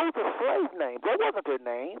 those are slave names. That wasn't their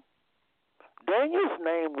name. Daniel's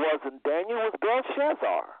name wasn't Daniel, it was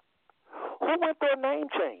Belshazzar. Who went through a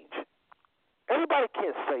name change? Everybody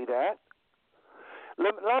can't say that.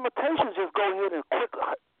 Lamentations just go ahead and quick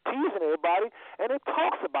teasing everybody, and it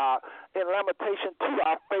talks about in Lamentation 2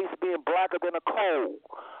 our face being blacker than a coal,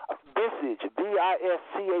 visage,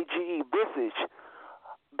 V-I-S-C-A-G-E, visage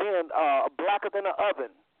being blacker than an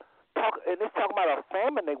oven. And it's talking about a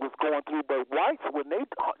famine they was going through. But whites, when they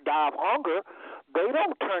die of hunger, they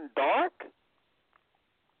don't turn dark.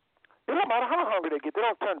 It don't matter how hungry they get. They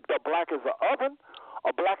don't turn black as an oven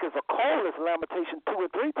or black as a coal, as Lamentation 2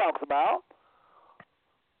 and 3 talks about.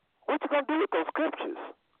 What you going to do with those scriptures?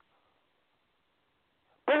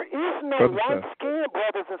 There is no white skin,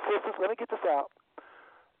 brothers and sisters. Let me get this out.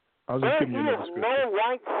 There is no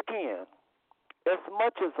white skin. As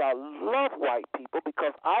much as I love white people,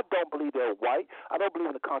 because I don't believe they're white, I don't believe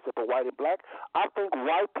in the concept of white and black. I think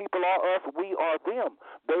white people are us, we are them.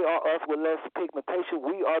 They are us with less pigmentation,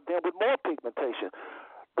 we are them with more pigmentation.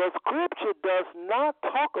 The scripture does not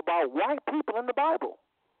talk about white people in the Bible.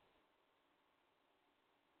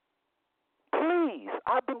 Please,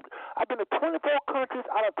 I've been to 24 countries.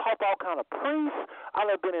 I done talked to all kind of priests. I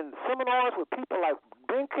done been in seminars with people like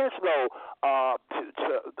Ben Kinchlow, Oral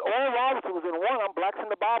Roberts was in one. I'm Blacks in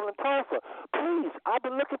the Bible in Tulsa. Please, I've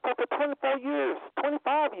been looking for 24 years,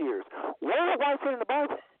 25 years. Where are whites in the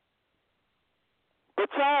Bible? But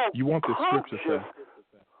y'all, you want the scripture, sir?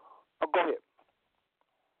 Oh, go ahead.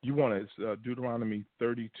 You want it? It's Deuteronomy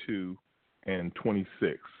 32 and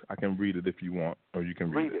 26. I can read it if you want, or you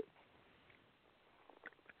can read it.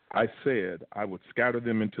 I said, I would scatter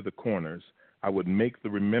them into the corners. I would make the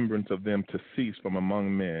remembrance of them to cease from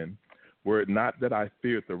among men. Were it not that I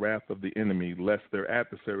feared the wrath of the enemy, lest their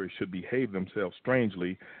adversaries should behave themselves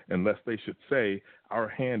strangely, and lest they should say, our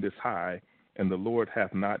hand is high, and the Lord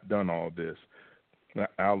hath not done all this.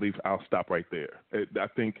 I'll stop right there. I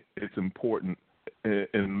think it's important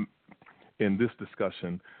in this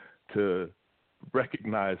discussion to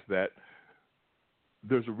recognize that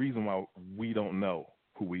there's a reason why we don't know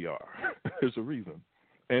who we are. There's a reason.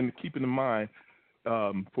 And keeping in mind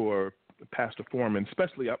for Pastor Foreman,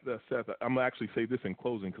 especially Seth, I'm going to actually say this in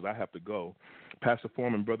closing because I have to go. Pastor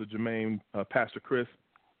Foreman, Brother Jermaine, Pastor Chris,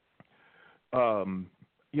 I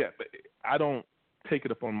don't take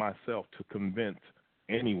it upon myself to convince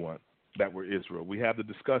anyone that we're Israel. We have the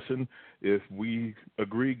discussion. If we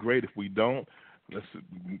agree, great. If we don't, let's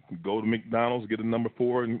go to McDonald's, get a number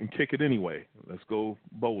 4, and kick it anyway. Let's go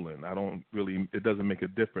bowling. It doesn't make a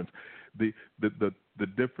difference. The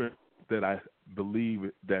difference that I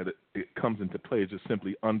believe that it comes into play is just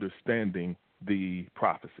simply understanding the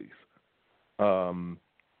prophecies.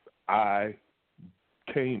 I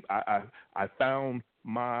found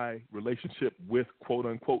my relationship with quote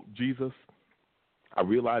unquote Jesus. I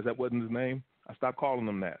realized that wasn't his name. I stopped calling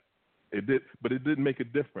him that. It didn't make a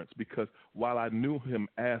difference because while I knew him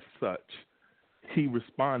as such, he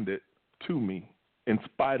responded to me in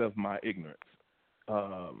spite of my ignorance.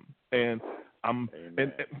 And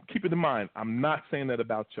keep it in mind, I'm not saying that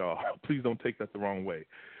about y'all. Please don't take that the wrong way.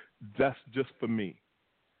 That's just for me.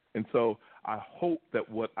 And so I hope that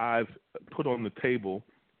what I've put on the table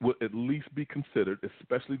will at least be considered,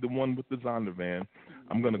 especially the one with the Zondervan.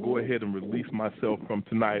 I'm going to go ahead and release myself from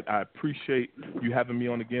tonight. I appreciate you having me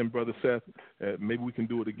on again, Brother Seth. Maybe we can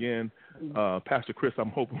do it again. Pastor Chris, I'm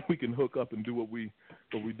hoping we can hook up and do what we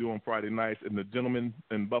do on Friday nights. And the gentlemen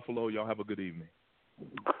in Buffalo, y'all have a good evening.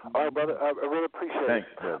 All right, brother. I really appreciate Thanks,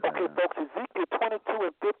 it. brother. Okay, folks, Ezekiel 22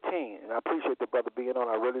 and 15, and I appreciate the brother being on.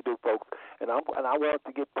 I really do, folks. And I want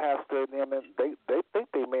to get Pastor and them, and they think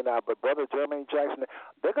they may not, but Brother Jermaine Jackson,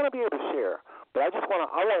 they're going to be able to share. But I want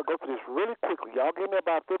to go through this really quickly. Y'all give me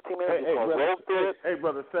about 15 minutes. Hey,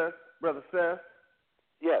 Brother Seth.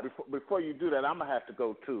 Yes. Before you do that, I'm going to have to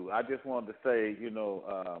go, too. I just wanted to say,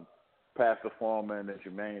 Pastor Foreman and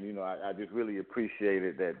Jermaine, I just really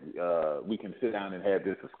appreciated that we can sit down and have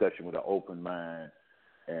this discussion with an open mind,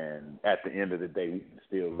 and at the end of the day, we can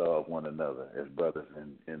still love one another as brothers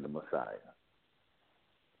in the Messiah.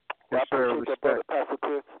 Yes, sir. I appreciate that, brother, Pastor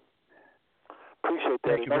Chris. Appreciate that.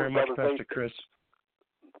 Thank you very much, Pastor Chris.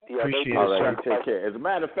 Yeah, appreciate it, all right, sir. Take care. As a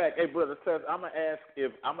matter of fact, hey, Brother Seth, I'm going to ask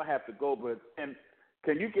if I'm going to have to go, but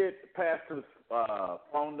can you get Pastor's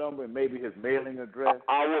phone number and maybe his mailing address?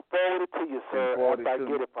 I will forward it to you, sir, after I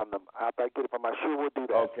get it from them. After I get it from them, I sure will do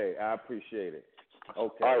that. Okay, I appreciate it.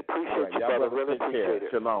 Okay. I appreciate you, brother. Really appreciate it.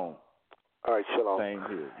 Shalom. All right, shalom. Same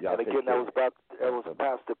here. Y'all and again, that was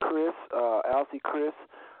Pastor Chris, Alcee Chris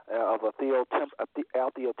of Althea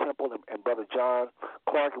Temple, and Brother John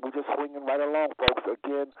Clark. And we're just swinging right along, folks.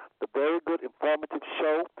 Again, the very good, informative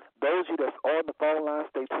show. Those of you that's on the phone line,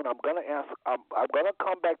 stay tuned. I'm gonna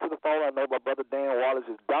come back to the phone. I know my brother Dan Wallace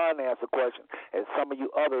is dying to ask a question, and some of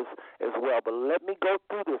you others as well. But let me go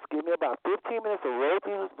through this. Give me about 15 minutes to roll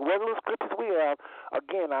through the regular scriptures we have.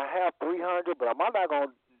 Again, I have 300, but I'm not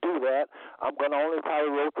going to do that. I'm going to only probably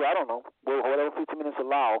roll through, I don't know, whatever 15 minutes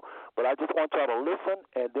allow. But I just want y'all to listen,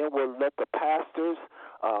 and then we'll let the pastors,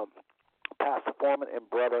 Pastor Foreman and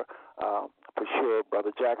Brother, for sure, Brother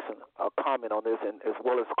Jackson, comment on this, and as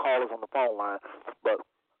well as callers on the phone line. But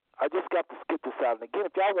I just got to skip this out. And again,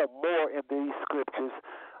 if y'all want more in these scriptures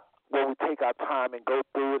where we take our time and go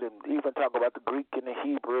through it and even talk about the Greek and the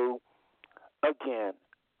Hebrew, again,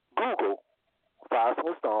 Google Fire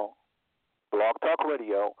from a Stone, Blog Talk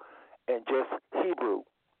Radio, and just Hebrew,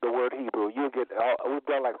 the word Hebrew. You'll get, we've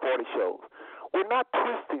done like 40 shows. We're not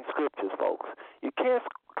twisting scriptures, folks. You can't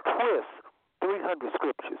twist 300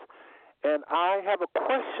 scriptures. And I have a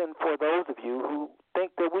question for those of you who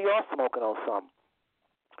think that we are smoking on something.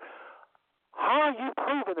 How are you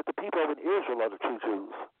proving that the people of Israel are the true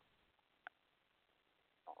Jews?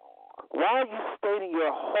 Why are you stating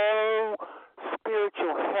your whole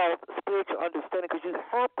spiritual health, spiritual understanding? Because you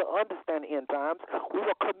have to understand the end times. We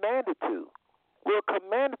were commanded to. We're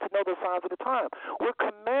commanded to know the signs of the time. We're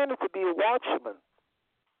commanded to be a watchman.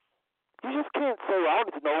 You just can't say, well, I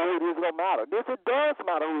don't need to know who it is, it don't matter. Yes, it does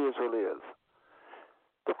matter who Israel is.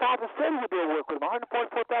 The Father said he would do a work with them.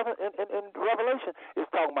 144,000 in Revelation is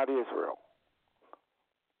talking about Israel.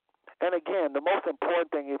 And again, the most important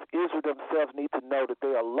thing is Israel themselves need to know that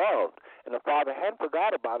they are loved, and the Father hadn't forgot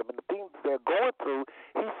about them, and the things they're going through,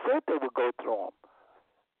 He said they would go through them.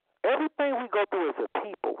 Everything we go through as a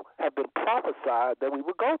people have been prophesied that we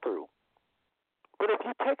would go through. But if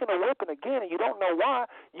you're taking a whipping again and you don't know why,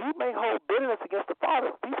 you may hold bitterness against the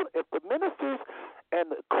Father. If the ministers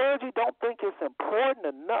and the clergy don't think it's important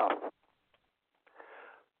enough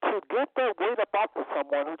to get that weight up off of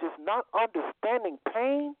someone who's just not understanding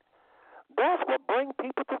pain, that's what brings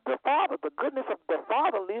people to the Father. The goodness of the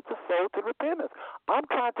Father leads the soul to repentance. I'm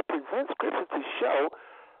trying to present scripture to show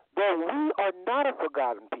that we are not a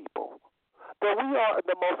forgotten people, that we are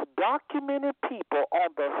the most documented people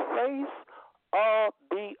on the face of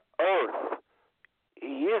the earth,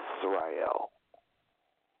 Israel.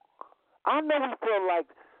 I know we feel like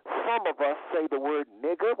some of us say the word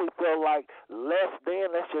nigger. We feel like less than,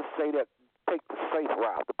 let's just say that, take the safe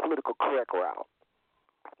route, the political correct route.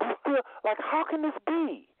 We feel like, how can this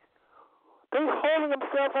be? They holding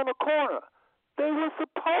themselves on the corner. They were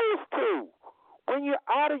supposed to. When you're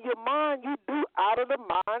out of your mind, you do out of the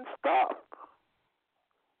mind stuff.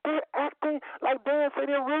 They're acting like Dan said,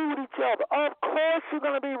 they're rude with each other. Of course you're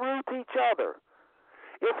going to be rude to each other.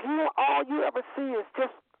 If you all you ever see is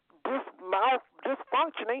just this mouth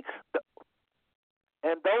dysfunctioning,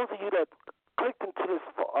 and those of you that clicked into this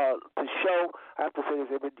the show, I have to say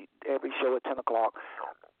this every show at 10 o'clock,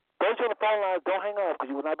 those of you on the phone lines, don't hang up because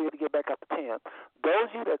you will not be able to get back after 10.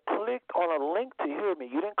 Those of you that clicked on a link to hear me,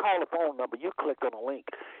 you didn't call the phone number, you clicked on a link.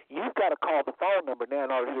 You've got to call the phone number now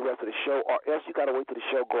in order to hear the rest of the show, or else you got to wait till the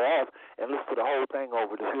show go off and listen to the whole thing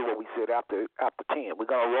over to hear what we said after 10. We're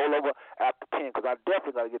going to roll over after 10 because I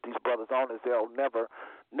definitely got to get these brothers on as they'll never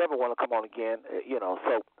want to come on again.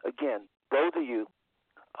 So, again, those of you,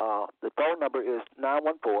 the phone number is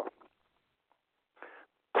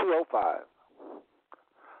 914-205.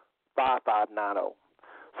 5590.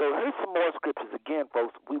 So here's some more scriptures. Again,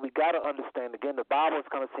 folks, we got to understand, again, the Bible is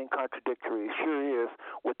going to seem contradictory. It sure is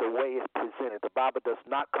with the way it's presented. The Bible does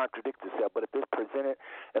not contradict itself, but if it's presented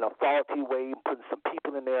in a faulty way, putting some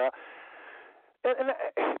people in there, and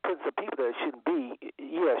putting some people that it shouldn't be,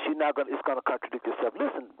 yes, it's going to contradict itself.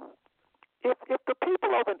 Listen, if the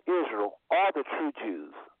people over in Israel are the true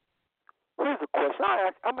Jews, here's the question.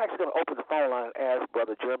 I'm actually going to open the phone line and ask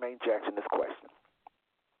Brother Jermaine Jackson this question.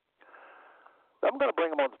 I'm going to bring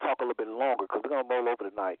him on to talk a little bit longer because we're going to roll over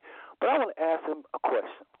tonight. But I want to ask him a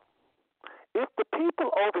question. If the people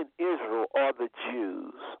over in Israel are the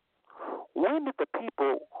Jews, when did the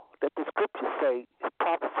people that the scriptures say is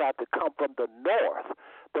prophesied to come from the north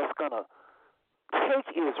that's going to take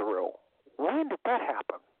Israel, when did that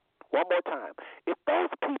happen? One more time. If those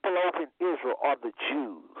people over in Israel are the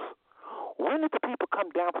Jews, when did the people come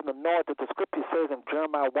down from the north that the scripture says in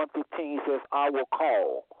Jeremiah 1:15, he says, I will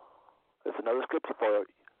call. There's another scripture for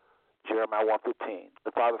Jeremiah 1:15.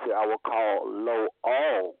 The Father said, I will call lo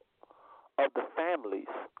all of the families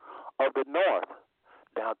of the north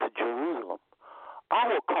down to Jerusalem. I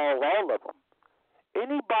will call all of them.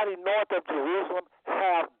 Anybody north of Jerusalem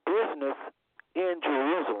have business in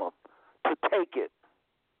Jerusalem to take it.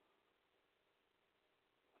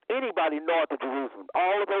 Anybody north of Jerusalem,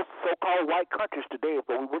 all of those so-called white countries today, is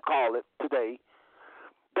what we would call it today,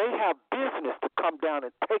 they have business to come down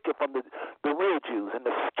and take it from the real Jews and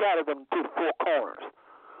to scatter them to the four corners.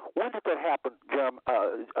 When did that happen,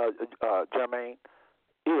 Jermaine,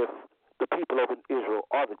 if the people over in Israel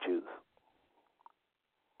are the Jews?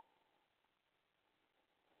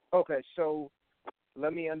 Okay, so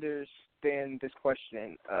let me understand this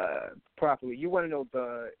question properly. You want to know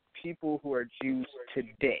the people who are Jews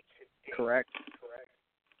today, correct?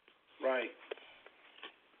 Right.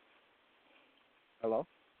 Hello?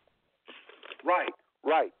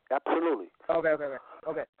 Right, absolutely.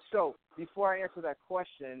 Okay. So before I answer that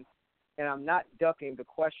question, and I'm not ducking the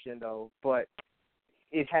question though, but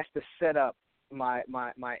it has to set up my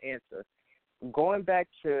answer. Going back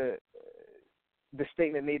to the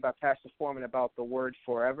statement made by Pastor Foreman about the word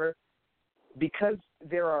forever, because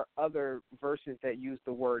there are other verses that use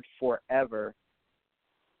the word forever,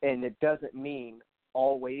 and it doesn't mean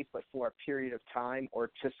always, but for a period of time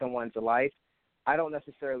or to someone's life, I don't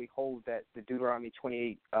necessarily hold that the Deuteronomy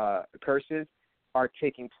 28 curses are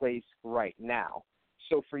taking place right now.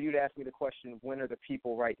 So for you to ask me the question, when are the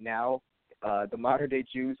people right now, the modern-day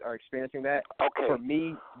Jews are experiencing that? Okay. For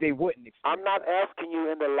me, they wouldn't experience I'm not asking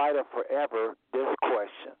you in the light of forever this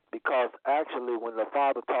question, because actually when the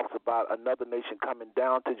Father talks about another nation coming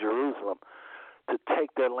down to Jerusalem to take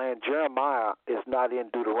their land, Jeremiah is not in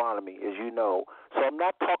Deuteronomy, as you know. So I'm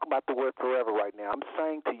not talking about the word forever right now. I'm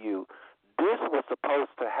saying to you, this was supposed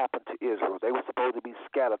to happen to Israel. They were supposed to be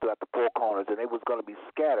scattered throughout the four corners, and they was going to be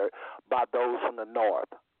scattered by those from the north.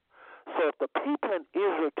 So if the people in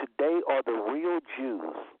Israel today are the real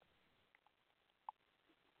Jews,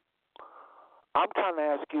 I'm trying to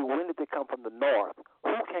ask you, when did they come from the north?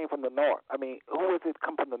 Who came from the north? I mean, who was it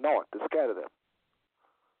come from the north to scatter them?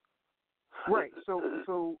 Right. So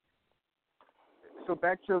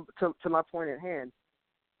back to my point at hand,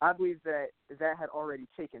 I believe that had already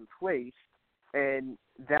taken place, and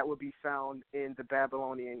that would be found in the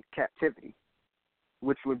Babylonian captivity,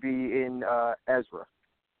 which would be in Ezra.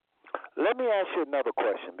 Let me ask you another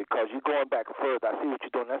question, because you're going back further. I see what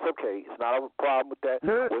you're doing. That's okay. It's not a problem with that.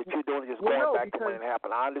 What you're doing is just going back to when it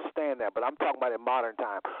happened. I understand that, but I'm talking about in modern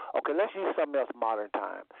time. Okay, let's use something else modern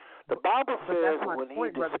time. The Bible says when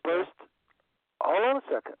he dispersed... Hold on a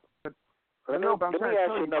second. Let me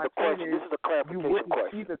ask you another question. This is a clarification question. You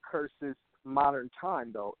wouldn't see the curses modern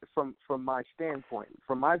time, though, from my standpoint.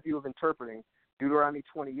 From my view of interpreting Deuteronomy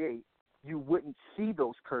 28, you wouldn't see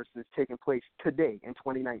those curses taking place today in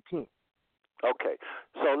 2019. Okay,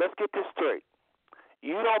 so let's get this straight.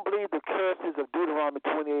 You don't believe the curses of Deuteronomy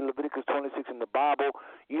 28, Leviticus 26 in the Bible,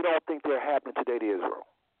 you don't think they're happening today to Israel?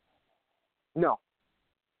 No.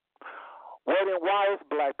 Well, then why is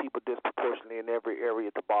black people disproportionately in every area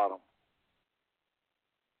at the bottom?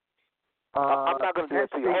 I'm not going to do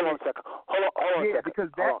that to you. Hold on a second. Hold on a second. Because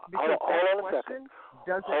that question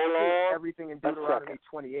doesn't fit everything in Deuteronomy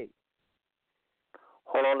 28.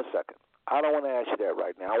 Hold on a second. I don't want to ask you that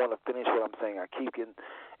right now. I want to finish what I'm saying. I keep getting,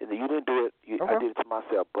 you didn't do it. I did it to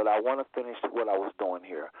myself, but I want to finish what I was doing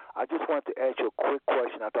here. I just wanted to ask you a quick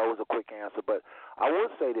question. I thought it was a quick answer, but I will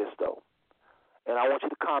say this, though, and I want you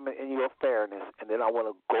to comment in your fairness, and then I want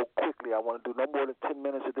to go quickly. I want to do no more than 10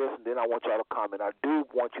 minutes of this, and then I want y'all to comment. I do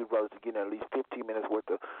want you brothers to get in at least 15 minutes worth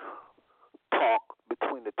of talk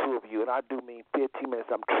between the two of you, and I do mean 15 minutes.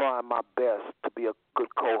 I'm trying my best to be a good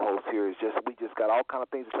co-host here. It's just we just got all kind of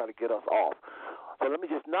things to try to get us off. So let me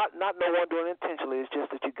just not no one doing it intentionally. It's just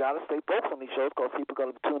that you got to stay focused on these shows because people are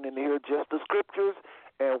going to be tuning in to hear just the scriptures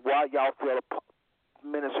and why y'all feel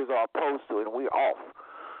ministers are opposed to it, and we're off.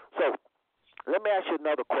 So let me ask you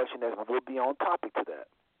another question that will be on topic to that.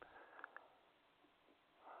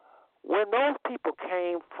 When those people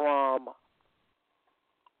came from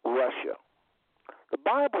Russia, the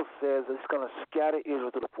Bible says it's going to scatter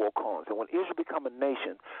Israel to the four corners. And when Israel become a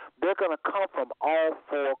nation, they're going to come from all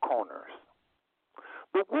four corners.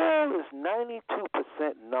 The world is 92%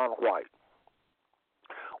 non-white.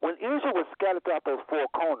 When Israel was scattered throughout those four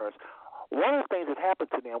corners, one of the things that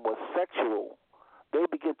happened to them was sexual. They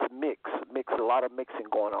began to mix a lot of mixing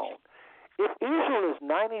going on. If the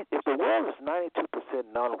world is 92%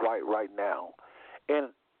 non-white right now,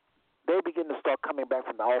 and they begin to start coming back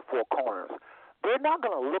from all four corners, they're not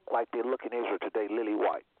going to look like they look in Israel today, lily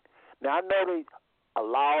white. Now, I know they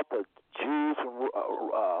allowed the Jews from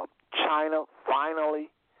China finally,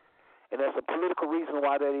 and there's a political reason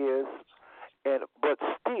why that is. But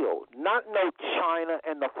still, not no China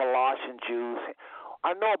and the Falasian Jews.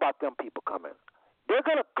 I know about them people coming. They're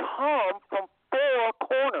going to come from four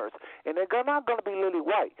corners, and they're not going to be lily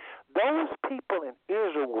white. Those people in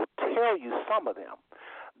Israel will tell you, some of them,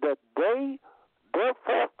 that their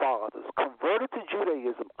forefathers converted to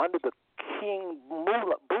Judaism under the King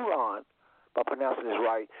Bulan, if I'm pronouncing this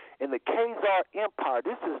right, in the Khazar Empire.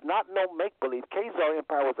 This is not no make-believe. Khazar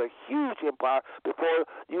Empire was a huge empire before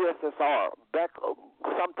USSR,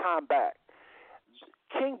 some time back.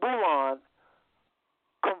 King Bulan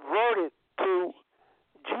converted to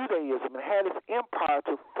Judaism and had his empire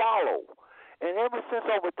to follow. And ever since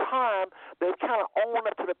over time, they've kind of owned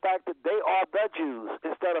up to the fact that they are the Jews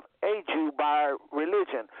instead of a Jew by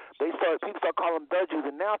religion. People start calling them the Jews.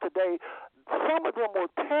 And now today, some of them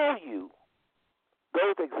will tell you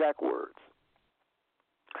those exact words.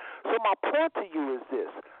 So my point to you is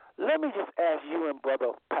this. Let me just ask you and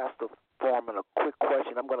Brother Pastor Foreman a quick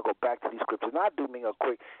question. I'm going to go back to these scriptures. And I do mean a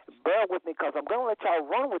quick. Bear with me because I'm going to let y'all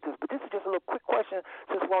run with this. But this is just a little quick question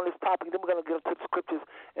since we're on this topic. Then we're going to get into the scriptures.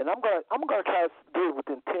 And I'm going to try to do it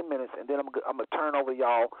within 10 minutes. And then I'm going to turn over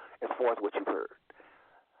y'all as far as what you've heard.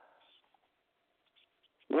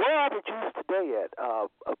 Where are the Jews today at,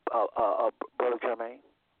 Brother Jermaine?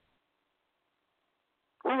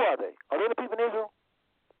 Who are they? Are they the people in Israel?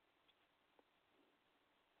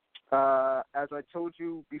 As I told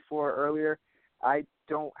you before earlier, I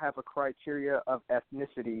don't have a criteria of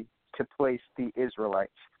ethnicity to place the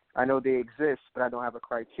Israelites. I know they exist, but I don't have a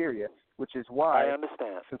criteria, which is why, I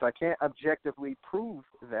understand. Since I can't objectively prove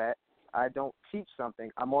that, I don't teach something.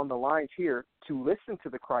 I'm on the lines here to listen to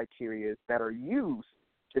the criteria that are used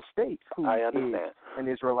to state who is an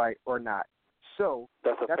Israelite or not. So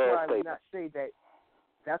that's why I will not say that.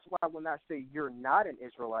 That's why I will not say you're not an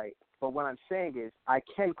Israelite. But what I'm saying is I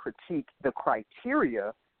can critique the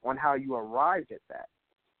criteria on how you arrived at that.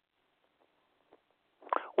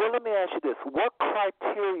 Well, let me ask you this. What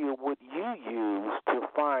criteria would you use to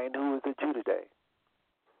find who is a Jew today?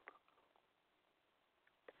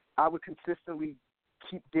 I would consistently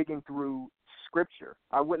keep digging through Scripture.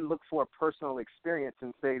 I wouldn't look for a personal experience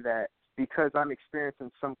and say that because I'm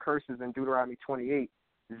experiencing some curses in Deuteronomy 28,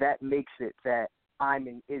 that makes it that I'm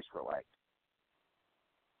an Israelite.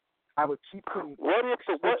 I would keep putting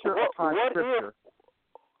Scripture upon Scripture.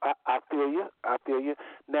 I feel you.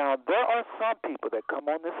 Now, there are some people that come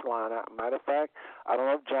on this line. Matter of fact, I don't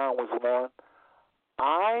know if John was one.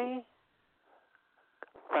 I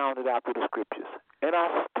found it out through the Scriptures. And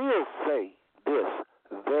I still say this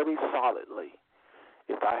very solidly.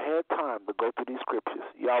 If I had time to go through these Scriptures,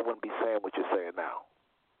 y'all wouldn't be saying what you're saying now.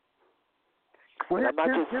 Well, I'm not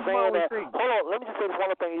just saying that. Hold on, let me just say this one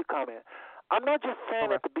other thing you comment. I'm not just saying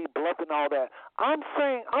that to be blunt and all that. I'm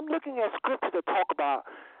saying I'm looking at Scripture that talk about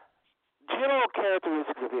general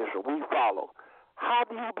characteristics of Israel we follow. How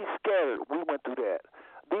do you be scattered? We went through that.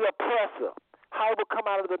 The oppressor, how he would come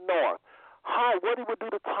out of the north. What he would do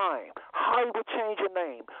to time, how he would change your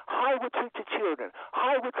name, how he would treat your children,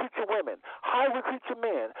 how he would treat your women, how he would treat your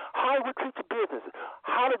men, how he would treat your business,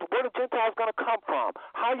 where the Gentiles going to come from,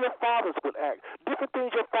 how your fathers would act, different things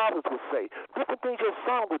your fathers would say, different things your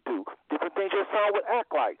son would do, different things your son would act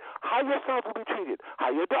like, how your sons would be treated, how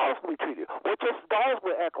your daughters would be treated, what your daughters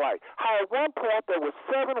would act like, how at one point there were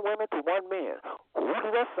 7 women to 1 man. Who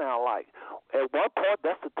does that sound like? At one point,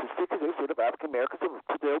 that's the statistics they said of African Americans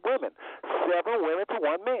to their women. 7 women to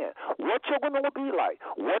 1 man. What your women would be like,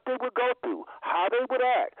 what they would go through, how they would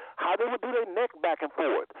act, how they would do their neck back and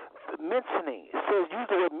forth. Mentioning, it says use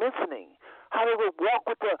the word mentioning, how they would walk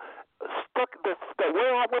with the way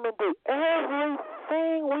our women do.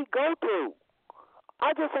 Everything we go through.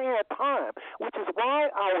 I just ain't had time, which is why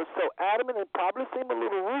I was so adamant and probably seem a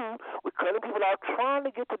little rude with cutting people out trying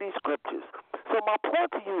to get to these Scriptures. So my point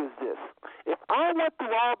to you is this. If I went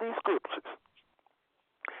through all these Scriptures,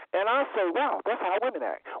 and I say, wow, that's how women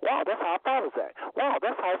act. Wow, that's how fathers act. Wow,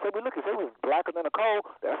 that's how I say we look. Say we're blacker than a coal.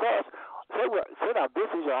 That's us. Say now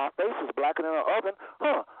this is our face is blacker than an oven.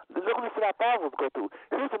 Look what our fathers go through.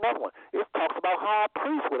 Here's another one. It talks about how our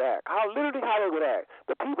priests would act, how they would act.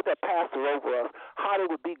 The people that pastor over us, how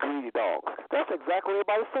they would be greedy dogs. That's exactly what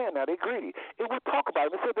everybody's saying now. They're greedy. It would talk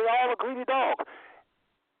about it. It said they all are greedy dogs.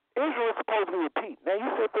 Israel is supposed to repeat. Now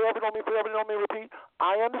you say forever don't mean repeat.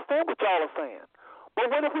 I understand what y'all are saying. But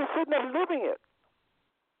what if we're sitting there living it?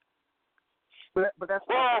 But that's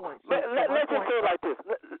my point. So let's just say it like this.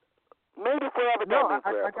 Maybe forever don't mean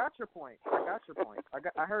forever. I got your point.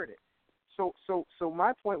 I heard it. So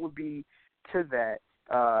my point would be to that,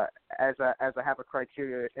 as I have a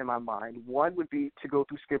criteria in my mind. One would be to go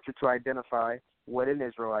through Scripture to identify what an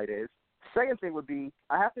Israelite is. Second thing would be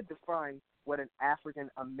I have to define what an African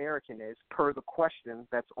American is per the question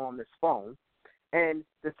that's on this phone. And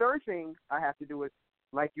the third thing I have to do is,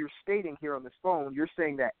 like you're stating here on this phone, you're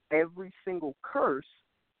saying that every single curse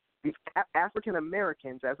the African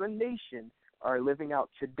Americans as a nation are living out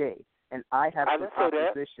today. And I have the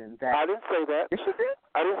proposition that I didn't say that. Yes, you did?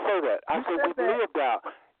 I didn't say that. I said we lived out.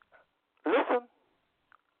 Listen,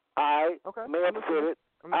 I may have said it.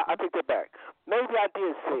 I take that back. Maybe I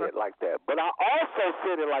did say it like that, but I also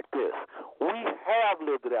said it like this. We have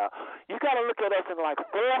lived it out. You got to look at us in like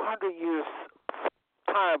 400 years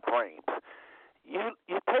time frames.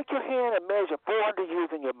 You take your hand and measure 400 years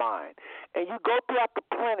in your mind, and you go throughout the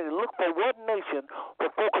planet and look for what nation,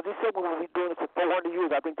 because he said we will be doing this for 400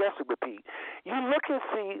 years. I think that should repeat. You look and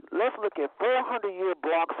see, let's look at 400-year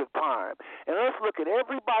blocks of time, and let's look at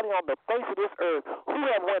everybody on the face of this earth who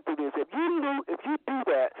have went through this. If you do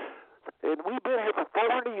that, and we've been here for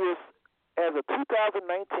 400 years as of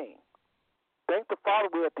 2019, thank the Father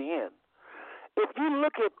we're at the end. If you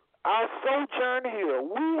look at our sojourn here,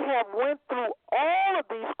 we have went through all of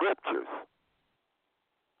these Scriptures.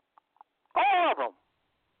 All of them.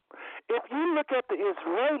 If you look at the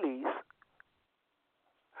Israelis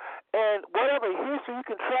and whatever history you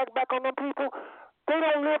can track back on them people, they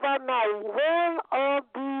don't live out not one of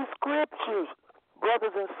these Scriptures,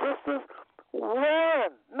 brothers and sisters.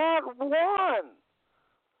 One. Not one.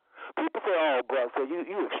 People say, oh, brother,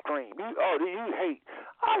 you extreme. You hate.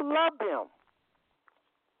 I love them.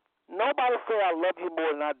 Nobody say I love you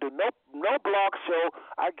more than I do. No blog show,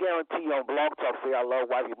 I guarantee you on Blog Talk, say I love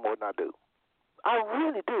white people more than I do. I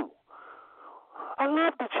really do. I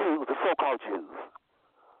love the Jews, the so-called Jews.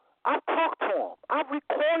 I've talked to them. I've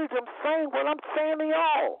recorded majority of them saying what I'm saying to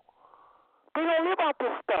y'all. They don't live out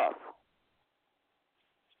this stuff.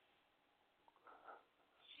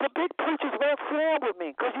 The big preachers won't sit down with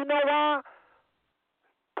me because you know why?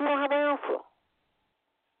 They don't have an answer.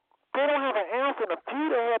 They don't have an answer. And the few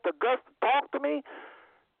that had the guts to talk to me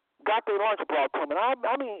got their lunch brought to them. And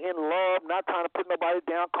I mean in love, not trying to put nobody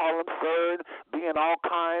down, call them sir, being all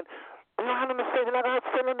kind. They don't have nothing to say. They're not going to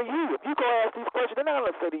say nothing to you. If you go ask these questions, they're not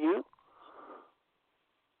going to say to you.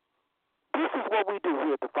 This is what we do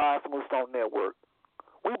here at the Five Smooth Stone Network.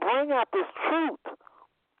 We bring out this truth.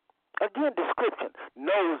 Again, description,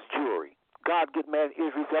 nose jewelry. God get mad at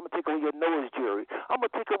Israel. I'm going to take away your nose jewelry. I'm going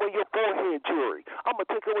to take away your forehead jewelry. I'm going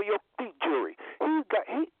to take away your feet jewelry.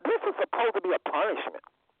 This is supposed to be a punishment.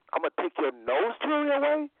 I'm going to take your nose jewelry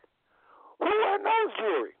away? Who wear nose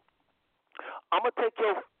jewelry? I'm going to take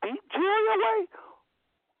your feet jewelry away?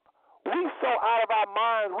 We so out of our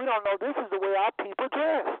minds, we don't know this is the way our people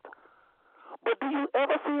dressed. But do you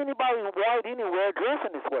ever see anybody white anywhere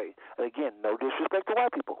dressing this way? And again, no disrespect to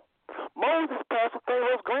white people. Moses passed with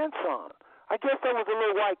Pharaoh's grandson. I guess that was a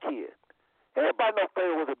little white kid. Everybody knows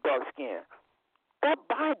Pharaoh was a dark skin. That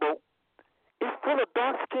Bible is full of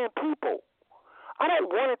dark-skinned people. I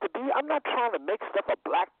don't want it to be. I'm not trying to make stuff a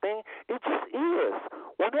black thing. It just is.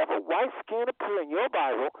 Whenever white skin appears in your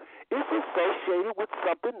Bible, it's associated with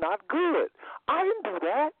something not good. I didn't do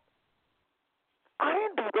that.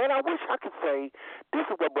 I wish I could say, this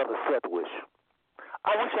is what Brother Seth wish.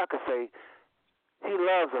 I wish I could say, he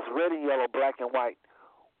loves us, red and yellow, black and white.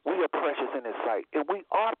 We are precious in his sight, and we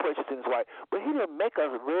are precious in his sight. But he didn't make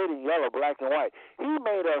us red and yellow, black and white. He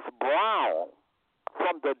made us brown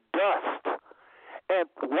from the dust. And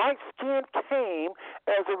white skin came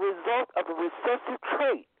as a result of a recessive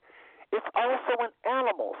trait. It's also in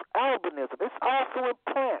animals, albinism. It's also in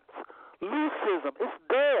plants, leucism. It's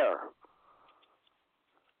there.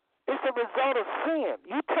 It's a result of sin.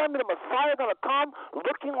 You tell me the Messiah is going to come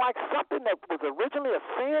looking like something that was originally a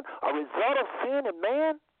sin, a result of sin in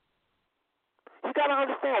man? You got to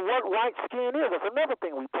understand what white skin is. That's another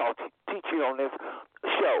thing we teach you on this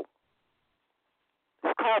show.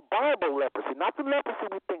 It's called Bible leprosy. Not the leprosy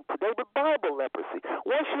we think today, but Bible leprosy.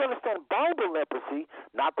 Once you understand Bible leprosy,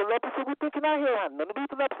 not the leprosy we think in our head, nothing to do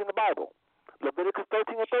with the leprosy in the Bible. Leviticus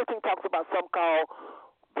 13:13 talks about something called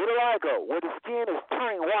vitiligo, where the skin is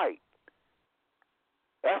turning white.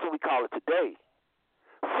 That's what we call it today.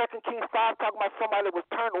 2 Kings 5 talking about somebody that was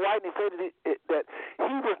turned white, and he said that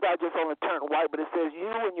he was not just only turned white, but it says you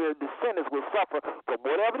and your descendants will suffer from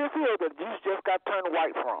whatever this is that you just got turned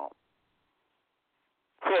white from.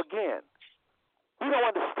 So again, we don't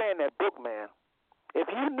understand that book, man. If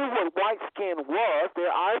you knew what white skin was,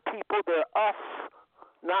 they're our people, they're us,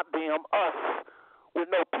 not them, us, with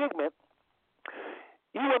no pigment,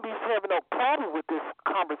 you wouldn't be having no problem with this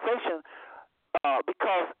conversation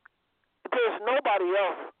because there's nobody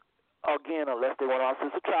else, again, unless they want to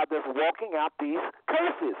sister tribe, that's walking out these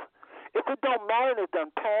curses. If it don't matter and it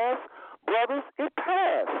done pass, brothers, it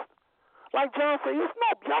passed. Like John said,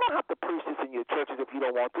 y'all don't have to preach this in your churches if you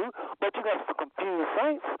don't want to, but you have to confuse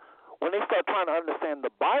saints. When they start trying to understand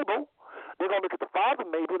the Bible, they're going to look at the Father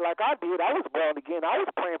maybe like I did. I was born again. I was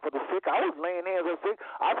praying for the sick. I was laying hands on the sick.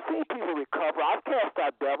 I've seen people recover. I've cast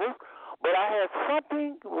out devils. But I had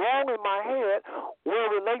something wrong in my head where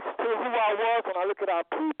it relates to who I was when I look at our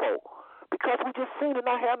people because we just seem to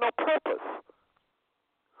not have no purpose.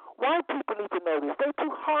 White people need to know this. They're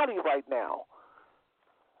too hardy right now.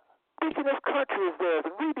 Thinking this country is theirs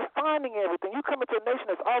and redefining everything. You come into a nation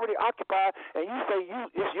that's already occupied and you say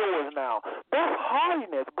it's yours now. That's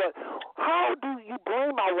hardiness. But how do you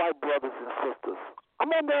blame our white brothers and sisters? I'm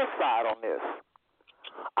on their side on this.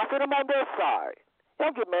 I said I'm on their side.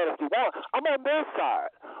 Don't get mad if you want. I'm on their side.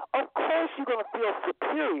 Of course you're going to feel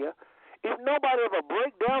superior if nobody ever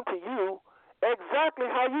break down to you exactly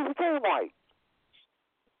how you became white.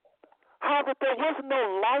 How that there was no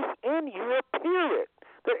life in you, period.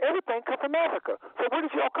 That everything comes from Africa. So where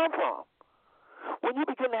did y'all come from? When you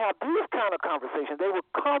begin to have these kind of conversations, they will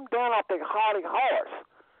come down off their hardy horse,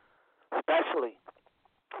 especially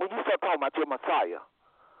when you start talking about your Messiah.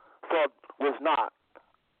 So it was not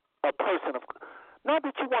a person of, not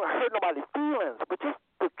that you want to hurt nobody's feelings, but just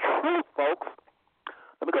the truth, folks.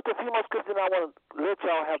 Let me go to a few more scriptures and I want to let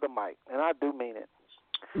y'all have the mic, and I do mean it.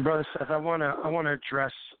 Brother Seth, I want to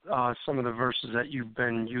address some of the verses that you've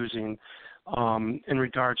been using in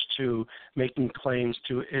regards to making claims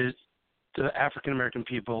to the African American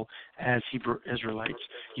people as Hebrew Israelites.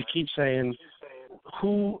 You keep saying,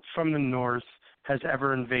 who from the north has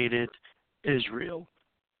ever invaded Israel?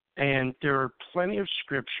 And there are plenty of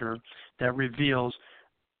scripture that reveals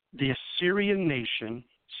the Assyrian nation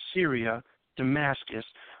Syria, Damascus,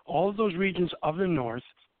 all of those regions of the north,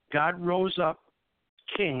 God rose up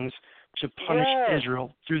kings to punish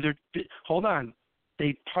Israel through their. Hold on,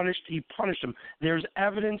 He punished them. There's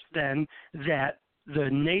evidence then that the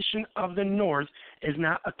nation of the north is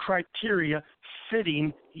not a criteria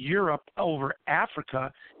fitting Europe over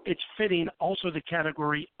Africa. It's fitting also the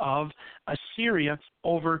category of Assyria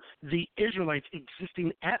over the Israelites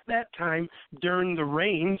existing at that time during the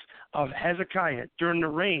reigns of Hezekiah, during the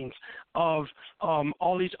reigns of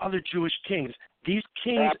all these other Jewish kings. These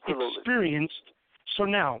kings experienced. So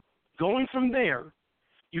now, going from there,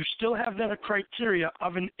 you still have then a criteria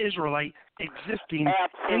of an Israelite existing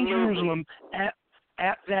in Jerusalem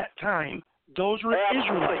at that time. Those were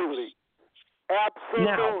Israelites.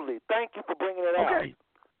 Absolutely. Thank you for bringing it out. Okay.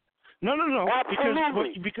 No.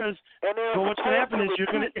 Because what's going to happen is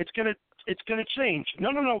it's going to change.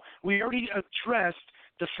 No. We already addressed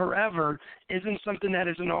the forever isn't something that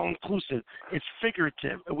isn't all-inclusive. It's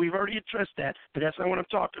figurative. We've already addressed that, but that's not what I'm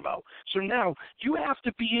talking about. So now you have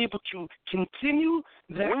to be able to continue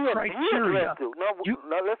that criteria.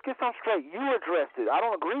 Now, let's get something straight. You addressed it. I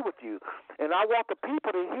don't agree with you. And I want the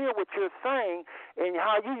people to hear what you're saying and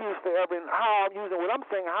how you use forever and how I'm using what I'm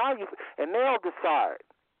saying, and they'll decide,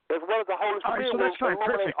 as well as the Holy Spirit. All right, so that's fine.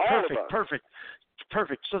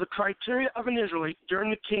 Perfect. So the criteria of an Israelite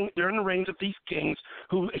during the reigns of these kings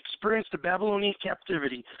who experienced the Babylonian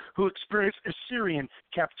captivity, who experienced Assyrian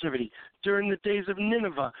captivity, during the days of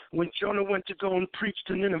Nineveh, when Jonah went to go and preach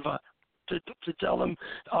to Nineveh, to tell them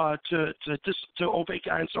to obey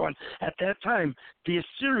God and so on. At that time, the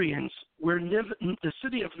Assyrians, where the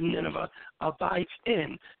city of Nineveh abides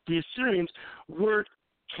in, the Assyrians were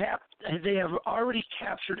they have already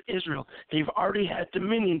captured Israel. They've already had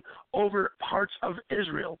dominion over parts of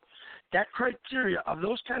Israel. That criteria of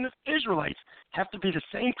those kind of Israelites have to be the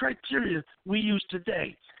same criteria we use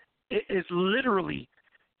today. It is literally,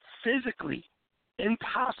 physically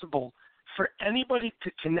impossible for anybody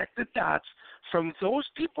to connect the dots from those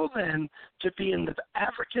people then to being the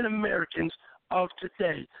African Americans of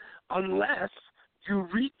today, unless you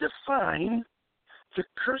redefine the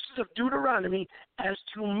curses of Deuteronomy as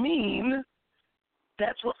to mean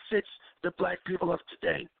that's what fits the black people of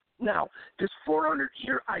today. Now, this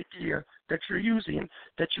 400-year idea that you're using,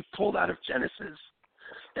 that you pulled out of Genesis,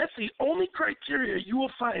 that's the only criteria you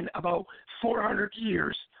will find about 400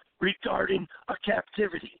 years regarding a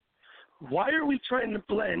captivity. Why are we trying to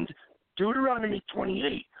blend Deuteronomy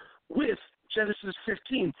 28 with Genesis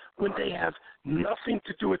 15 when they have nothing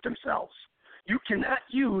to do with themselves? You cannot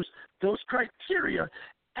use those criteria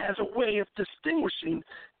as a way of distinguishing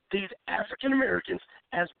these African Americans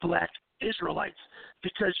as black Israelites,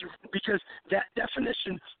 because that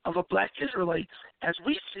definition of a black Israelite, as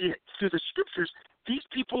we see it through the scriptures, these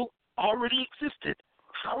people already existed.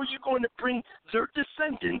 How are you going to bring their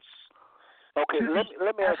descendants to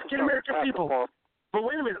the African American people? But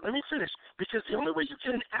wait a minute, let me finish. Because the only way you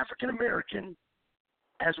get an African American,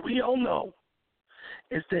 as we all know,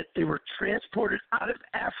 is that they were transported out of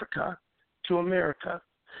Africa to America.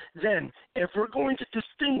 Then, if we're going to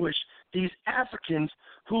distinguish these Africans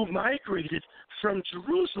who migrated from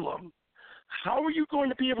Jerusalem, how are you going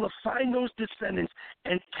to be able to find those descendants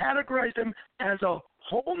and categorize them as a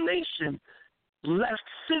whole nation left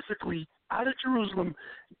physically out of Jerusalem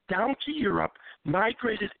down to Europe,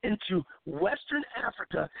 migrated into Western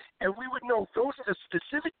Africa, and we would know those are the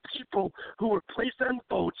specific people who were placed on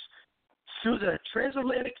boats through the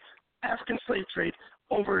transatlantic African slave trade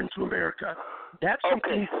over into America? That's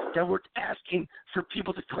something that we're asking for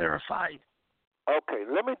people to clarify. Okay,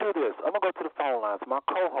 let me do this. I'm going to go to the phone lines. My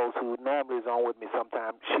co-host, who normally is on with me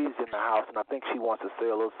sometimes, she's in the house, and I think she wants to say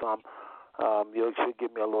a little something. You should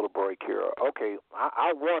give me a little break here. Okay,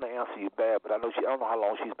 I want to answer you bad, but I don't know how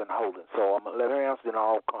long she's been holding, so I'm going to let her answer, and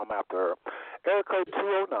I'll come after her. Area code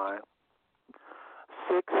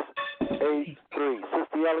 209-683.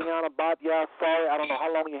 Sister Eliana Batya, sorry, I don't know how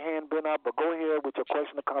long your hand been up, but go ahead with your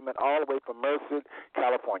question or comment all the way from Merced,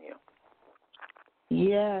 California.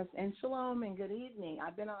 Yes, and shalom and good evening.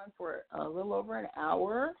 I've been on for a little over an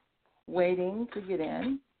hour waiting to get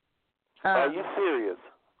in. Are you serious?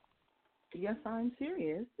 Yes, I'm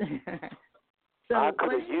serious. So, I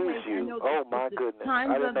could have used you. Oh, my goodness. I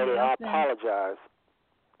didn't know that. I apologize.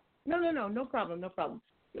 No problem.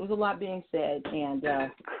 It was a lot being said. And I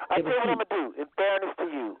tell you what I'm going to do. In fairness to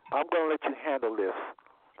you, I'm going to let you handle this.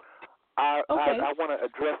 I want to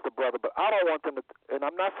address the brother, but I don't want them to, and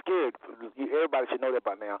I'm not scared. Everybody should know that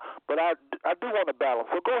by now. But I do want to battle.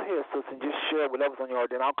 So go ahead, sis, and just share whatever's on your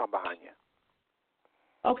heart, then I'll come behind you.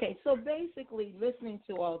 Okay, so basically listening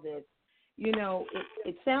to all this,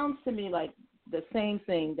 it sounds to me like the same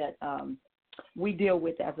thing that we deal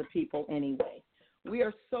with as a people anyway. We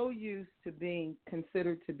are so used to being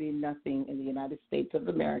considered to be nothing in the United States of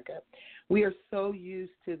America. We are so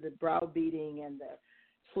used to the browbeating and the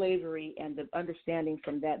slavery and the understanding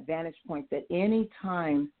from that vantage point that any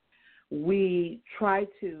time we try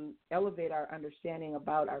to elevate our understanding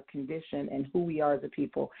about our condition and who we are as a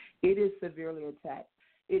people, it is severely attacked.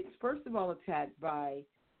 It's first of all attacked by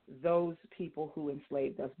those people who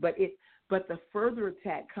enslaved us, but the further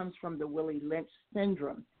attack comes from the Willie Lynch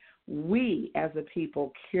syndrome. We as a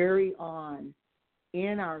people carry on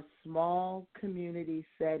in our small community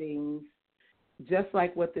settings, just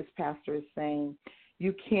like what this pastor is saying.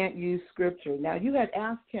 You can't use scripture. Now, you had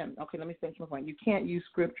asked him, okay, let me finish my point. You can't use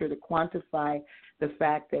scripture to quantify the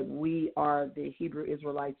fact that we are the Hebrew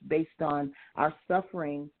Israelites based on our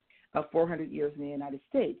suffering of 400 years in the United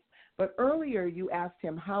States. But earlier you asked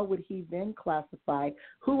him how would he then classify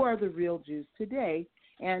who are the real Jews today,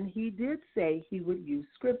 and he did say he would use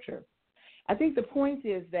scripture. I think the point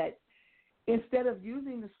is that instead of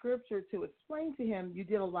using the scripture to explain to him, you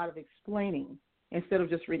did a lot of explaining instead of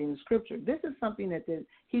just reading the scripture. This is something that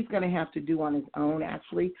he's going to have to do on his own,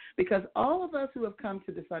 actually, because all of us who have come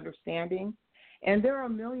to this understanding, and there are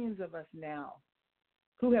millions of us now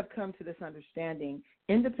who have come to this understanding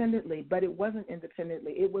independently, but it wasn't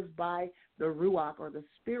independently. It was by the Ruach, or the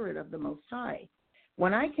Spirit of the Most High.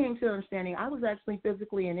 When I came to understanding, I was actually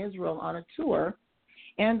physically in Israel on a tour,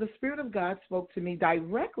 and the Spirit of God spoke to me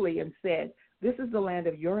directly and said, this is the land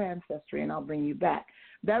of your ancestry, and I'll bring you back.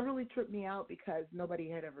 That really tripped me out because nobody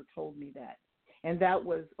had ever told me that. And that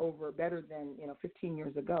was over better than 15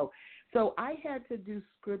 years ago. So I had to do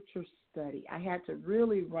scripture study. I had to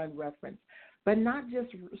really run reference, but not just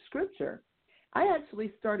scripture. I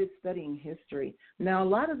actually started studying history. Now, a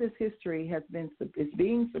lot of this history is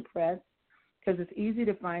being suppressed because it's easy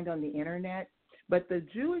to find on the internet, but the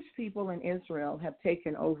Jewish people in Israel have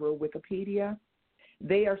taken over Wikipedia.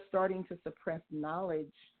 They are starting to suppress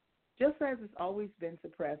knowledge, just as it's always been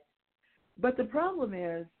suppressed. But the problem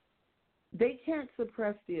is they can't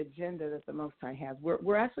suppress the agenda that the Most High has.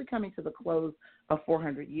 We're actually coming to the close of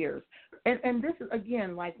 400 years. And this is,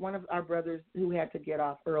 again, like one of our brothers who had to get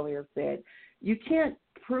off earlier said, you can't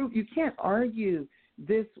argue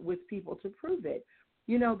this with people to prove it.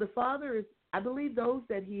 The Father is, I believe those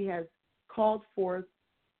that he has called forth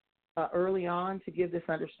early on to give this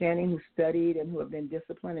understanding, who studied and who have been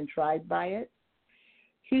disciplined and tried by it,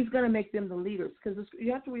 he's going to make them the leaders, because we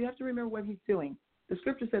have to remember what he's doing. The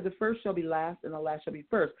scripture said the first shall be last and the last shall be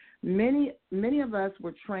first. Many of us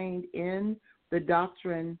were trained in the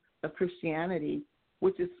doctrine of Christianity,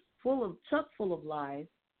 which is chock full of lies,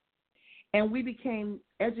 and we became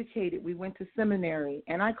educated. We went to seminary,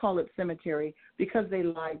 and I call it cemetery because they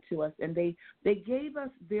lied to us, and they gave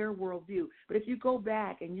us their worldview. But if you go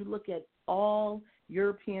back and you look at all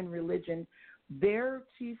European religion, their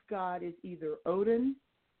chief god is either Odin,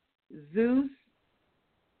 Zeus,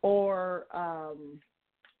 or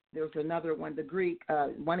there's another one, the Greek.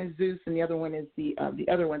 One is Zeus, and the other one is the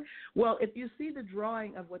other one. Well, if you see the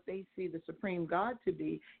drawing of what they see the supreme god to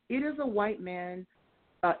be, it is a white man,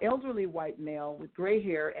 elderly white male with gray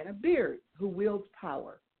hair and a beard who wields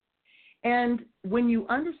power. And when you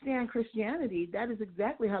understand Christianity, that is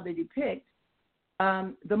exactly how they depict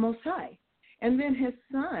the Most High. And then his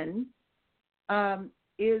son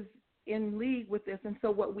is in league with this. And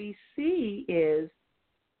so what we see is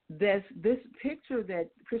this picture that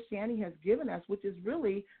Christianity has given us, which is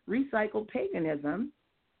really recycled paganism.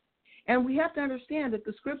 And we have to understand that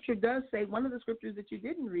the scripture does say, one of the scriptures that you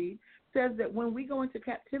didn't read says that when we go into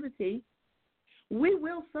captivity, we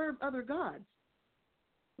will serve other gods.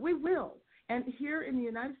 We will. And here in the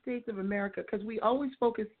United States of America, because we always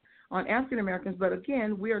focus on African Americans, but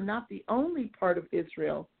again, we are not the only part of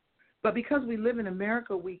Israel. But because we live in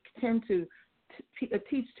America, we tend to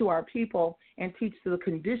teach to our people and teach to the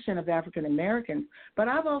condition of African Americans. But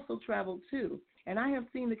I've also traveled too, and I have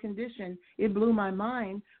seen the condition. It blew my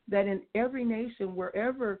mind that in every nation,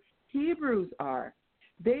 wherever Hebrews are,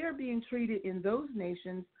 they are being treated in those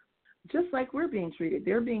nations just like we're being treated.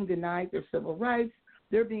 They're being denied their civil rights.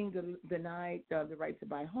 They're being denied the right to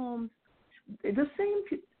buy homes. The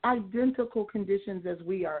same identical conditions as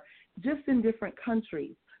we are, just in different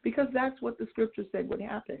countries, because that's what the scripture said would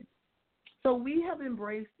happen. So we have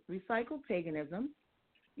embraced recycled paganism,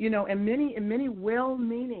 and many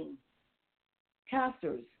well-meaning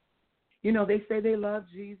pastors, they say they love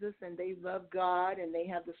Jesus and they love God and they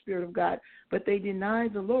have the Spirit of God, but they deny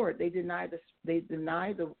the Lord. They deny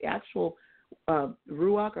the actual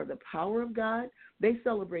Ruach, or the power of God. They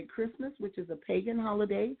celebrate Christmas, which is a pagan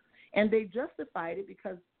holiday, and they justified it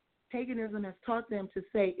because paganism has taught them to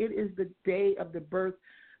say it is the day of the birth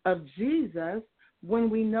of Jesus, when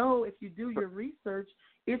we know, if you do your research,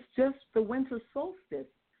 it's just the winter solstice.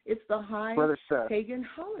 It's the high pagan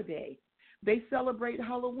holiday. They celebrate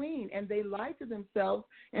Halloween, and they lie to themselves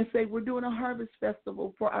and say, we're doing a harvest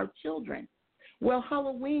festival for our children. Well,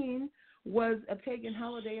 Halloween was a pagan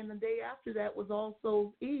holiday, and the day after that was All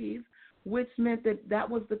Souls Eve, which meant that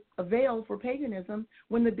was a veil for paganism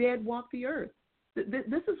when the dead walked the earth.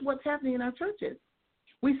 This is what's happening in our churches.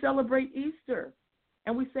 We celebrate Easter,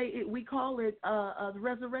 and we call it the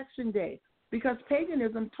Resurrection Day, because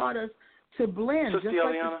paganism taught us to blend. Just like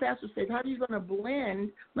the pastor said, how are you going to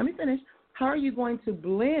blend? Let me finish. How are you going to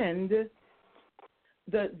blend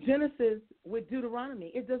the Genesis with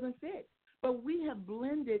Deuteronomy? It doesn't fit. But we have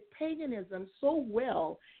blended paganism so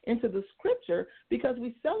well into the scripture because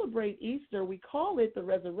we celebrate Easter, we call it the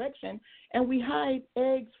resurrection, and we hide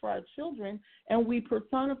eggs for our children, and we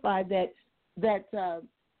personify that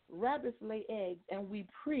rabbits lay eggs, and we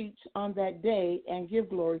preach on that day and give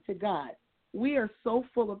glory to God. We are so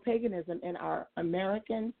full of paganism in our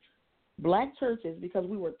American black churches because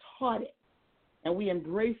we were taught it, and we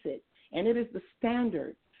embrace it, and it is the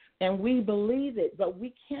standard. And we believe it, but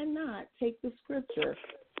we cannot take the scripture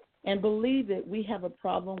and believe it. We have a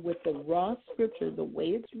problem with the raw scripture, the way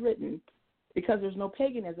it's written, because there's no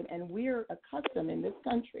paganism. And we're accustomed in this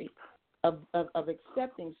country of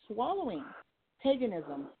accepting, swallowing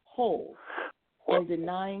paganism whole and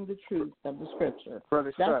denying the truth of the scripture.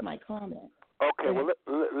 That's my comment. Okay, well,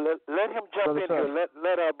 let him jump in here.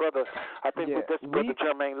 Let our brother, I think with this Brother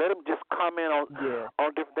Jermaine, let him just comment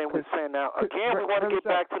on different things we're saying now. Again, we want to get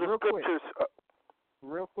back to the scriptures.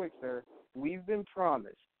 Real quick, sir. We've been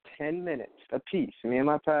promised 10 minutes apiece, me and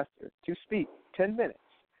my pastor, to speak 10 minutes.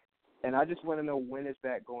 And I just want to know, when is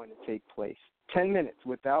that going to take place? 10 minutes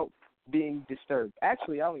without being disturbed.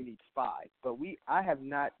 Actually, I only need 5, but I have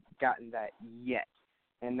not gotten that yet.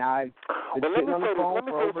 And I've been sitting on the phone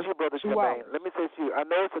for over 2 hours. Let me say this to you. I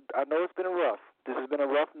know it's been rough. This has been a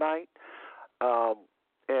rough night,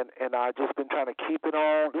 and I've just been trying to keep it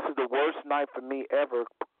on. This is the worst night for me ever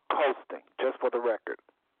hosting, just for the record.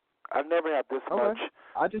 I've never had this much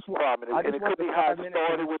problem. And it could be how I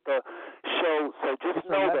started with the show, so just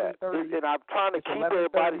know that. And I'm trying to keep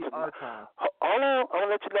everybody. Hold on. I'm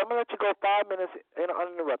going to let you go 5 minutes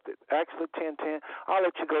uninterrupted. Actually, 10. I'll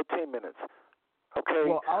let you go 10 minutes. Okay,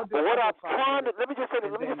 well, but what I'm trying to, let me just say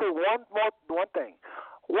one thing.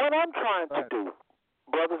 What I'm trying to do,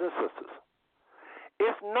 brothers and sisters,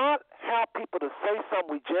 is not have people to say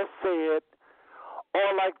something we just said, or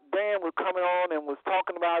like Dan was coming on and was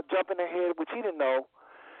talking about jumping ahead, which he didn't know.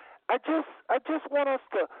 I just want us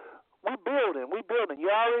to, we're building.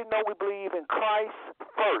 You already know we believe in Christ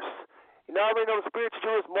first. You already know the spiritual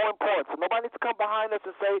Jew is more important. So nobody needs to come behind us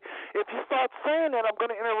and say, if you start saying that, I'm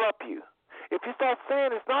going to interrupt you. If you start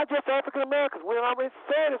saying it's not just African Americans, we already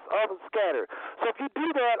said it's others scattered. So if you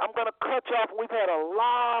do that, I'm going to cut you off. And we've had a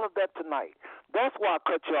lot of that tonight. That's why I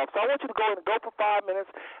cut you off. So I want you to go in and go for 5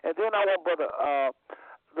 minutes, and then I want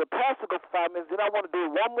the pastor to go for 5 minutes. Then I want to do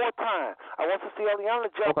it one more time. I want Sister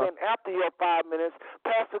Eliana to jump in after your 5 minutes.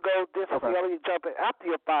 Pastor goes, then Sister Eliana jump in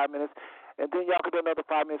after your 5 minutes, and then y'all can do another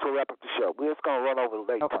 5 minutes. We'll wrap up the show. We're just going to run over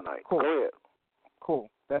late tonight. Cool. Go ahead.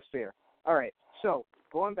 Cool. That's fair. All right. So,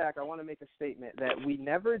 going back, I want to make a statement that we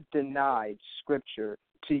never denied Scripture,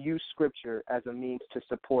 to use Scripture as a means to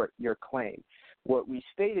support your claim. What we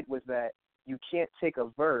stated was that you can't take a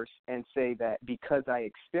verse and say that because I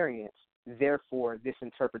experienced, therefore this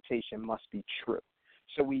interpretation must be true.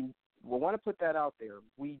 So we want to put that out there.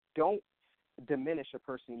 We don't diminish a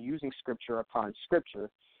person using Scripture upon Scripture.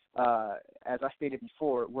 As I stated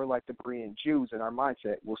before, we're like the Berean Jews in our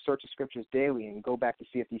mindset. We'll search the Scriptures daily and go back to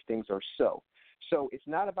see if these things are so. So it's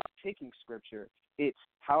not about taking Scripture. It's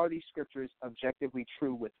how are these Scriptures objectively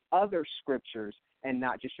true with other Scriptures and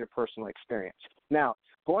not just your personal experience. Now,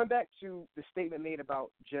 going back to the statement made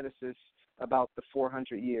about Genesis, about the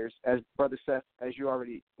 400 years, as Brother Seth, as you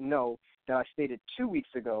already know, that I stated 2 weeks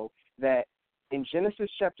ago, that in Genesis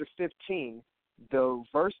chapter 15, the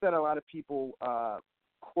verse that a lot of people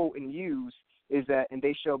quote and use is that, and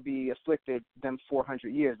they shall be afflicted them 400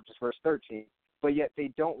 years, which is verse 13. But yet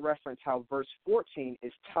they don't reference how verse 14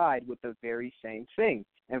 is tied with the very same thing.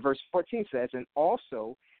 And verse 14 says, and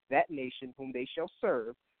also that nation whom they shall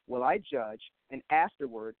serve will I judge, and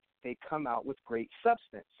afterward they come out with great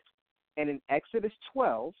substance. And in Exodus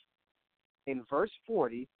 12, in verse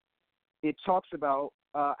 40, it talks about,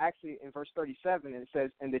 actually in verse 37, and it says,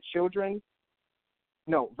 and the children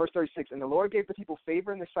No, verse 36. And the Lord gave the people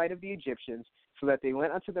favor in the sight of the Egyptians, so that they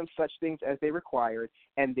lent unto them such things as they required,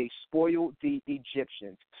 and they spoiled the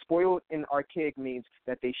Egyptians. Spoiled in archaic means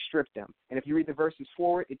that they stripped them. And if you read the verses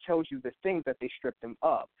forward, it tells you the things that they stripped them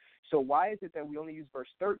of. So why is it that we only use verse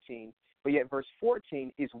 13, but yet verse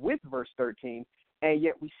 14 is with verse 13, and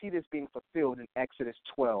yet we see this being fulfilled in Exodus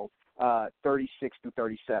 12, 36 through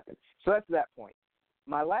 37. So that's that point.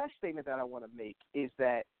 My last statement that I want to make is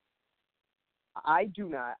that I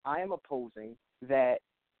am opposing that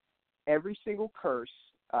every curse,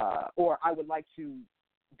 or I would like to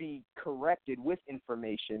be corrected with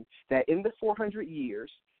information that in the 400 years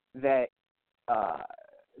that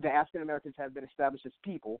the African Americans have been established as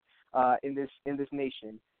people in this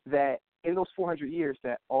nation, that in those 400 years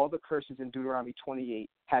that all the curses in Deuteronomy 28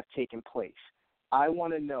 have taken place. I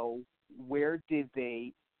want to know, where did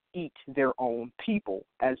they eat their own people,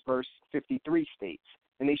 as verse 53 states?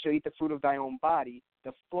 And they shall eat the fruit of thy own body,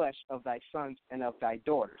 the flesh of thy sons and of thy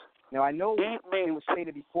daughters. Now, I know it was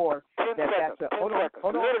stated before that that's a... Hold on.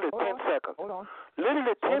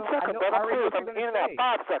 Literally 10 seconds. I already know what you're going to say.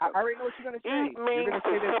 5 seconds. I already know what you're going to say. You're going to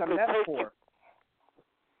say there's a metaphor.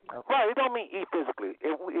 Okay. Right, it don't mean eat physically.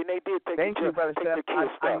 And they did take Thank you, Brother Seth.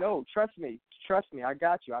 I know. Trust me. I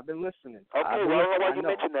got you. I've been listening. Okay, I don't know why you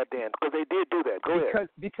mentioned that then, because they did do that. Go ahead.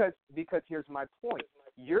 Because here's my point.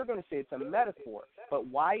 You're going to say it's a metaphor, but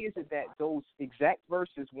why is it that those exact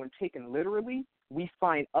verses, when taken literally, we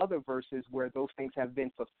find other verses where those things have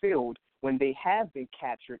been fulfilled when they have been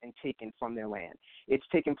captured and taken from their land? It's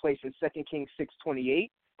taken place in 2 Kings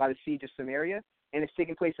 6:28 by the siege of Samaria, and it's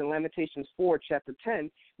taking place in Lamentations 4, chapter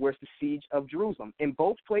 10, where it's the siege of Jerusalem. In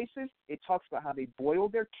both places, it talks about how they boil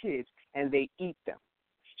their kids and they eat them.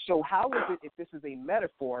 So how is it, if this is a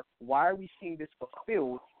metaphor, why are we seeing this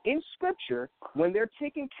fulfilled in Scripture when they're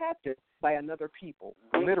taken captive by another people,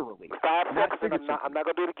 literally? 5 seconds, I'm not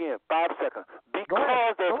going to do it again. 5 seconds.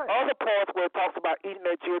 Because there's other parts where it talks about eating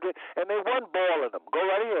their children, and they weren't boiling them. Go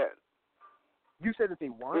right ahead. You said that they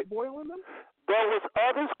weren't boiling them? There was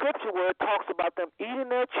other scripture where it talks about them eating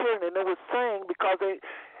their children, and it was saying because it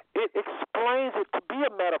explains it to be a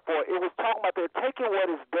metaphor. It was talking about they're taking what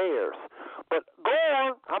is theirs. But go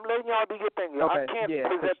on. I'm letting y'all do your thing. Okay, I can't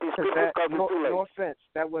present these scriptures because it's too late. No offense.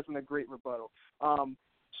 That wasn't a great rebuttal.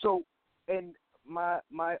 So, and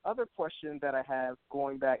my other question that I have,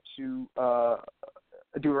 going back to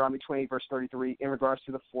Deuteronomy 20, verse 33, in regards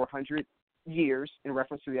to the 400 years in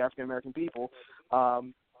reference to the African American people,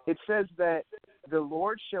 it says that the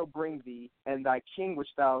Lord shall bring thee and thy king which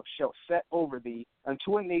thou shalt set over thee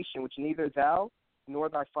unto a nation which neither thou nor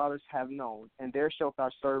thy fathers have known, and there shalt thou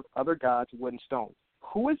serve other gods, wood and stone.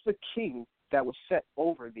 Who is the king that was set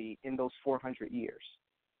over thee in those 400 years?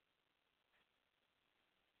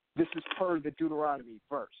 This is per the Deuteronomy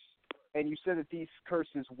verse. And you said that these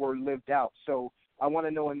curses were lived out. So I want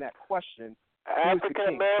to know in that question,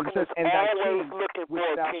 African Americans is always looking for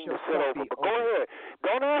a king to sit over. But go ahead.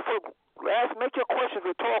 Don't make your questions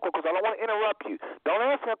rhetorical, because I don't want to interrupt you. Don't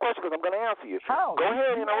ask me a question, because I'm going to answer you. How? Go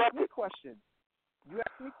ahead and interrupt it. You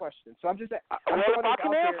asked me a question. So I'm just... I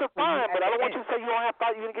can answer fine, but I don't want you to say you don't have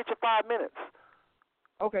 5. You didn't get your 5 minutes.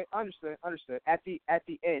 Okay, understood. At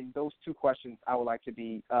the end, those 2 questions I would like to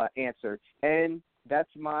be answered, and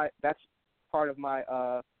that's part of my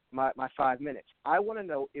 5 minutes. I want to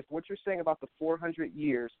know if what you're saying about the 400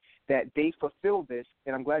 years that they fulfilled this,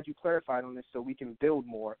 and I'm glad you clarified on this so we can build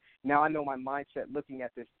more. Now I know my mindset looking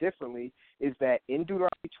at this differently is that in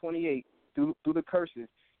Deuteronomy 28, through the curses,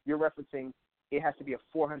 you're referencing it has to be a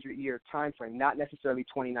 400-year time frame, not necessarily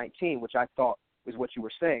 2019, which I thought was what you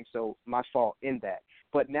were saying, so my fault in that.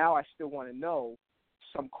 But now I still want to know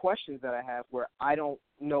some questions that I have where I don't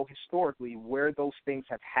know historically where those things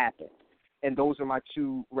have happened. And those are my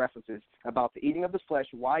 2 references about the eating of the flesh.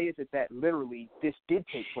 Why is it that literally this did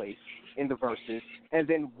take place in the verses? And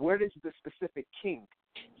then where is the specific king?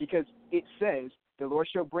 Because it says, the Lord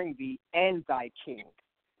shall bring thee and thy king,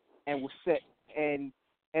 and will set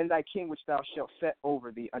and thy king which thou shalt set over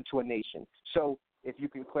thee unto a nation. So if you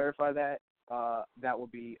can clarify that, that will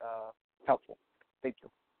be helpful. Thank you.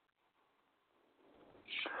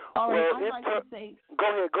 All right, I'd like to say... Go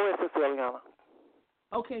ahead, Sister Eliana.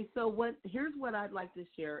 Okay, so here's what I'd like to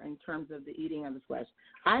share in terms of the eating of the flesh.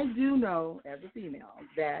 I do know, as a female,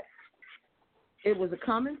 that it was a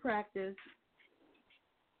common practice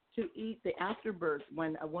to eat the afterbirth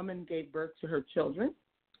when a woman gave birth to her children,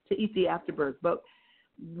 to eat the afterbirth. But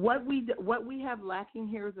what we have lacking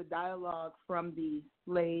here is a dialogue from the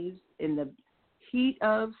slaves in the heat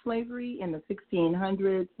of slavery in the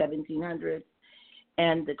 1600s, 1700s,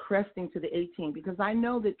 and the cresting to the 1800s, because I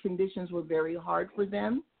know that conditions were very hard for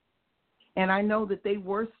them. And I know that they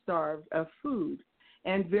were starved of food.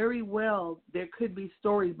 And very well, there could be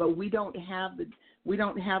stories, but we don't have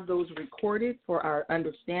those recorded for our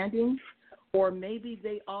understanding, or maybe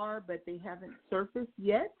they are, but they haven't surfaced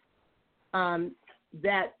yet.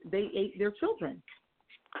 That they ate their children,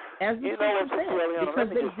 as the scripture said, because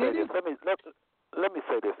they did it. Let me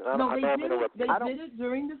say this. No, they did it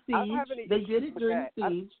during the siege. They did it during the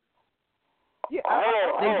siege. Yeah,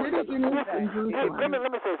 they did it in Jerusalem.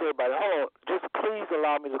 Let me say this, everybody. Hold on. Just please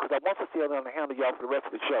allow me, because I want to see how I'm going to handle y'all for the rest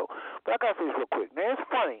of the show. But I got to say this real quick. Now, it's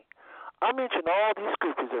funny. I mentioned all these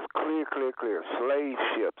scriptures as clear. Slave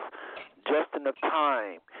ships, just in the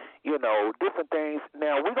time, different things.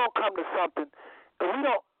 Now, we're going to come to something, and we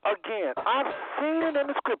don't, again, I've seen it in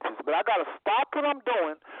the scriptures, but I got to stop what I'm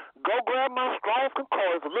doing, go grab my Strong's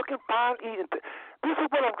Concordance, look and find, eating. This is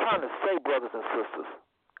what I'm trying to say, brothers and sisters.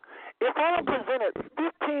 If I presented 15,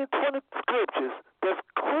 20 scriptures that's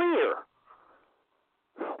clear,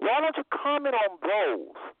 why don't you comment on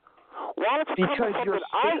those? Why don't you comment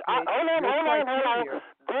on something? Hold on.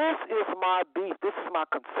 This is my beef. This is my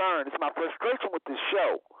concern. It's my frustration with this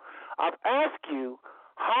show. I've asked you,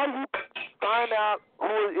 how do you find out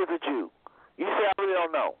who is a Jew? You say, I really don't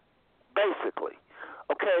know. Basically.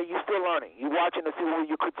 Okay, you're still learning. You're watching to see where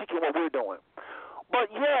you're critiquing what we're doing. But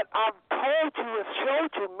yet, I've told you and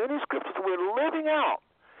showed you many scriptures we're living out.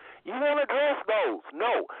 You won't address those.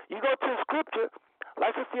 No. You go to a scripture,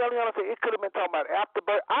 like Sister Eliana said, it could have been talking about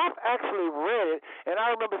afterbirth. I've actually read it, and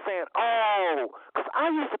I remember saying, because I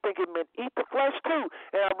used to think it meant eat the flesh too.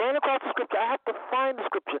 And I ran across the scripture. I had to find the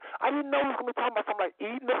scripture. I didn't know it was going to be talking about something like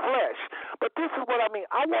eating the flesh. But this is what I mean.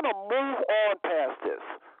 I want to move on past this.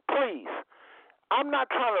 Please. I'm not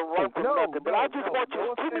trying to run from nothing, but I just want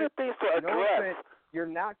you too many things to address. You're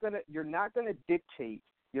not gonna dictate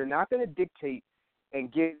and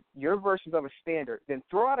give your versions of a standard, then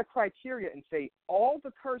throw out a criteria and say all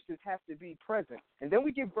the curses have to be present, and then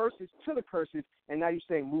we give verses to the curses, and now you're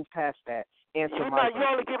saying move past that. You're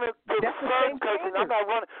only giving the certain curses. I'm not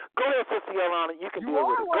running. Go ahead, Sister Yolanda. You can deal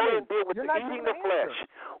with it. Go ahead and deal with eating the flesh.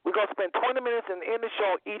 We're gonna spend 20 minutes and end the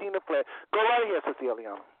show eating the flesh. Go right ahead, Sister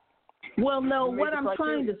Yolanda. Well, no. What I'm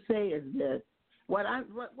trying to say is this.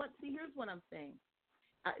 Here's what I'm saying.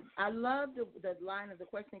 I love the line of the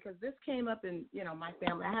question, because this came up in my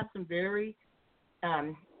family. I have some very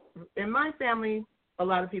in my family, a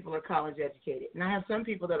lot of people are college educated, and I have some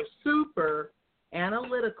people that are super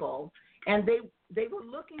analytical, and they were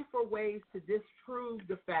looking for ways to disprove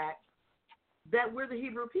the fact that we're the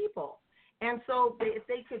Hebrew people. And so if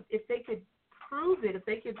they could prove it, if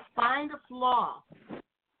they could find a flaw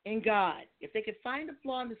in God, if they could find a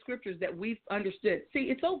flaw in the scriptures that we've understood.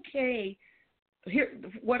 See, it's okay. Here,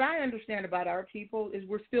 what I understand about our people is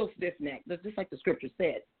we're still stiff-necked, just like the scripture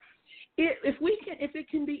said. If it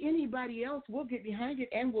can be anybody else, we'll get behind it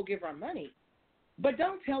and we'll give our money. But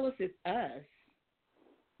don't tell us it's us,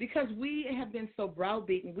 because we have been so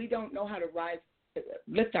browbeaten, we don't know how to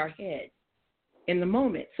lift our head in the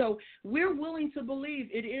moment. So we're willing to believe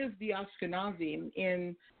it is the Ashkenazim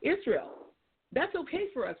in Israel. That's okay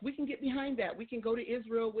for us. We can get behind that. We can go to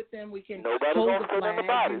Israel with them. We can hold the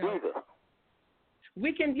flag.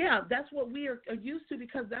 We can, that's what we are used to,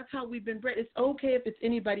 because that's how we've been bred. It's okay if it's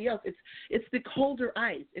anybody else. It's the colder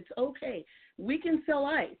ice. It's okay. We can sell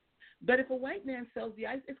ice, but if a white man sells the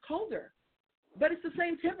ice, it's colder, but it's the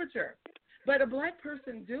same temperature. But a black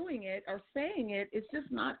person doing it or saying it, it's just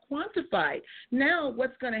not quantified. Now,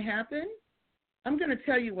 what's going to happen? I'm going to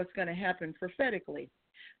tell you what's going to happen prophetically.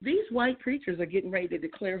 These white preachers are getting ready to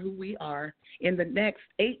declare who we are in the next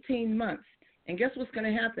 18 months. And guess what's going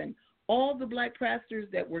to happen? All the black pastors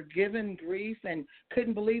that were given grief and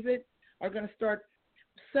couldn't believe it are going to start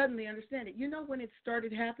suddenly understanding. You know when it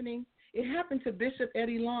started happening? It happened to Bishop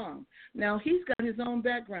Eddie Long. Now, he's got his own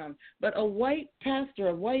background, but a white pastor,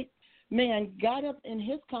 a white man got up in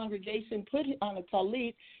his congregation, put on a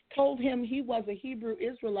tallit, told him he was a Hebrew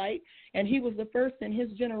Israelite, and he was the first in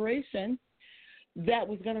his generation that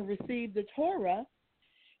was going to receive the Torah,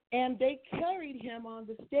 and they carried him on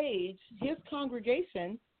the stage. His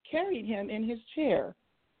congregation carried him in his chair.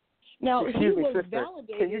 Now, Excuse me, was sister,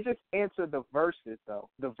 validated. Can you just answer the verses, though?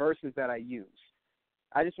 The verses that I use.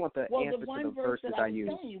 I just want the answer the one to the verse verses that I use.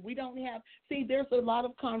 Telling you, we don't have. See, there's a lot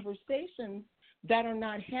of conversations that are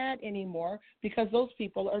not had anymore because those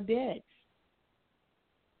people are dead.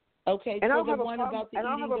 Okay, and so I don't the have one a problem, about the and I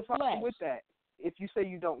don't eating have a the problem flesh. with that if you say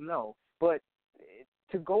you don't know. But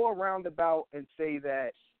to go around about and say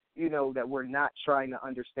that, you know, that we're not trying to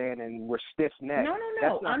understand and we're stiff-necked. No.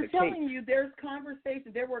 That's not I'm the telling case. you, there's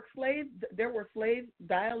conversations. There were slave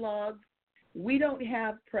dialogues. We don't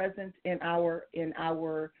have presence in our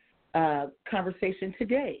conversation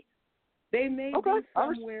today. They may be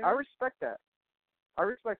somewhere. I respect that.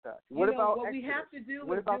 What about what Exodus? we have to do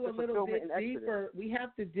what is about do a the little bit deeper. We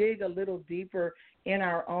have to dig a little deeper in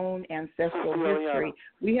our own ancestral history.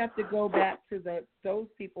 We have to go back to those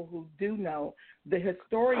people who do know, the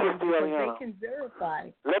historians, because they can verify.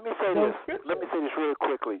 Let me say those this. scriptures. Let me say this really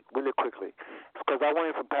quickly, because I want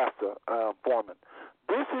it from Pastor Foreman.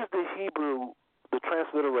 This is the Hebrew, the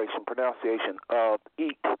transliteration, pronunciation of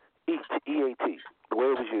eat, E-A-T, the way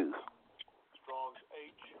it was used. Strong's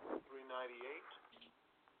H398.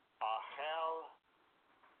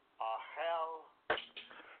 Ahel.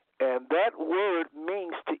 And that word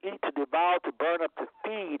means to eat, to devour, to burn up, to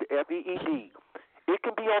feed, F-E-E-D. It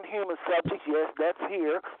can be on human subjects, yes, that's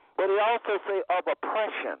here, but it also say of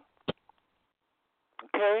oppression.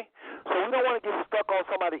 Okay? So we don't want to get stuck on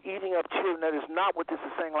somebody eating up children. That is not what this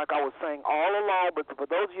is saying, like I was saying all along. But for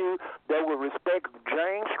those of you that will respect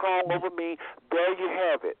James Strong over me, there you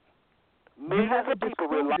have it. Millions of people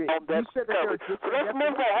rely on that coverage. So let's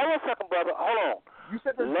move on. Hold on a second, brother. Hold on.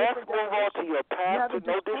 Let's move on to your pastor.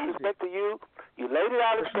 No disrespect to you. You laid it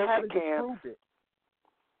out as best you can.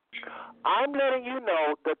 I'm letting you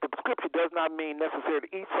know that the scripture does not mean necessarily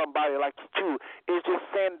to eat somebody like you chew. It's just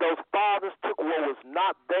saying those fathers took what was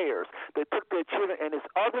not theirs. They took their children, and there's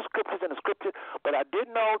other scriptures in the scripture, but I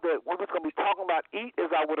didn't know that when we was going to be talking about eat is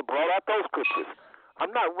I would have brought out those scriptures. I'm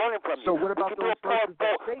not running from you. So what about those verses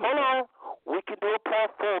that say Hold on. We can do a part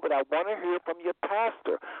 4, but I want to hear from your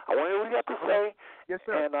pastor. I want to hear what you have to say. Yes,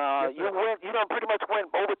 sir. And you pretty much went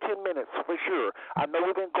over 10 minutes for sure. I know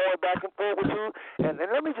we've been going back and forth with you. And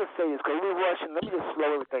let me just say this, because we're rushing. Let me just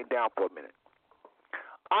slow everything down for a minute.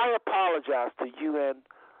 I apologize to you and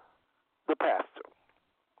the pastor.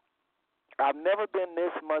 I've never been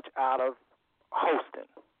this much out of hosting,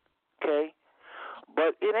 okay?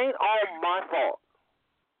 But it ain't all my fault.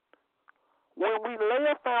 When we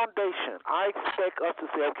lay a foundation, I expect us to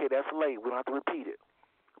say, okay, that's late. We don't have to repeat it.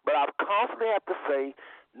 But I constantly have to say,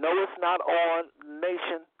 no, it's not on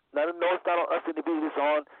nation. No, it's not on us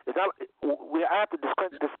individuals. It's not. We have to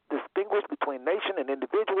distinguish between nation and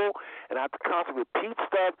individual, and I have to constantly repeat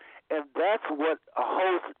stuff. And that's what a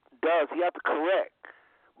host does. He has to correct.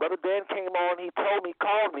 Brother Dan came on. He called me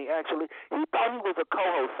actually. He thought he was a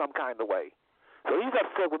co-host some kind of way. So he's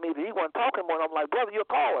upset with me that he wasn't talking more. And I'm like, brother, you're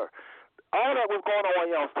a caller. All that was going on while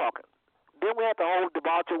y'all was talking. Then we had the whole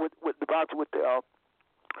debacle with the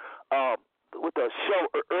show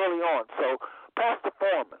early on. So, Pastor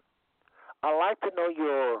Foreman, I'd like to know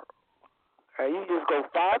you just go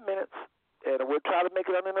 5 minutes, and we'll try to make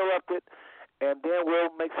it uninterrupted, and then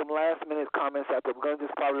we'll make some last-minute comments after. We're going to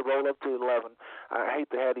just probably roll up to 11. I hate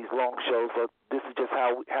to have these long shows, but this is just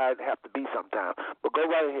how it have to be sometimes. But go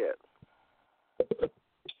right ahead.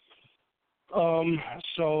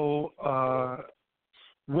 So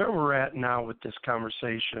where we're at now with this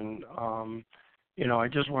conversation, I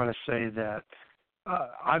just want to say that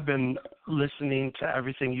I've been listening to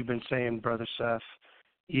everything you've been saying, Brother Seth,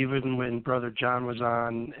 even when Brother John was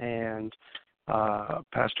on and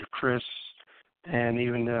Pastor Chris, and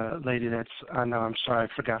even the lady that's on now, I'm sorry,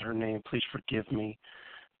 I forgot her name. Please forgive me.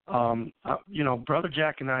 Brother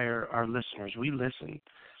Jack and I are listeners. We listen.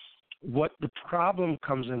 What the problem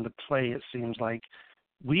comes into play, it seems like,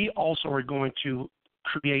 we also are going to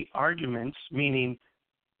create arguments, meaning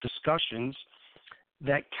discussions,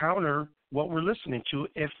 that counter what we're listening to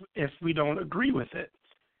if we don't agree with it.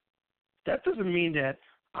 That doesn't mean that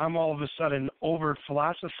I'm all of a sudden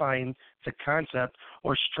over-philosophizing the concept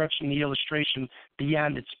or stretching the illustration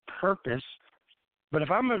beyond its purpose. But if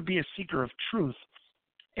I'm going to be a seeker of truth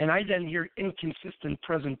and I then hear inconsistent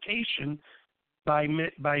presentation by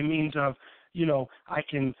means of, I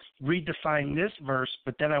can redefine this verse,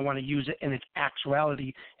 but then I want to use it in its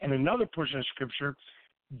actuality in another portion of Scripture,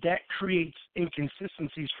 that creates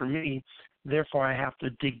inconsistencies for me. Therefore, I have to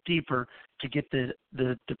dig deeper to get the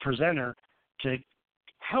presenter to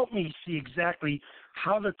help me see exactly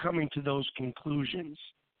how they're coming to those conclusions.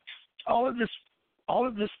 All of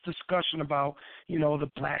this discussion about, the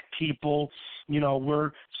black people,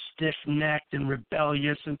 we're stiff-necked and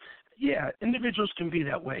rebellious, and yeah, individuals can be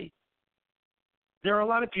that way. There are a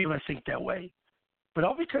lot of people that think that way. But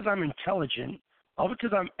all because I'm intelligent, all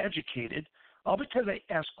because I'm educated, all because I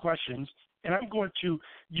ask questions, and I'm going to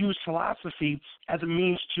use philosophy as a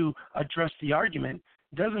means to address the argument,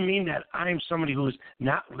 doesn't mean that I'm somebody who is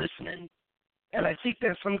not listening. And I think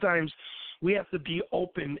that sometimes we have to be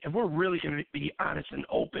open, and we're really going to be honest and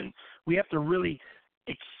open. We have to really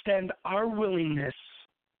extend our willingness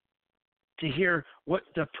to hear what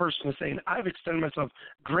the person is saying. I've extended myself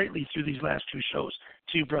greatly through these last two shows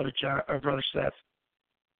to you, Brother John or Brother Seth.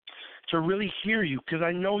 to really hear you, because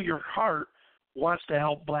I know your heart wants to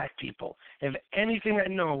help black people. If anything I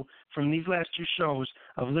know from these last two shows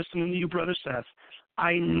of listening to you, Brother Seth,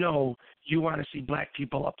 I know you want to see black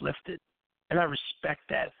people uplifted, and I respect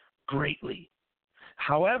that greatly.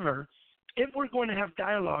 However, if we're going to have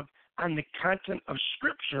dialogue on the content of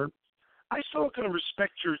Scripture, I still going to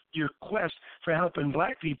respect your quest for helping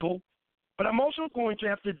black people, but I'm also going to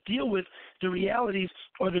have to deal with the realities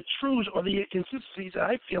or the truths or the inconsistencies that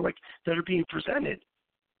I feel like that are being presented.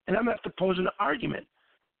 And I'm going to have to pose an argument.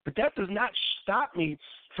 But that does not stop me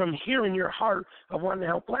from hearing your heart of wanting to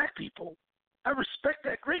help black people. I respect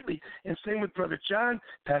that greatly. And same with Brother John,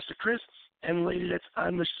 Pastor Chris, and the lady that's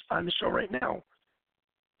on the show right now.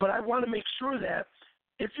 But I want to make sure that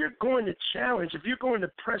if you're going to challenge, if you're going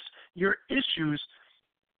to press your issues,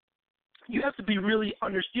 you have to be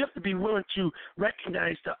you have to be willing to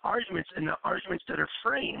recognize the arguments and the arguments that are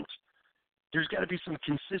framed. There's got to be some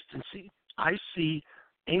consistency. I see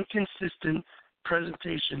inconsistent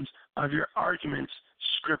presentations of your arguments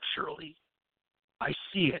scripturally. I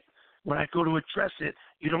see it. When I go to address it,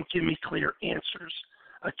 you don't give me clear answers.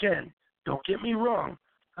 Again, don't get me wrong.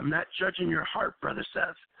 I'm not judging your heart, Brother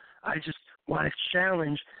Seth. I just want to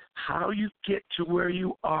challenge how you get to where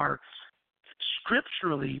you are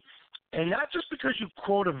scripturally, and not just because you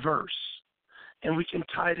quote a verse and we can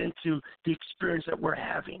tie it into the experience that we're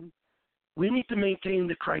having. We need to maintain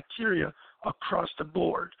the criteria across the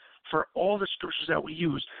board for all the scriptures that we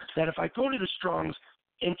use, that if I go to the Strong's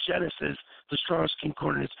in Genesis, the Strong's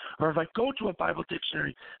Concordance, or if I go to a Bible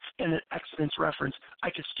dictionary and an Exodus reference, I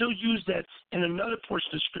can still use that in another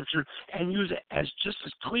portion of Scripture and use it as just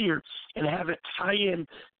as clear and have it tie in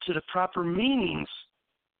to the proper meanings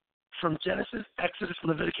from Genesis, Exodus,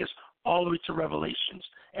 Leviticus, all the way to Revelations,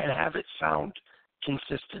 and have it sound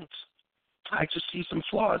consistent. I just see some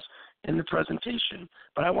flaws in the presentation,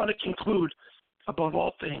 but I want to conclude, above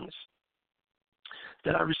all things,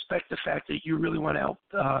 that I respect the fact that you really want to help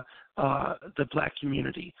the black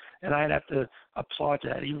community. And I'd have to applaud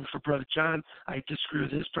that. Even for Brother John, I disagree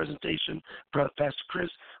with his presentation. Brother Pastor Chris,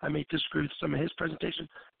 I may disagree with some of his presentation,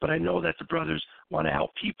 but I know that the brothers want to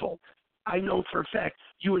help people. I know for a fact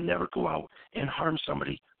you would never go out and harm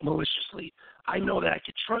somebody maliciously. I know that I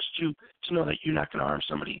could trust you to know that you're not going to harm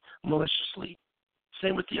somebody maliciously.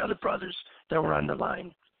 Same with the other brothers that were on the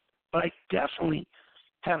line. But I definitely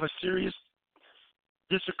have a serious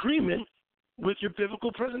disagreement with your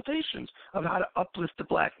biblical presentations of how to uplift the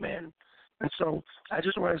black man. And so I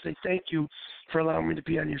just want to say thank you for allowing me to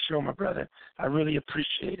be on your show, my brother. I really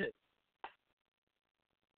appreciate it.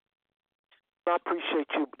 I appreciate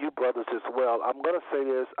you brothers as well. I'm going to say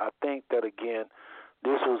this. I think that, again,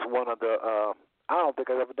 this was one of the I don't think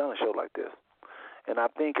I've ever done a show like this. And I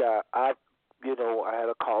think I had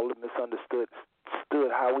a call that misunderstood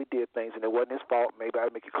how we did things, and it wasn't his fault. Maybe I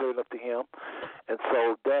make it clear enough to him. And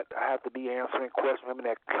so that I have to be answering questions for him, and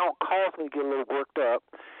that caused me to get a little worked up.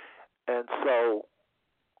 And so,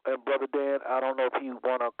 and Brother Dan, I don't know if you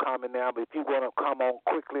want to comment now, but if you want to come on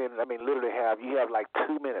quickly, and literally you have like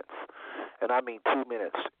 2 minutes, and I mean 2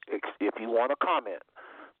 minutes. If you want to comment,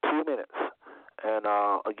 2 minutes. And,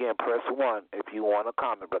 again, press 1 if you want to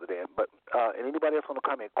comment, Brother Dan. But and anybody else want to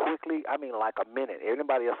comment quickly, like a minute.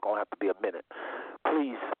 Everybody else going to have to be a minute.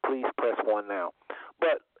 Please press 1 now.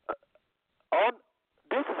 But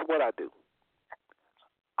this is what I do.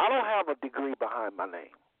 I don't have a degree behind my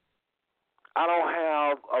name. I don't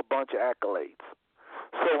have a bunch of accolades.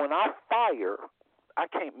 So when I fire, I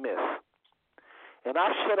can't miss. And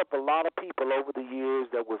I've shut up a lot of people over the years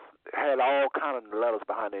that had all kind of letters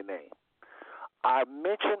behind their name. I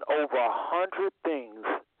mentioned over 100 things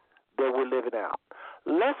that we're living out.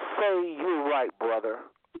 Let's say you're right, Brother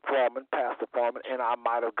Foreman, Pastor Foreman, and I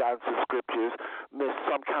might have gotten some scriptures, missed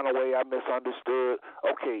some kind of way I misunderstood.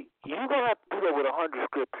 Okay, you're going to have to do that with 100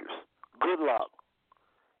 scriptures. Good luck.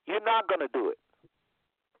 You're not going to do it.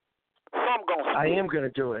 Some going to. I am going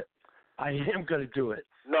to do it. I am going to do it.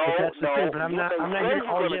 No, but that's the thing, but I'm not here.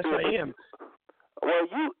 Oh, yes, I am. Well,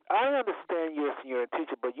 I understand you're a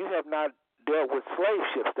teacher, but you have not dealt with slave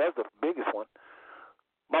ships. That's the biggest one.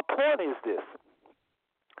 My point is this.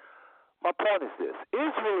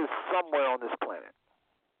 Israel is somewhere on this planet.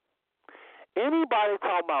 Anybody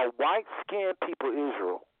talking about white-skinned people,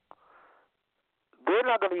 Israel, they're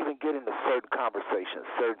not going to even get into certain conversations.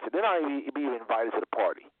 They're not even invited to the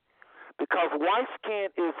party. Because white skin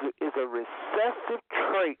is a recessive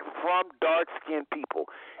trait from dark-skinned people.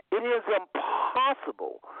 It is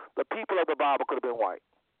impossible the people of the Bible could have been white.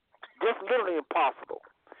 Just literally impossible.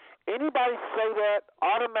 Anybody say that,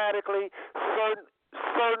 automatically certain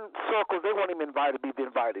circles, they won't even be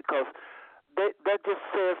invited because that just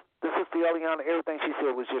says the Sister Eliana, everything she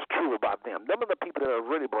said was just true about them. Them are the people that are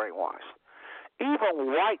really brainwashed. Even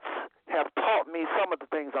whites have taught me some of the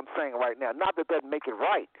things I'm saying right now. Not that that make it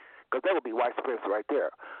right, because that would be white supremacy right there.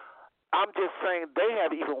 I'm just saying they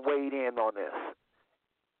have even weighed in on this.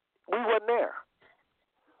 We wasn't there.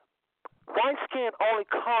 White skin only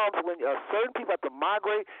comes when certain people have to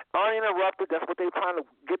migrate uninterrupted. That's what they're trying to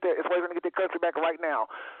get there. It's why they're going to get their country back right now.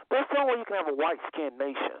 That's the only way you can have a white skinned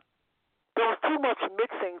nation. There was too much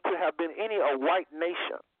mixing to have been a white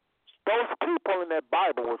nation. Those people in that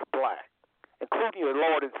Bible was black, including your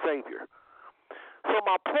Lord and Savior. So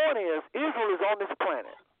my point is, Israel is on this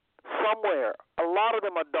planet somewhere. A lot of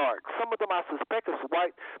them are dark. Some of them I suspect is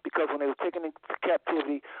white because when they were taken into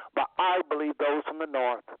captivity, but I believe those from the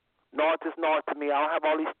north. North is north to me. I don't have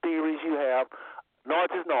all these theories you have.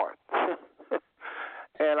 North is north.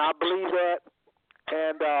 And I believe that.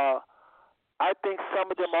 And I think some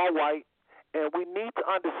of them are white. And we need to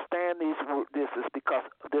understand this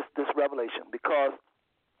revelation, because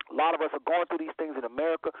a lot of us are going through these things in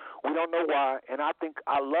America. We don't know why. And I think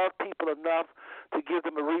I love people enough to give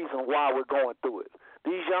them a reason why we're going through it.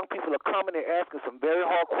 These young people are coming and asking some very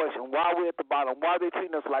hard questions. Why are we at the bottom? Why are they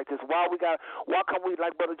treating us like this? Why come we,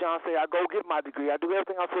 like Brother John said, I go get my degree. I do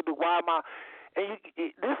everything I'm supposed to do. Why am I? And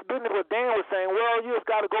this business what Dan was saying, well, you just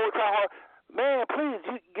got to go and try hard. Man, please,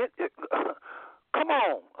 come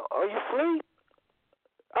on. Are you asleep?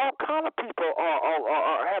 All kind of people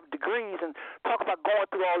have degrees and talk about going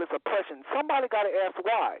through all this oppression. Somebody got to ask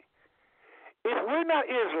why. If we're not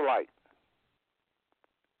Israelites,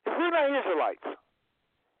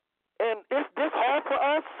 and it's this hard for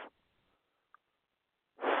us,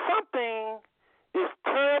 something is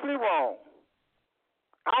terribly wrong.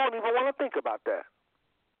 I don't even want to think about that.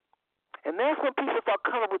 And that's when people start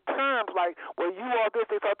coming with terms like, well, you are this.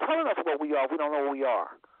 They start telling us what we are. We don't know what we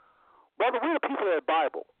are. Brother, we're the people of the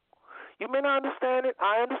Bible. You may not understand it.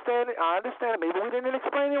 I understand it. Maybe we didn't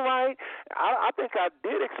explain it right. I think I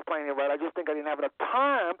did explain it right. I just think I didn't have enough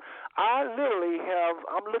time. I'm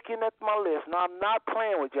looking at my list. Now, I'm not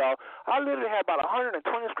playing with y'all. I literally have about 120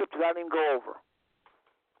 scriptures I didn't go over.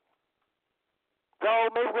 So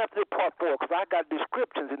maybe we have to do part 4, because I got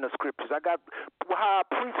descriptions in the scriptures. I got how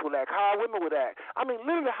priests would act, how women would act. I mean,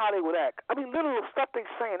 literally how they would act. I mean, literally stuff they're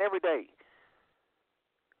saying every day.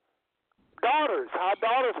 Daughters, how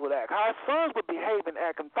daughters would act, how sons would behave and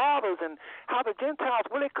act, and fathers, and how the Gentiles,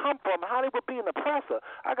 where they come from, how they would be an oppressor.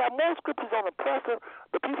 I got more scriptures on oppressor,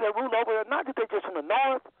 the people that rule over it, not that they're just from the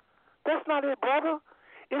north. That's not it, brother.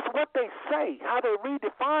 It's what they say, how they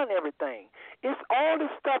redefine everything. It's all this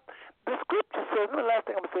stuff. The scripture says, and the last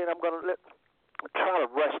thing I'm going to say, and I'm going to try to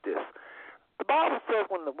rush this. The Bible says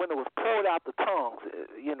when it was poured out the tongues,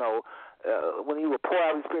 when he would pour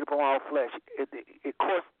out his spirit upon all flesh, of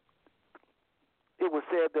course, it was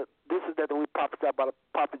said that this is that we prophesied by the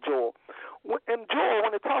prophet Joel. In Joel,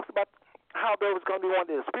 when it talks about how there was going to be one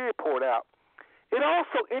day the Spirit poured out, it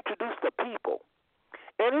also introduced the people.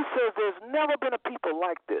 And it says there's never been a people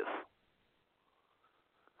like this.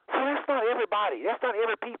 So that's not everybody. That's not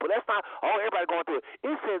every people. That's not everybody going through it.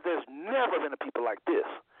 It says there's never been a people like this.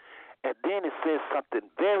 And then it says something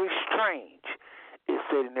very strange. It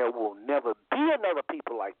said there will never be another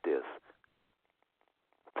people like this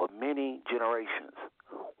for many generations.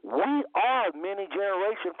 We are many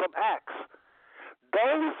generations from Acts.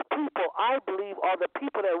 Those people, I believe, are the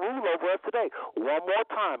people that rule over us today. One more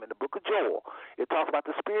time in the book of Joel, it talks about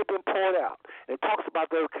the Spirit being poured out. It talks about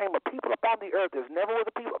there came a people upon the earth. There's never was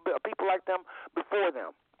a people like them before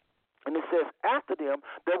them. And it says after them,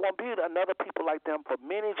 there won't be another people like them for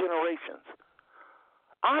many generations.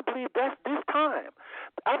 I believe that's this time.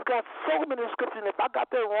 I've got so many scriptures, and if I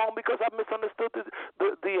got that wrong because I misunderstood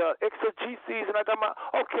the exegeses, and I got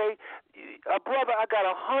brother, I got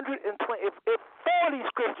 120. If 40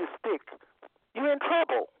 scriptures stick, you're in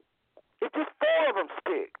trouble. If just 4 of them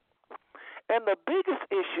stick. And the biggest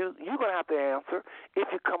issue you're going to have to answer, if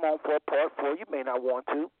you come on for part 4, you may not want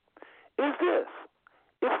to, is this.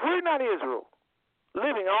 If we're not Israel,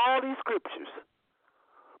 living all these scriptures,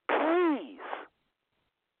 please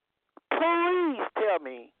tell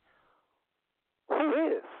me who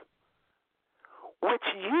is. Which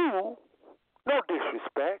you, no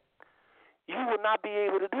disrespect, you will not be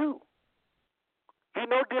able to do. You're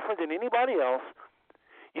no different than anybody else.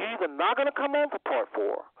 You're either not going to come on for part 4,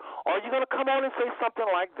 or you're going to come on and say something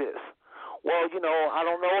like this. Well, I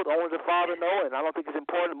don't know. Only the Father knows, and I don't think it's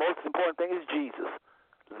important. The most important thing is Jesus.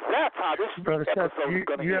 That's how this Brother episode Seth, is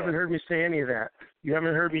going to end. You haven't heard me say any of that. You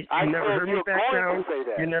haven't heard me. I You never heard me back down. Say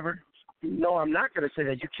that. You never. No, I'm not going to say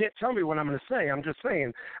that. You can't tell me what I'm going to say. I'm just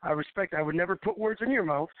saying. I would never put words in your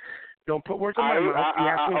mouth. Don't put words in my mouth. You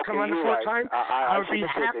asked me to come on the fourth time. I would be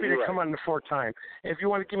happy to come on the fourth time. If you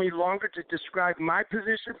want to give me longer to describe my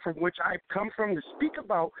position from which I come from, to speak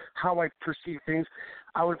about how I perceive things,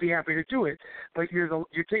 I would be happy to do it. But you're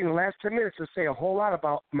taking the last 10 minutes to say a whole lot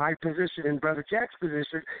about my position and Brother Jack's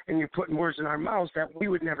position, and you're putting words in our mouths that we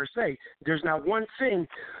would never say. There's not one thing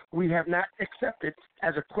we have not accepted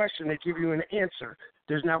as a question to give you an answer.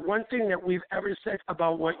 There's not one thing that we've ever said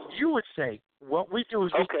about what you would say. What we do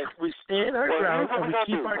is we stand our ground and we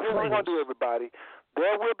keep our claims. Here's what we're going to do, everybody.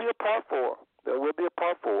 There will be a part 4. There will be a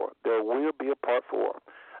part 4. There will be a part 4.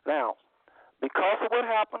 Now, because of what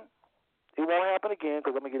happened, it won't happen again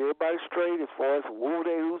because I'm going to get everybody straight as far as who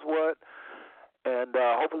they, who's what, and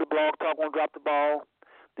hopefully Blog Talk won't drop the ball.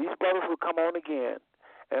 These brothers will come on again,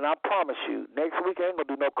 and I promise you, next week I ain't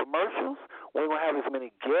going to do no commercials. We ain't going to have as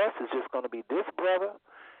many guests. It's just going to be this brother,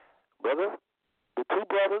 the two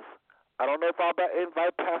brothers. I don't know if I'll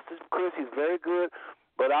invite Pastor Chris. He's very good,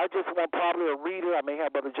 but I just want probably a reader. I may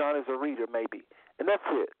have Brother John as a reader maybe, and that's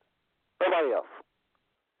it. Nobody else.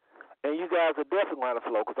 And you guys are definitely going to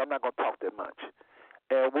flow because I'm not going to talk that much.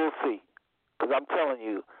 And we'll see. Because I'm telling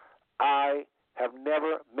you, I have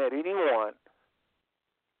never met anyone,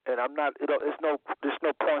 and I'm not, there's no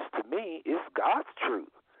points to me. It's God's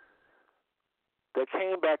truth that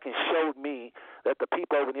came back and showed me that the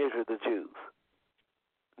people over in Israel are the Jews.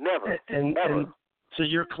 Never. Never. And to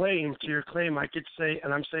your claim, I could say,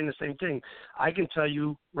 and I'm saying the same thing, I can tell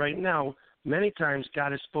you right now, many times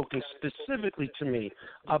God has spoken specifically to me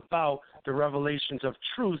about the revelations of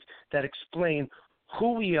truth that explain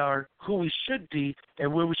who we are, who we should be,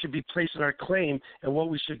 and where we should be placing our claim, and what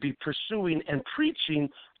we should be pursuing and preaching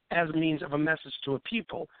as a means of a message to a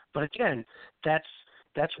people. But again, that's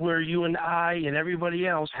where you and I and everybody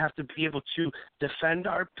else have to be able to defend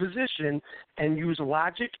our position and use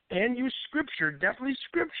logic and use Scripture, definitely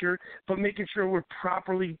Scripture, but making sure we're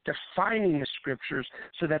properly defining the Scriptures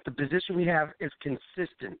so that the position we have is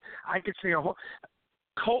consistent. I could say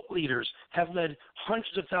cult leaders have led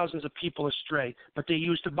hundreds of thousands of people astray, but they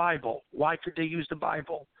used the Bible. Why could they use the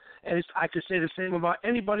Bible? And I could say the same about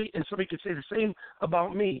anybody, and somebody could say the same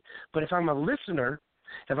about me. But if I'm a listener,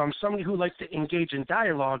 if I'm somebody who likes to engage in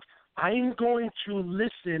dialogue, I'm going to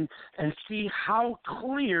listen and see how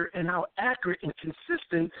clear and how accurate and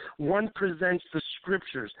consistent one presents the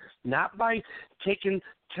Scriptures, not by taking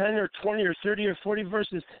 10 or 20 or 30 or 40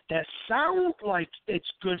 verses that sound like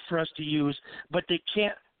it's good for us to use, but they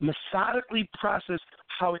can't methodically process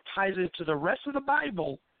how it ties into the rest of the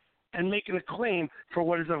Bible and making a claim for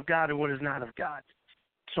what is of God and what is not of God.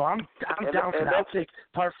 So I'm down for that. I'll take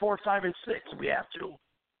part 4, 5, and 6 if we have to.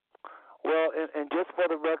 Well, and just for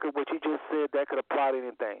the record, what you just said, that could apply to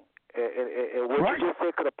anything. And what you just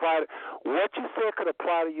said could apply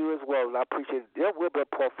to you as well, and I appreciate it. There will be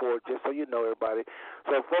a part 4, just so you know, everybody.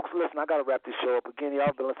 So, folks, listen, I got to wrap this show up. Again,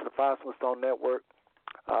 y'all been listening to the Five Smooth Stone Network.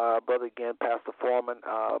 Brother, again, Pastor Foreman,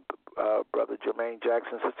 Brother Jermaine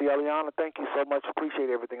Jackson. Sister Eliana, thank you so much. Appreciate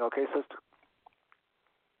everything. Okay, sister?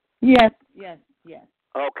 Yes.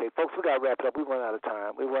 Okay, folks, we got to wrap it up. We run out of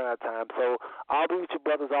time. So I'll be with you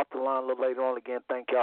brothers off the line a little later on. Again, thank y'all.